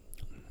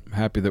 I'm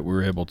happy that we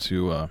were able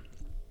to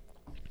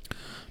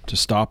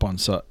stop on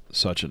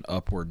such an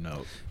upward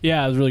note.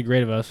 Yeah, it was really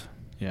great of us.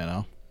 You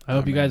know, I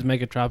hope you man. guys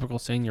make a tropical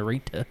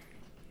senorita.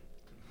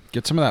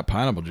 Get some of that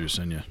pineapple juice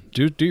in you.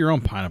 Do your own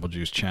pineapple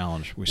juice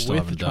challenge. We still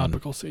haven't done.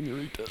 tropical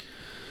senorita.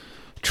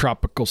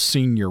 Tropical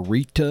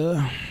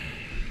Senorita.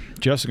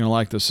 Jeff's gonna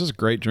like this. This is a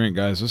great drink,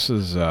 guys. This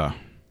was the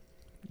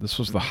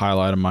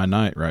highlight of my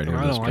night right here.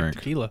 I This don't drink.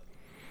 like tequila.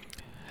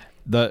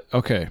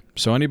 Okay,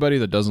 so anybody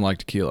that doesn't like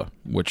tequila,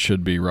 which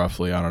should be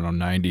roughly, I don't know,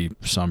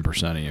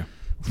 90% of you,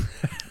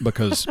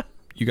 because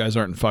you guys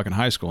aren't in fucking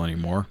high school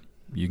anymore,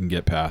 you can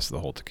get past the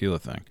whole tequila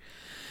thing.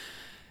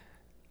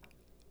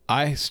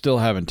 I still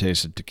haven't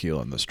tasted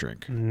tequila in this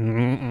drink.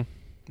 No.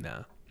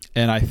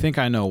 And I think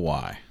I know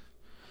why.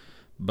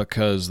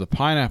 Because the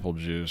pineapple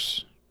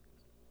juice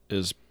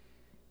is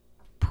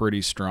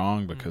pretty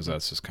strong, because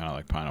that's just kind of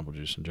like pineapple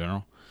juice in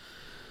general.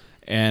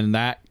 And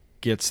that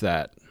gets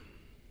that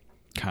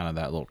kind of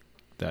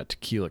that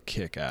tequila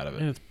kick out of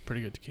it. It's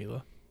pretty good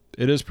tequila.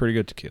 It is pretty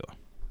good tequila.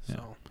 Yeah.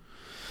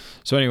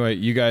 So So anyway,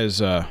 you guys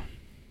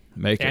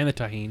Make And it.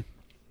 the tahini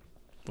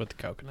with the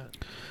coconut.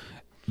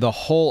 The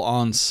whole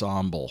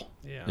ensemble,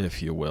 Yeah.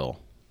 if you will.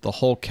 The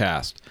whole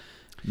cast.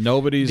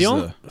 Nobody's The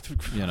only,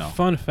 you know.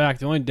 fun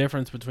fact, the only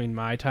difference between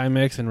Mai Tai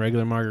mix and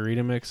regular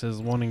margarita mix is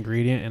one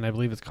ingredient, and I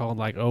believe it's called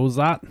like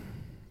Ozat,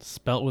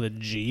 spelt with a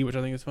G, which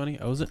I think is funny.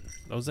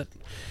 Ozat.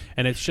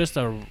 And it's just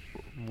a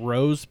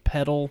rose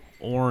petal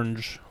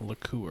orange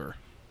liqueur,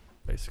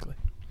 basically.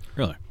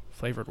 Really?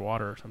 Flavored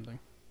water or something.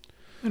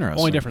 Interesting.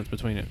 Only difference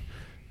between it.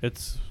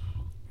 It's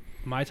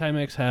Mai Tai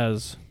mix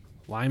has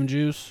lime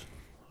juice,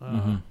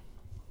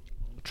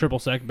 triple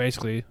sec,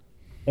 basically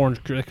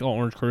orange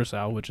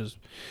curacao, which is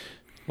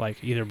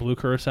like either blue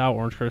curacao,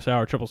 orange curacao,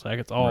 or triple sec.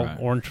 It's all Right.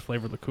 orange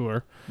flavored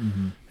liqueur,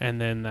 Mm-hmm.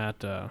 and then that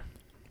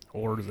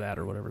Orzat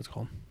or whatever it's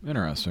called.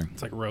 Interesting.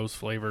 It's like rose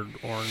flavored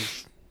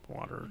orange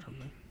water or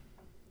something.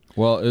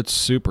 Well, it's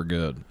super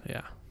good.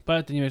 Yeah,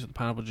 but then you mix it with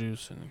pineapple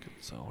juice, and it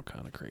gets all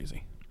kind of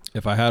crazy.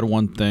 If I had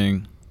one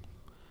thing,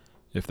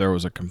 if there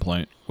was a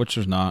complaint, which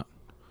there's not,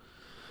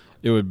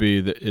 it would be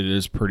that it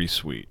is pretty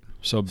sweet.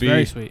 So It's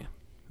very sweet.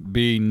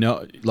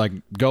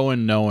 go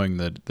in knowing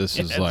that this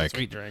is It's like a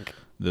sweet drink.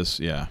 this.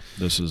 Yeah,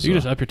 this is. You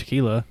just up your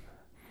tequila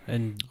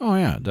and oh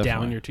yeah, definitely.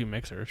 down your two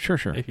mixers. Sure.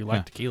 If you like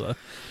Yeah. tequila,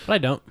 but I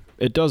don't.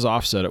 It does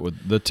offset it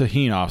with the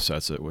tahini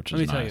offsets it, which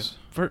Let is me tell nice.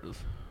 you,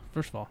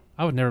 first of all,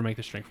 I would never make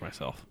this drink for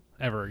myself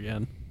ever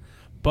again,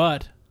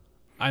 but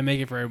I make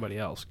it for everybody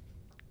else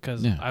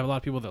because Yeah. I have a lot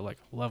of people that like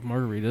love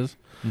margaritas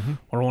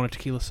or want a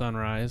tequila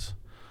sunrise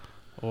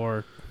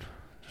or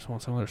just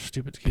want some other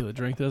stupid tequila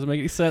drink that doesn't make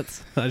any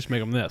sense. I just make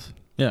them this.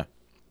 Yeah.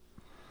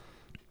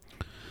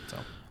 So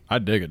I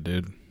dig it,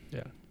 dude.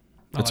 yeah,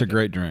 It's a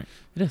great drink.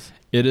 It is.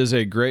 It is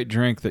a great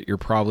drink that you're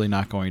probably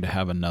not going to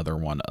have another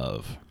one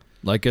of.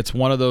 Like, it's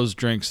one of those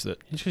drinks that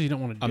Just because you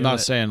don't want to. Do I'm not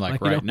it, saying, like,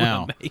 you right don't wanna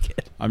now. Make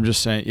it. I'm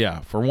just saying,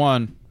 yeah, for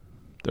one,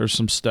 there's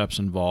some steps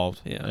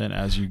involved. Yeah. And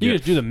as you You get.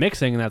 just do the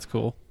mixing, and that's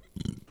cool.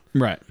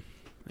 Right.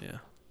 Yeah.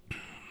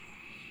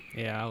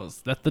 Yeah,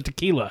 that's the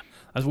tequila.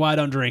 That's why I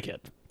don't drink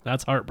it.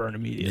 That's heartburn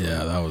immediately.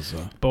 Yeah, that was.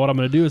 But what I'm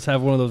going to do is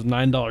have one of those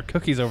 $9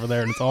 cookies over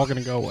there, and it's all going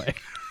to go away.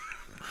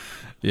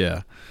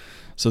 Yeah.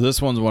 So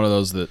this one's one of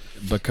those that,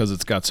 because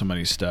it's got so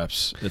many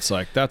steps, it's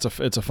like, it's a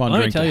fun Let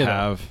me drink tell to you, though,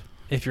 have.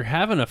 If you're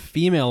having a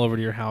female over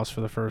to your house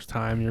for the first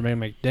time, you're going to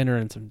make dinner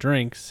and some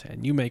drinks,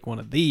 and you make one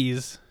of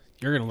these,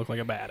 you're going to look like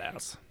a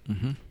badass.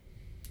 Mm-hmm.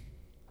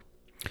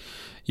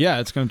 Yeah,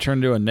 it's going to turn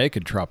into a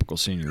naked tropical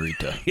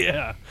senorita.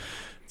 Yeah.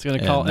 It's going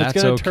to And it's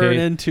that's going to turn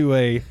okay. into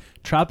a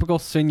tropical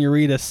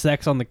senorita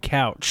sex on the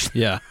couch.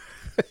 Yeah.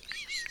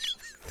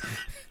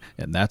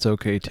 And that's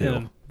okay, too.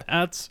 And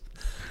that's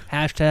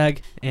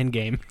hashtag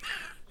endgame.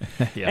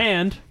 Yeah.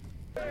 And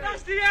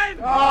That's the end!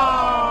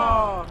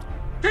 Oh!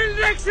 Till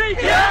next week!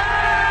 Yeah!